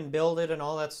thing and build it and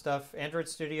all that stuff, Android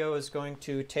Studio is going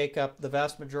to take up the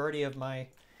vast majority of my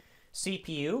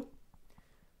CPU.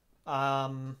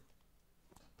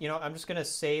 You know, I'm just going to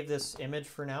save this image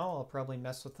for now. I'll probably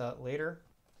mess with that later.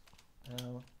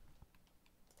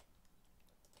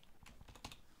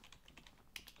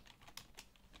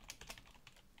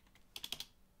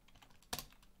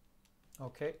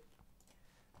 Okay.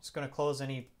 Just going to close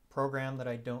any program that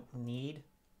I don't need,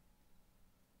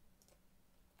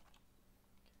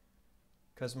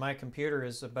 because my computer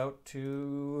is about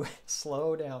to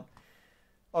slow down.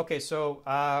 Okay, so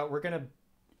we're going to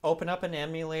open up an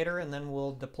emulator, and then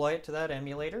we'll deploy it to that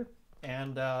emulator.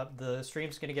 And the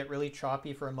stream's going to get really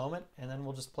choppy for a moment, and then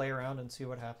we'll just play around and see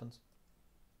what happens.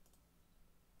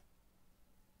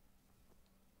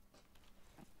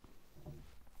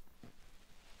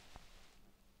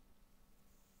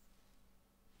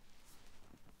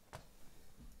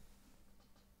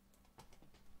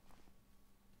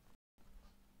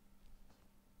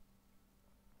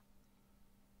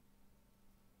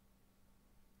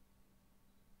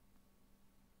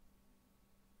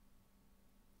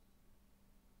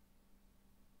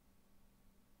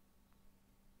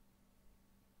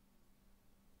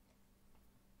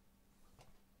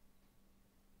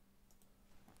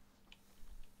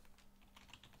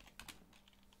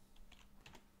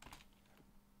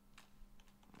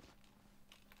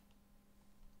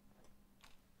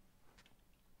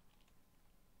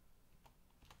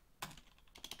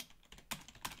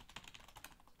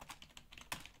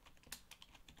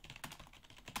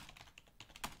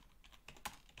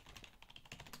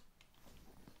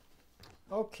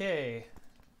 Okay,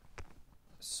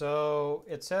 so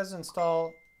it says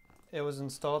install, it was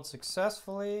installed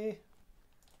successfully,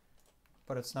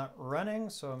 but it's not running,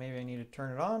 so maybe I need to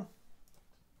turn it on.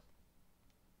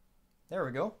 There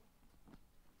we go.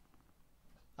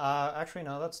 Actually,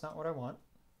 no, that's not what I want.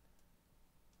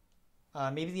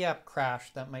 Maybe the app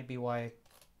crashed, that might be why.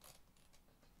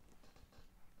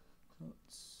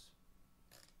 Oops.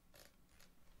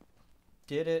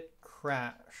 Did it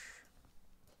crash?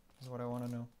 Is what I want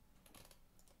to know.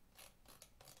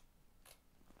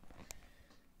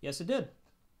 Yes, it did.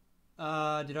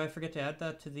 Did I forget to add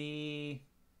that to the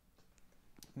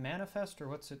manifest, or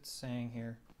what's it saying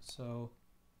here? So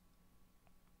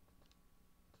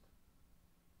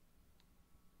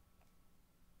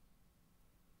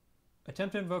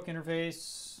attempt to invoke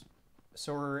interface.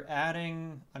 So we're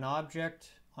adding an object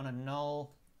on a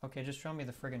null. Okay, just show me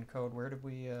the friggin' code. Where did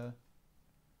we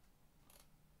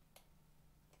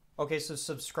Okay, so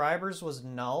subscribers was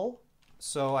null,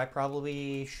 so I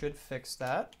probably should fix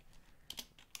that.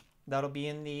 That'll be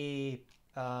in the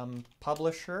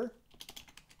publisher.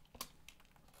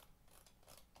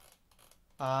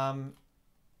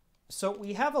 So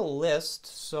we have a list,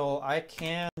 so I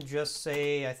can just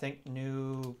say, I think,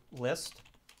 new list,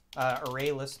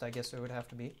 array list, I guess it would have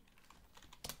to be.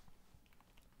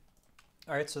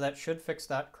 All right, so that should fix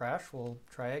that crash. We'll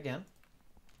try again.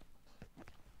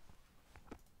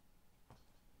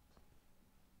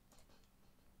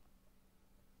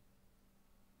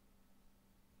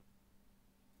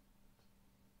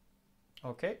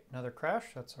 Okay, another crash,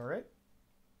 that's all right.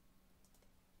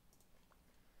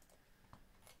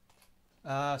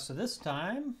 So this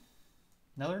time,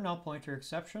 another null pointer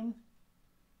exception.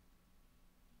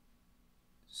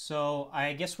 So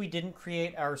I guess we didn't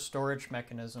create our storage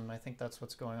mechanism. I think that's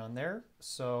what's going on there.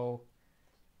 So,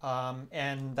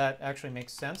 and that actually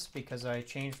makes sense because I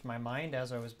changed my mind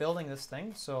as I was building this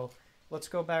thing. So let's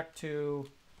go back to,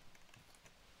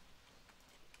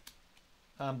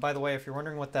 by the way, if you're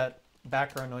wondering what that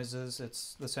background noise is,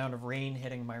 it's the sound of rain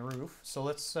hitting my roof. So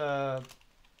let's add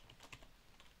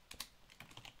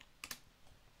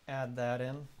that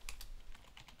in.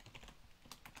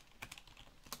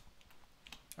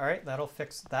 All right, that'll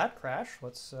fix that crash.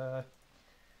 Let's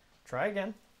try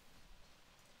again.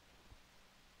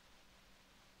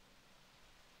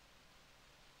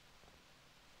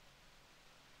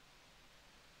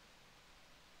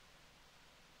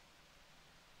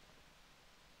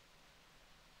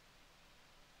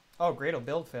 Oh, Gradle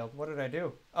build failed. What did I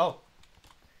do? Oh,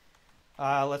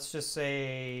 let's just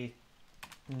say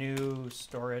new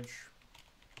storage,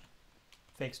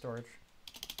 fake storage.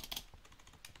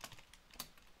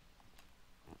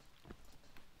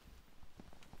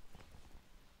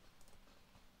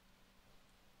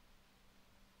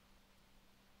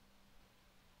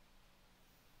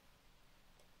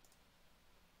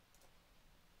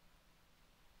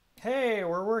 Hey,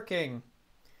 we're working.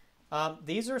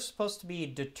 These are supposed to be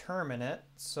determinate,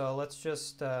 so let's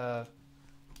just, I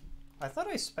thought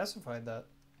I specified that.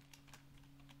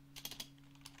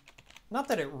 Not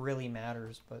that it really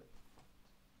matters, but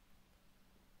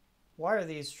why are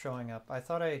these showing up? I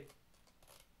thought I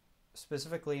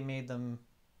specifically made them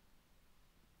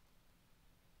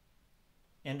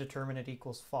indeterminate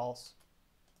equals false.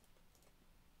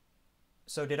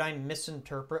 So did I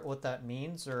misinterpret what that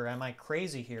means, or am I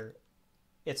crazy here?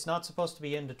 It's not supposed to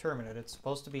be indeterminate, it's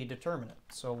supposed to be determinate.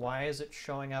 So why is it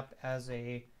showing up as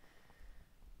a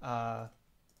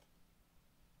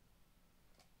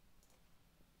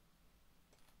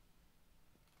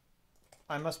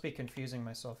I must be confusing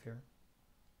myself here.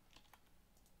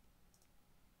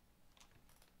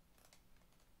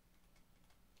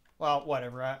 Well,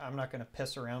 whatever, I'm not going to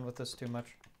piss around with this too much.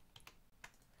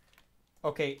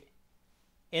 Okay,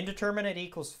 indeterminate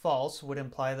equals false would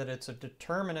imply that it's a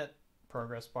determinate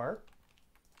progress bar.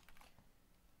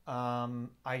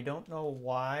 I don't know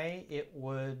why it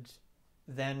would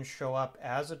then show up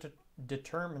as a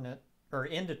determinate or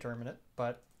indeterminate,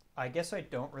 but I guess I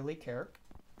don't really care.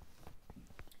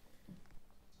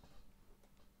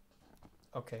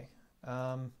 Okay,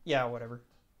 yeah, whatever.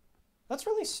 That's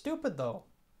really stupid though.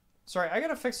 Sorry, I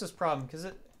gotta fix this problem because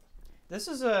this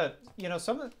is a, you know,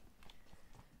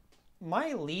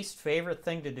 my least favorite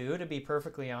thing to do, to be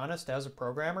perfectly honest, as a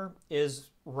programmer, is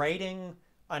writing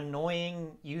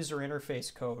annoying user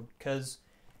interface code, because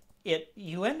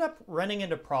you end up running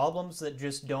into problems that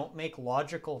just don't make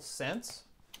logical sense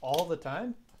all the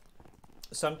time.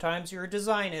 Sometimes your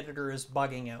design editor is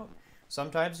bugging out.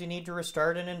 Sometimes you need to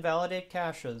restart and invalidate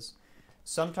caches.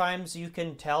 Sometimes you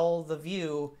can tell the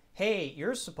view, hey,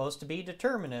 you're supposed to be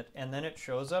determinate, and then it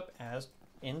shows up as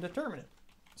indeterminate.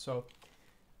 So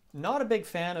Not a big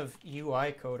fan of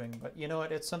UI coding, but you know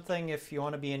what? It's something, if you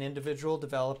want to be an individual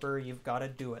developer, you've got to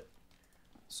do it.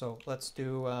 So let's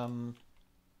do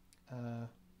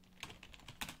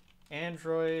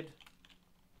Android.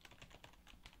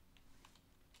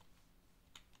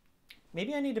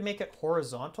 Maybe I need to make it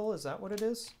horizontal. Is that what it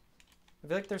is? I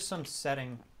feel like there's some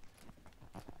setting.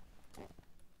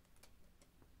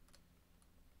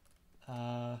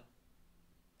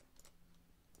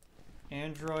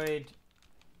 Android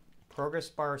progress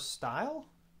bar style?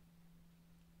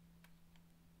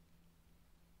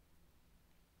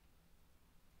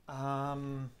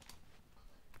 Wow,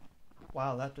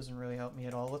 that doesn't really help me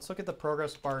at all. Let's look at the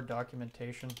progress bar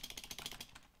documentation.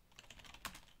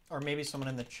 Or maybe someone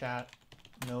in the chat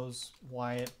knows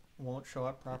why it won't show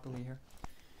up properly here.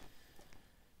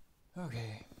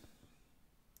 Okay.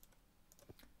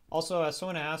 Also,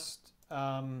 someone asked,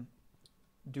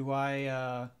 do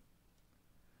I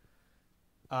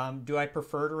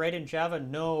prefer to write in Java?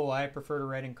 No, I prefer to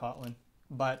write in Kotlin,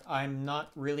 but I'm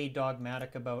not really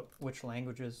dogmatic about which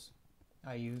languages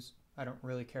I use. I don't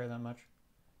really care that much.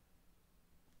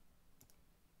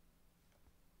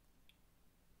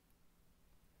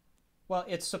 Well,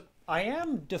 I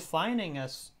am defining a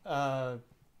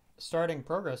starting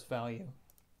progress value,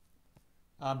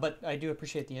 but I do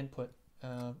appreciate the input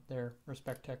there,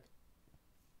 Respect Tech.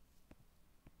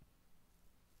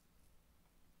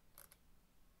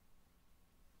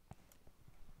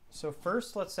 So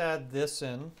first, let's add this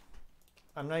in.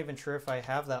 I'm not even sure if I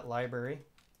have that library.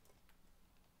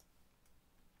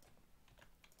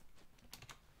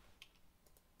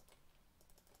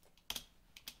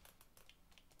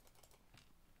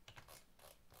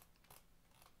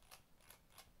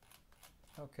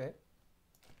 Okay.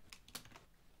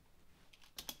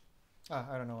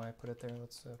 I don't know why I put it there.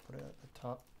 Let's put it at the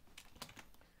top.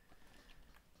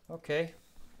 Okay.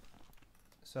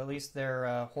 So at least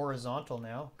they're horizontal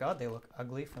now. God, they look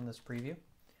ugly from this preview.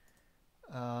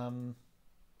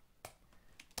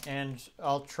 And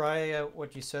I'll try out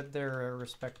what you said there,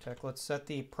 Respect Tech. Let's set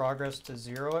the progress to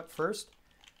 0 at first.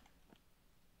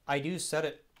 I do set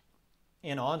it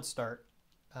in OnStart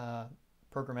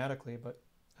programmatically, but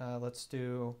let's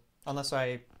do, unless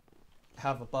I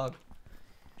have a bug.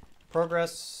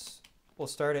 Progress will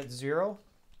start at 0.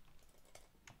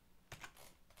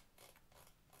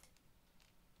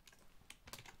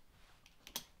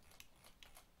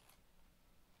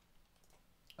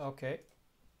 Okay.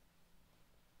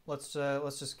 Let's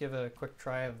just give a quick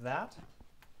try of that.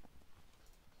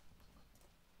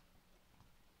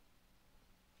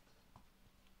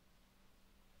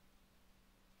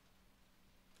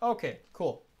 Okay,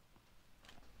 cool.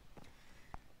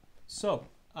 So,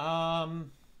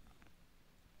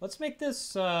 let's make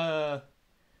this, all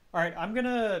right,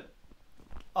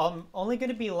 I'm only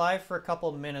gonna be live for a couple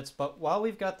of minutes, but while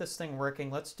we've got this thing working,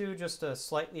 let's do just a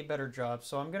slightly better job.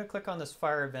 So I'm gonna click on this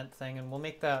fire event thing, and we'll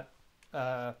make that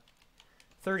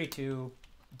 32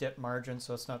 dip margin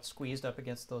so it's not squeezed up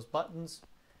against those buttons.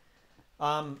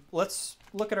 Let's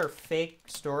look at our fake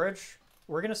storage.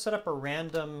 We're gonna set up a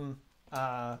random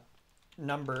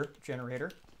number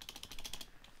generator.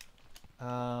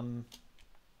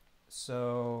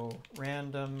 So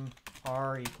random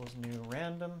r equals new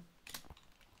random.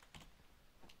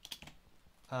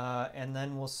 And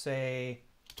then we'll say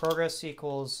progress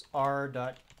equals r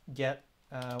dot get,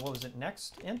 what was it,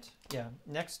 next int? Yeah,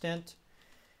 next int.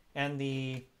 And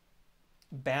the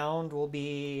bound will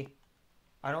be,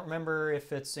 I don't remember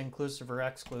if it's inclusive or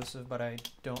exclusive, but I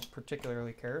don't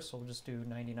particularly care, so we'll just do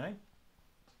 99.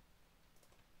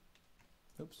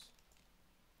 Oops.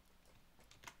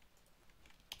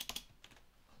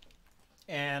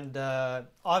 And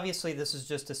obviously this is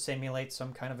just to simulate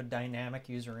some kind of a dynamic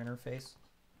user interface.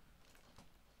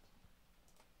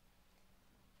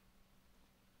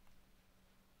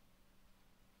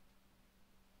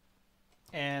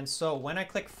 And so when I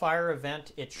click fire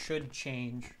event, it should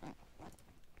change.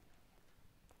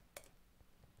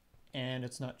 And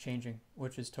it's not changing,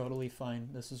 which is totally fine.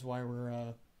 This is why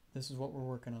we're this is what we're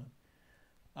working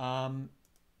on.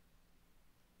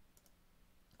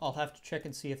 I'll have to check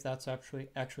and see if that's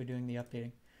actually doing the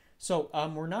updating. So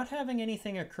we're not having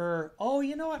anything occur. Oh,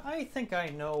 you know what? I think I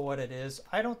know what it is.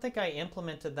 I don't think I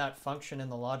implemented that function in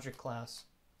the logic class.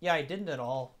 Yeah, I didn't at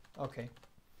all. Okay.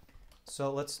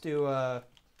 So let's do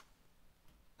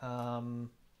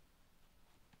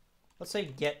let's say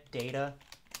get data.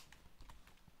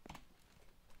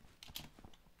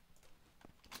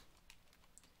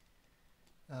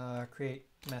 Create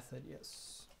method,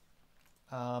 yes.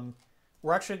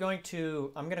 We're actually going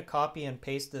to, I'm going to copy and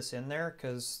paste this in there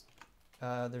because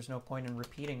there's no point in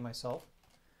repeating myself.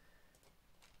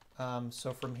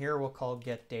 So from here we'll call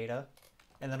get data,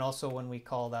 and then also when we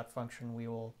call that function we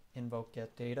will invoke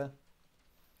get data.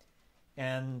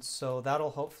 And so that'll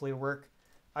hopefully work.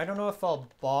 I don't know if I'll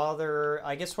bother.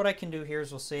 I guess what I can do here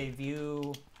is we'll say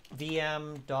view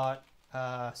VM dot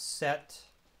set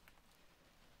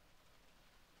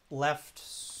left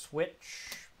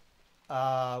switch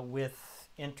with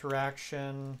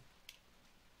interaction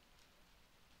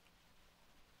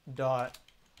dot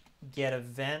get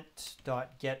event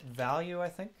dot get value, I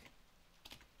think,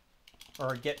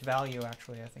 or get value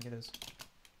actually, I think it is.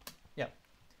 Yeah,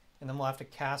 and then we'll have to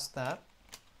cast that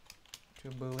to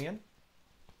a Boolean.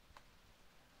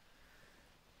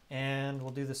 And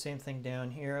we'll do the same thing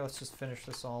down here. Let's just finish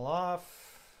this all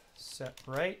off. Set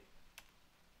right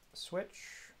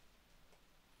switch.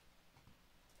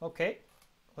 Okay,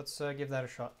 let's give that a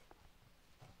shot.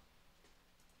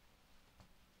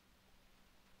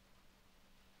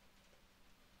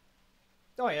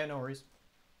 Oh yeah, no worries.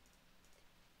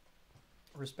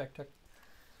 Respect tech.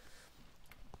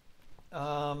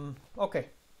 Okay.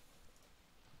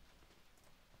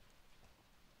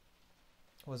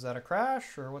 Was that a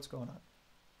crash or what's going on?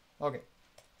 Okay.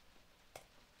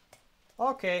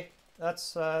 Okay,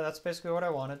 that's basically what I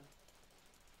wanted.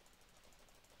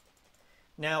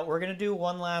 Now we're gonna do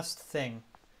one last thing.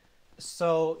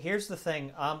 So here's the thing.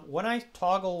 When I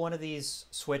toggle one of these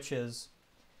switches,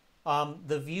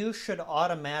 the view should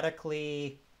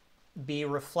automatically be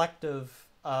reflective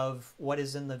of what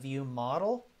is in the view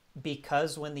model,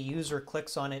 because when the user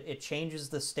clicks on it, it changes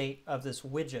the state of this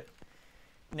widget.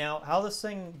 Now, how this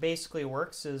thing basically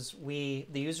works is the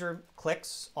user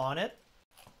clicks on it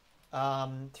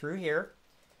through here.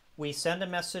 We send a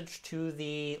message to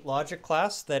the logic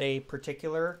class that a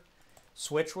particular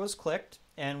switch was clicked,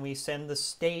 and we send the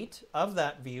state of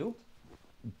that view.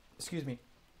 Excuse me.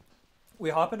 We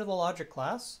hop into the logic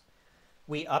class,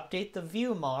 we update the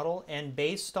view model, and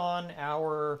based on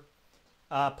our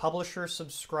publisher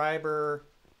subscriber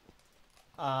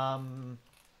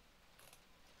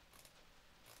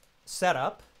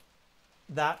setup,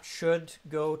 that should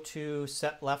go to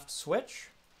set left switch.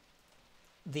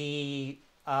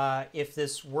 If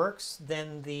this works,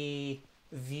 then the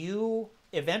view,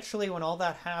 eventually when all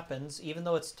that happens, even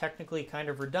though it's technically kind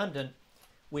of redundant,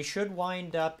 we should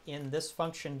wind up in this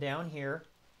function down here,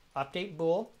 update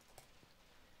bool,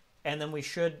 and then we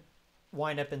should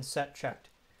wind up in set checked.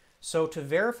 So to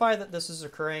verify that this is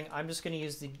occurring, I'm just going to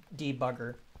use the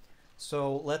debugger.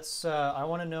 So let's, I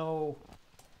want to know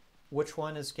which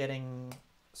one is getting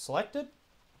selected.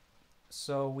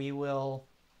 So we will,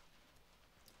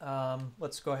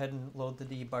 let's go ahead and load the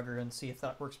debugger and see if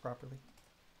that works properly.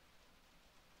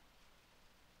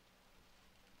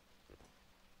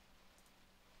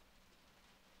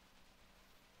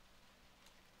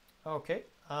 Okay,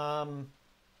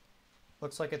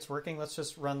 looks like it's working. Let's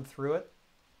just run through it.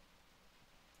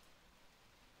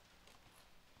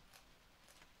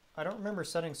 I don't remember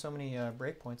setting so many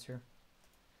breakpoints here.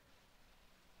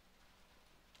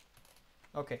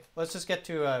 Okay, let's just get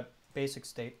to a basic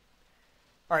state.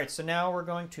 All right, so now we're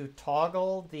going to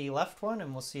toggle the left one,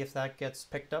 and we'll see if that gets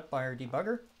picked up by our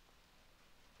debugger.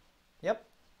 Yep.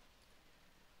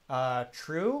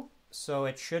 True, so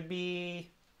it should be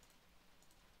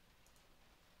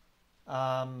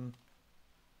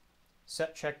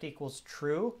set checked equals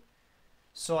true.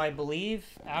 So I believe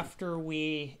after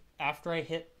I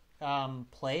hit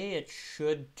play, it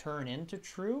should turn into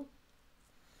true.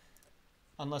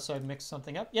 Unless I've mixed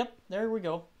something up. Yep, there we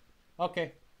go.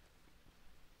 Okay.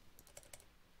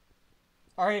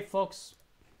 All right, folks.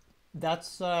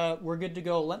 That's we're good to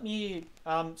go. Let me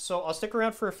so I'll stick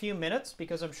around for a few minutes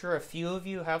because I'm sure a few of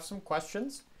you have some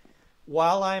questions.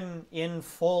 While I'm in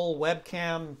full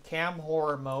webcam cam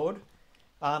horror mode,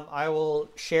 I will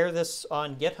share this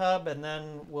on GitHub, and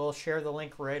then we'll share the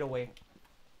link right away.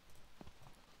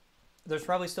 There's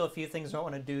probably still a few things I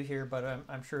want to do here, but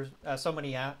I'm sure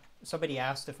somebody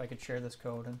asked if I could share this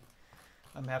code, and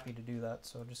I'm happy to do that,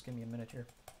 so just give me a minute here.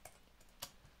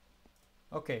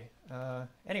 Okay,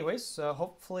 anyways,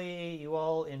 hopefully you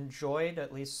all enjoyed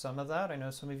at least some of that. I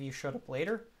know some of you showed up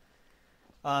later.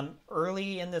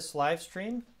 Early in this live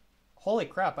stream, holy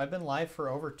crap, I've been live for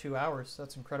over 2 hours.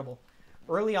 That's incredible.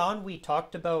 Early on, we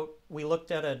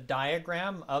looked at a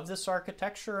diagram of this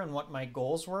architecture and what my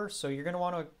goals were. So you're going to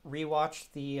want to rewatch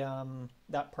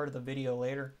that part of the video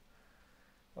later.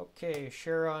 Okay,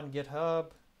 share on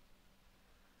GitHub.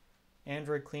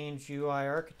 Android Clean GUI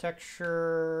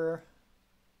architecture.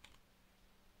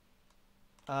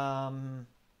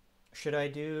 Should I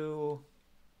do...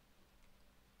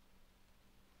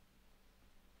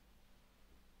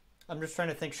 I'm just trying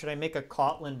to think, should I make a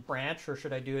Kotlin branch or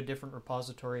should I do a different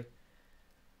repository?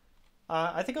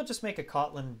 I think I'll just make a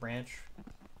Kotlin branch.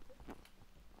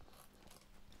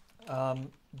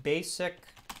 Basic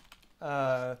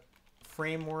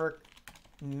framework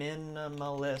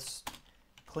minimalist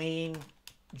clean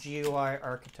GUI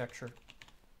architecture.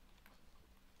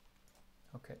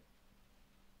 Okay.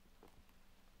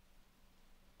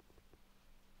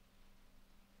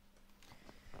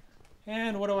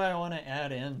 And what do I want to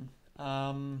add in?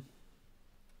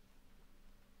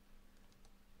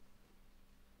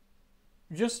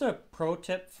 Just a pro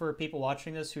tip for people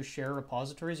watching this who share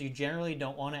repositories, you generally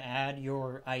don't want to add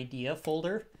your IDEA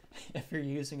folder if you're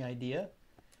using IDEA.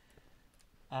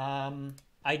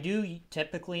 I do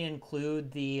typically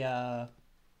include the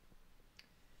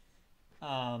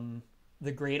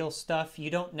Gradle stuff. You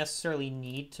don't necessarily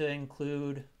need to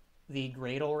include the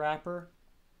Gradle wrapper.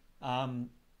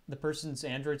 The person's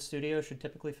Android Studio should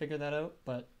typically figure that out,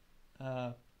 but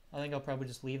I think I'll probably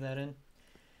just leave that in.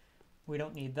 We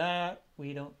don't need that.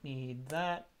 We don't need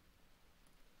that.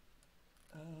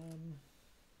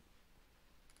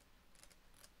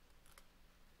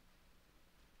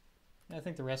 I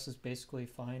think the rest is basically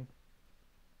fine.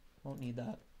 Won't need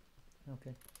that.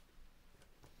 Okay.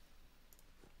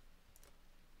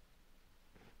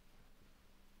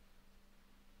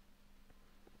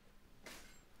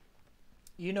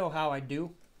 You know how I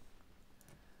do.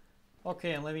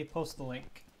 Okay, and let me post the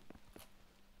link.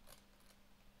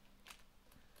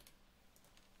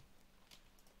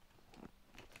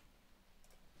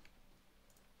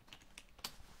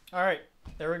 All right,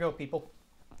 there we go, people.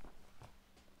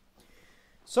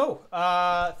 So,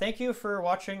 thank you for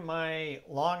watching my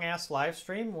long-ass live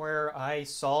stream where I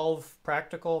solve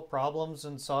practical problems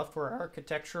in software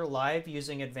architecture live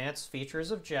using advanced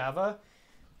features of Java.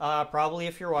 Probably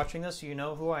if you're watching this, you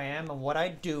know who I am and what I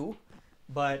do.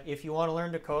 But if you want to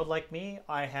learn to code like me,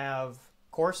 I have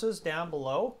courses down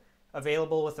below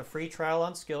available with a free trial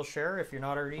on Skillshare if you're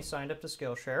not already signed up to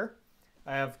Skillshare.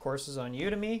 I have courses on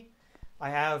Udemy. I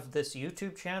have this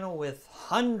YouTube channel with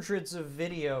hundreds of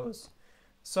videos.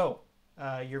 So,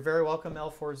 you're very welcome,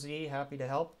 L4Z. Happy to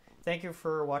help. Thank you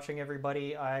for watching,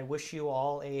 everybody. I wish you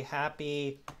all a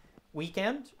happy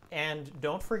weekend. And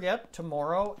don't forget,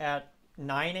 tomorrow at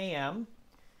 9 a.m.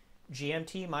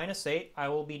 GMT -8, I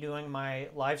will be doing my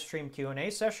live stream Q&A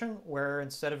session where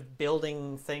instead of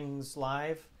building things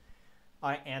live,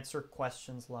 I answer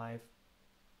questions live.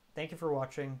 Thank you for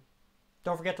watching.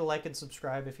 Don't forget to like and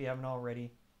subscribe if you haven't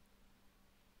already.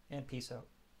 And peace out.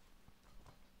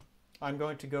 I'm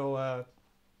going to go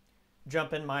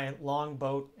jump in my long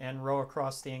boat and row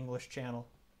across the English Channel.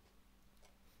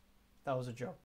 That was a joke.